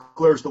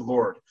 declares the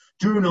Lord?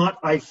 Do not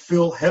I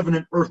fill heaven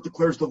and earth,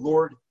 declares the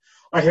Lord?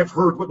 I have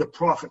heard what the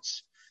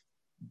prophets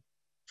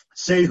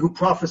say who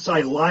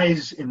prophesy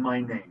lies in my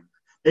name.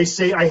 They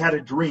say I had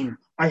a dream.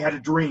 I had a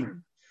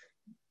dream.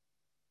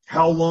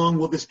 How long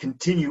will this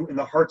continue in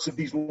the hearts of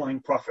these lying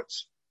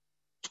prophets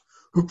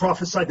who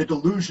prophesy the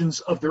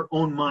delusions of their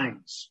own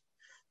minds?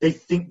 They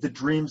think the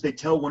dreams they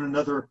tell one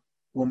another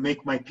will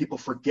make my people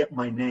forget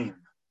my name,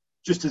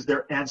 just as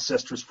their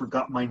ancestors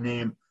forgot my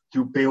name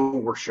through Baal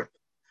worship.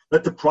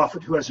 Let the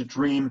prophet who has a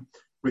dream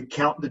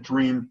recount the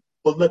dream,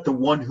 but let the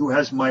one who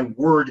has my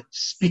word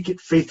speak it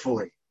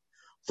faithfully.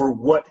 For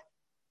what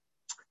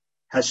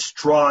has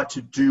straw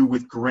to do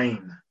with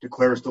grain,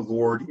 declares the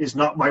Lord? Is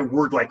not my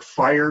word like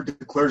fire,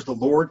 declares the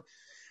Lord,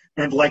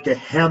 and like a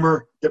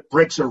hammer that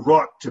breaks a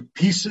rock to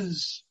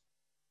pieces?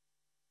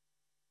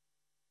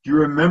 Do you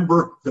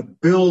remember the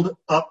build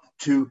up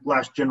to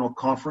last General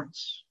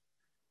Conference?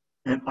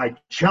 And I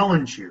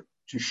challenge you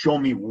to show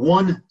me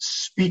one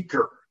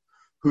speaker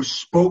who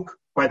spoke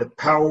by the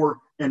power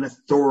and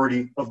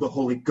authority of the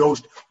Holy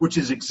Ghost, which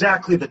is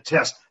exactly the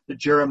test that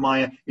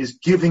Jeremiah is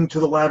giving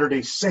to the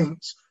Latter-day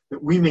Saints,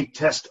 that we may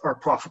test our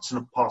prophets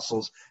and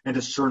apostles and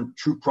discern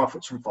true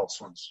prophets from false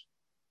ones.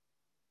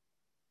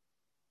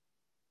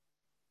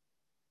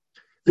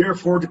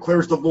 Therefore,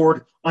 declares the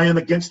Lord, I am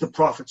against the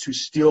prophets who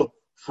steal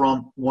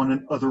from one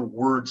another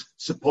words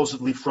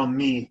supposedly from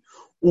me,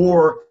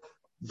 or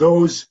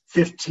those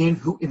 15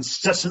 who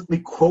incessantly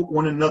quote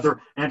one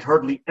another and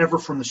hardly ever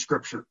from the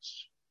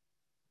scriptures.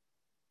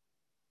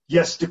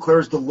 Yes,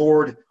 declares the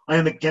Lord, I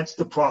am against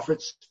the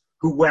prophets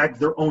who wag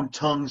their own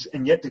tongues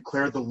and yet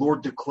declare the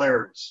Lord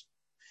declares.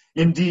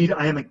 Indeed,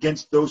 I am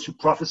against those who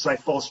prophesy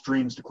false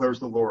dreams, declares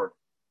the Lord.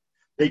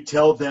 They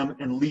tell them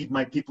and lead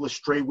my people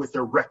astray with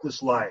their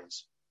reckless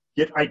lies.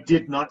 Yet I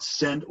did not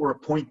send or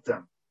appoint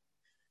them.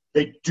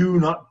 They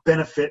do not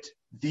benefit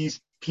these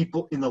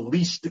people in the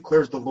least,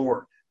 declares the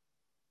Lord.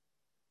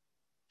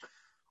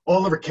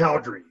 Oliver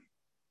Cowdery,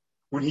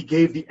 when he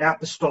gave the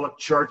apostolic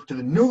charge to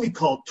the newly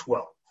called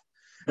 12,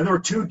 and there were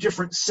two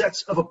different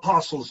sets of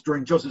apostles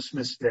during Joseph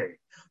Smith's day.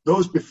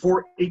 Those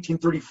before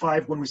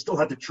 1835, when we still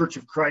had the Church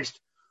of Christ,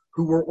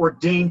 who were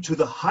ordained to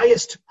the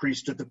highest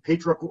priesthood, the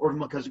patriarchal order of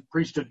Melchizedek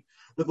priesthood,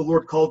 that the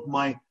Lord called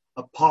my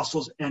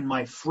apostles and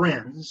my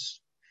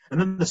friends. And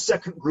then the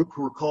second group,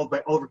 who were called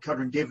by Oliver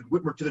Cowdery and David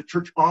Whitmer to the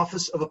church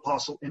office of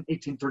apostle in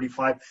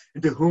 1835,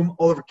 and to whom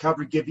Oliver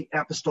Cowdery gave the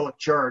apostolic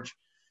charge.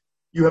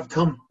 You have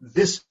come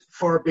this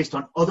far based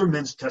on other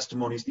men's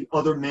testimonies, the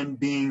other men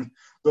being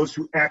those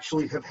who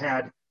actually have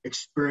had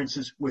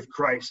experiences with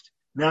Christ.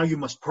 Now you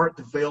must part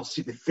the veil,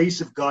 see the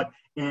face of God,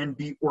 and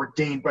be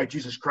ordained by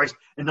Jesus Christ.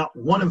 And not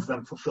one of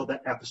them fulfilled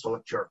that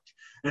apostolic charge.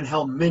 And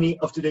how many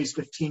of today's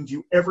 15 do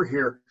you ever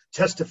hear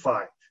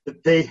testify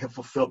that they have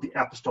fulfilled the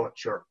apostolic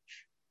charge?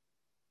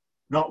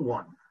 Not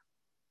one.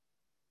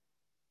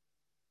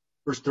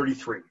 Verse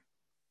 33.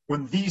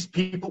 When these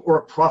people or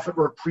a prophet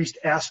or a priest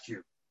ask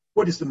you,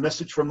 what is the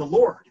message from the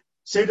Lord?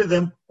 Say to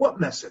them, what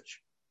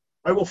message?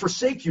 I will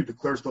forsake you,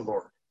 declares the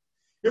Lord.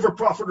 If a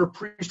prophet or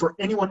priest or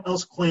anyone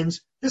else claims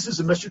this is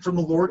a message from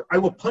the Lord, I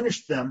will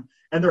punish them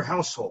and their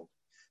household.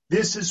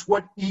 This is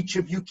what each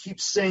of you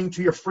keeps saying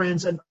to your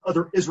friends and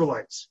other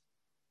Israelites.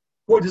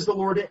 What is the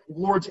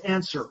Lord's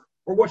answer?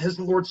 Or what has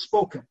the Lord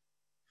spoken?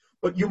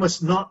 But you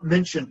must not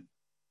mention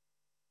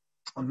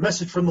a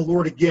message from the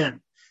Lord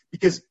again,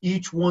 because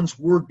each one's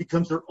word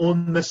becomes their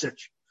own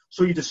message.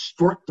 So you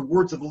distort the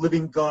words of the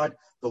living God,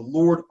 the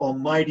Lord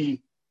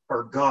Almighty,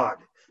 our God.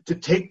 To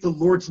take the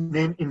Lord's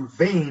name in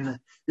vain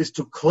is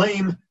to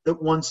claim that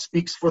one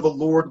speaks for the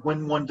Lord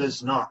when one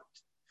does not.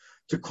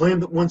 To claim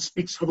that one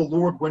speaks for the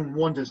Lord when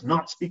one does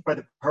not speak by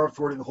the power and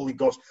authority of the Holy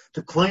Ghost.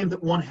 To claim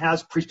that one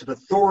has priesthood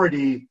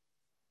authority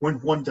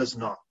when one does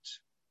not.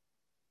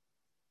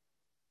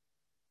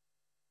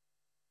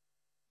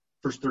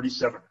 Verse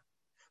 37.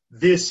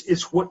 This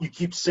is what you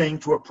keep saying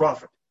to a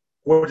prophet.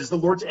 What is the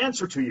Lord's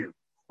answer to you?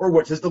 Or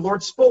what has the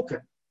Lord spoken?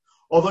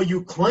 Although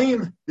you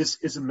claim this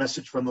is a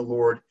message from the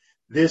Lord,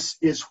 this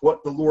is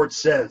what the Lord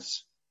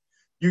says.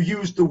 You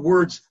use the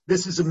words,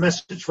 this is a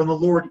message from the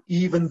Lord,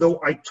 even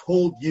though I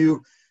told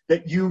you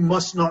that you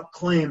must not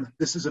claim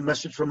this is a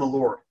message from the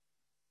Lord.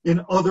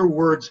 In other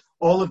words,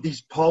 all of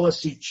these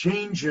policy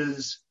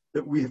changes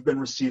that we have been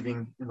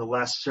receiving in the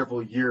last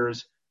several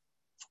years,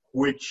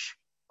 which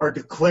are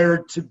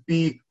declared to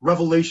be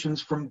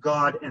revelations from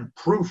God and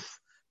proof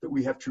that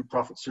we have true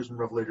prophets, seers, and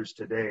revelators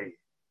today.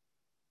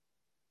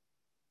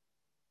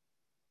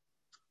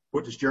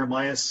 What does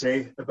Jeremiah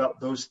say about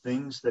those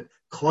things that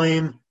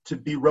claim to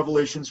be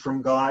revelations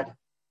from God?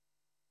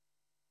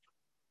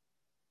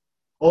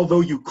 Although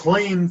you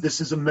claim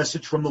this is a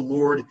message from the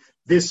Lord,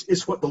 this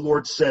is what the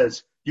Lord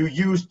says. You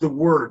used the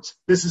words,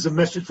 this is a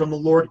message from the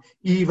Lord,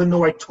 even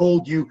though I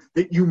told you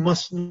that you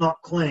must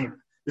not claim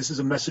this is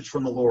a message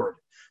from the Lord.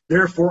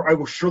 Therefore, I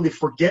will surely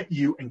forget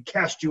you and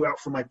cast you out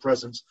from my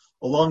presence,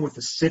 along with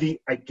the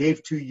city I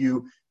gave to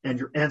you and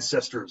your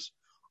ancestors.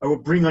 I will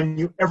bring on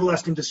you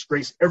everlasting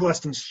disgrace,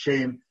 everlasting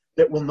shame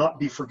that will not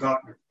be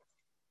forgotten.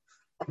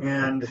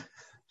 And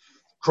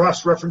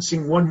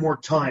cross-referencing one more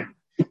time,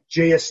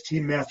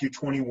 JST Matthew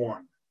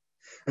 21.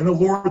 And the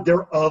Lord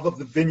thereof of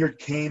the vineyard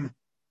came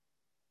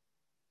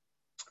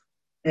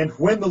And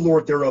when the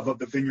Lord thereof of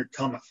the vineyard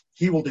cometh,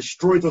 he will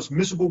destroy those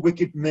miserable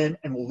wicked men,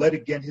 and will let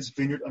again his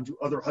vineyard unto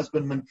other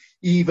husbandmen,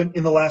 even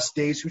in the last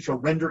days, who shall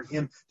render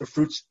him the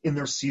fruits in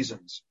their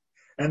seasons.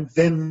 And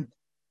then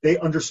they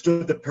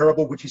understood the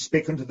parable which he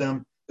spake unto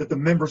them, that the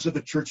members of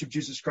the church of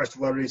Jesus Christ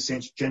of Latter-day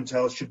Saints,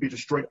 Gentiles, should be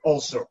destroyed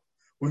also,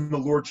 when the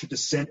Lord should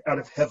descend out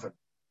of heaven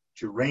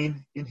to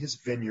reign in his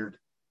vineyard,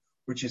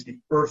 which is the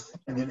earth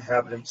and the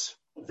inhabitants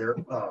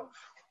thereof.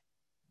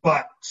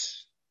 But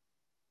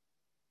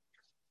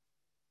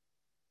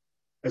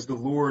as the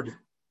Lord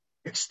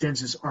extends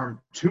his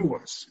arm to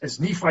us, as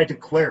Nephi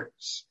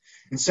declares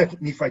in 2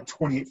 Nephi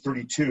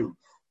 28:32,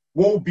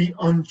 woe be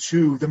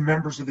unto the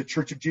members of the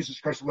church of Jesus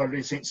Christ of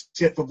Latter-day Saints,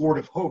 saith the Lord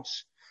of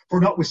hosts,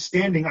 for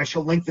notwithstanding I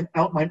shall lengthen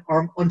out mine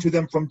arm unto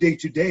them from day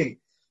to day.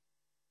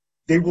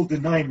 They will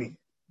deny me.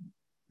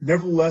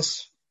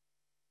 Nevertheless,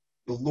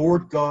 the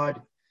Lord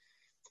God,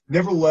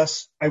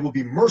 nevertheless, I will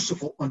be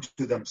merciful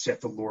unto them,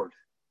 saith the Lord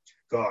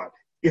God,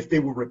 if they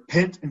will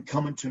repent and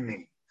come unto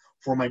me.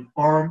 For mine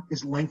arm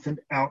is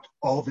lengthened out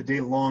all the day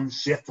long,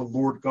 saith the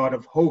Lord God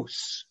of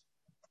hosts.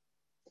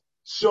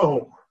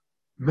 So,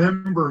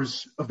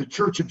 members of the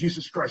Church of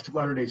Jesus Christ of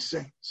Latter-day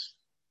Saints,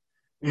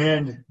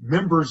 and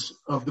members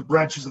of the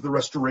branches of the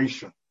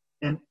Restoration,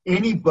 and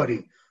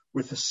anybody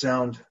with the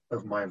sound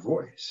of my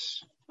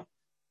voice,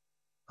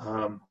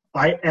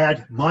 I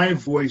add my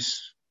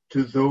voice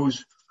to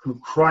those who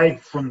cry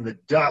from the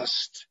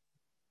dust,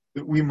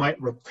 that we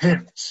might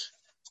repent,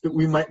 that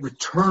we might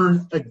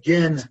return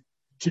again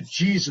to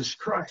Jesus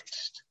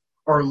Christ,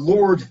 our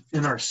Lord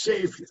and our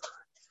Savior,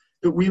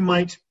 that we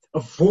might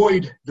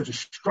avoid the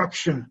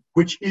destruction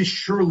which is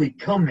surely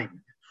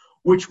coming,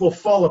 which will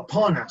fall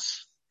upon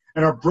us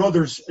and our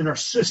brothers and our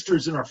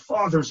sisters and our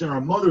fathers and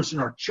our mothers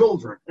and our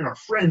children and our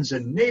friends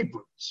and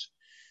neighbors,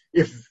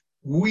 if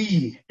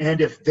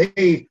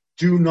they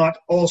do not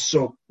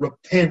also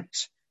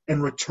repent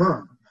and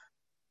return.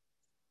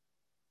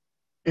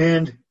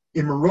 And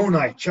in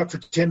Moroni, chapter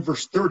 10,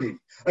 verse 30,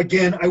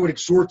 again, I would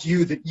exhort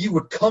you that ye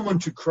would come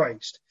unto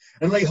Christ,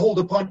 and lay hold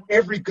upon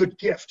every good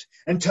gift,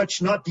 and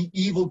touch not the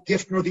evil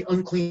gift nor the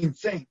unclean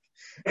thing.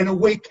 And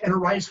awake and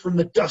arise from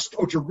the dust,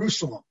 O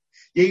Jerusalem.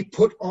 Yea,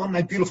 put on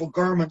thy beautiful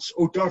garments,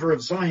 O daughter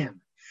of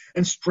Zion,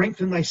 and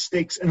strengthen thy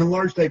stakes, and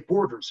enlarge thy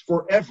borders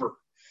forever,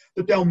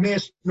 that thou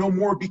mayest no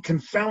more be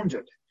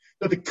confounded,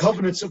 that the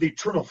covenants of the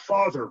eternal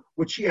Father,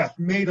 which he hath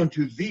made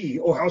unto thee,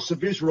 O house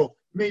of Israel,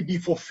 may be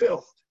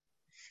fulfilled.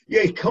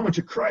 Yea, come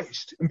unto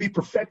Christ, and be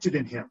perfected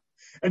in him,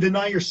 and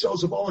deny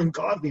yourselves of all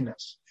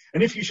ungodliness.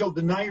 And if you shall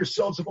deny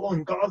yourselves of all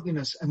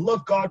ungodliness, and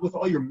love God with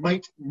all your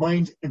might,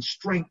 mind, and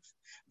strength,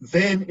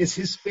 then is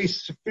his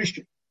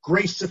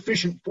grace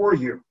sufficient for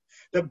you,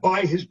 that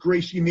by his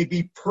grace ye may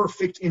be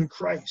perfect in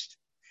Christ.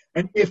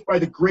 And if by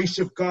the grace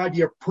of God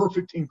ye are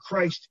perfect in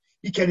Christ,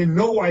 ye can in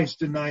no wise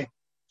deny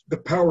the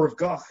power of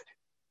God.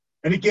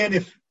 And again,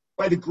 if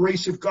by the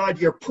grace of God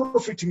ye are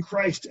perfect in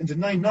Christ, and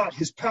deny not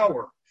his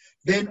power,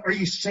 then are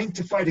ye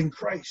sanctified in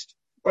Christ,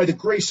 by the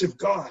grace of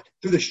God,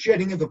 through the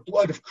shedding of the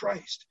blood of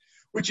Christ,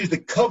 which is the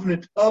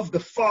covenant of the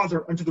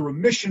Father unto the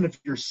remission of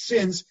your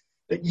sins,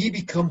 that ye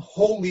become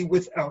holy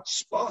without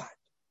spot.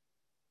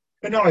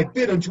 And now I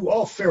bid unto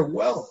all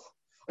farewell.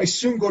 I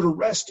soon go to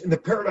rest in the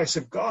paradise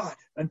of God,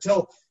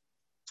 until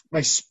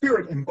my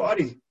spirit and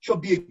body shall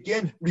be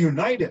again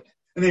reunited,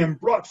 and I am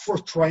brought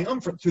forth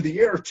triumphant through the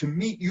air to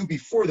meet you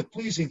before the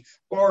pleasing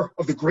bar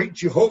of the great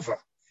Jehovah,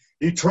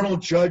 the eternal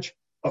judge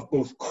of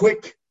both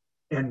quick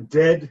and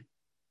dead.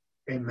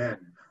 Amen.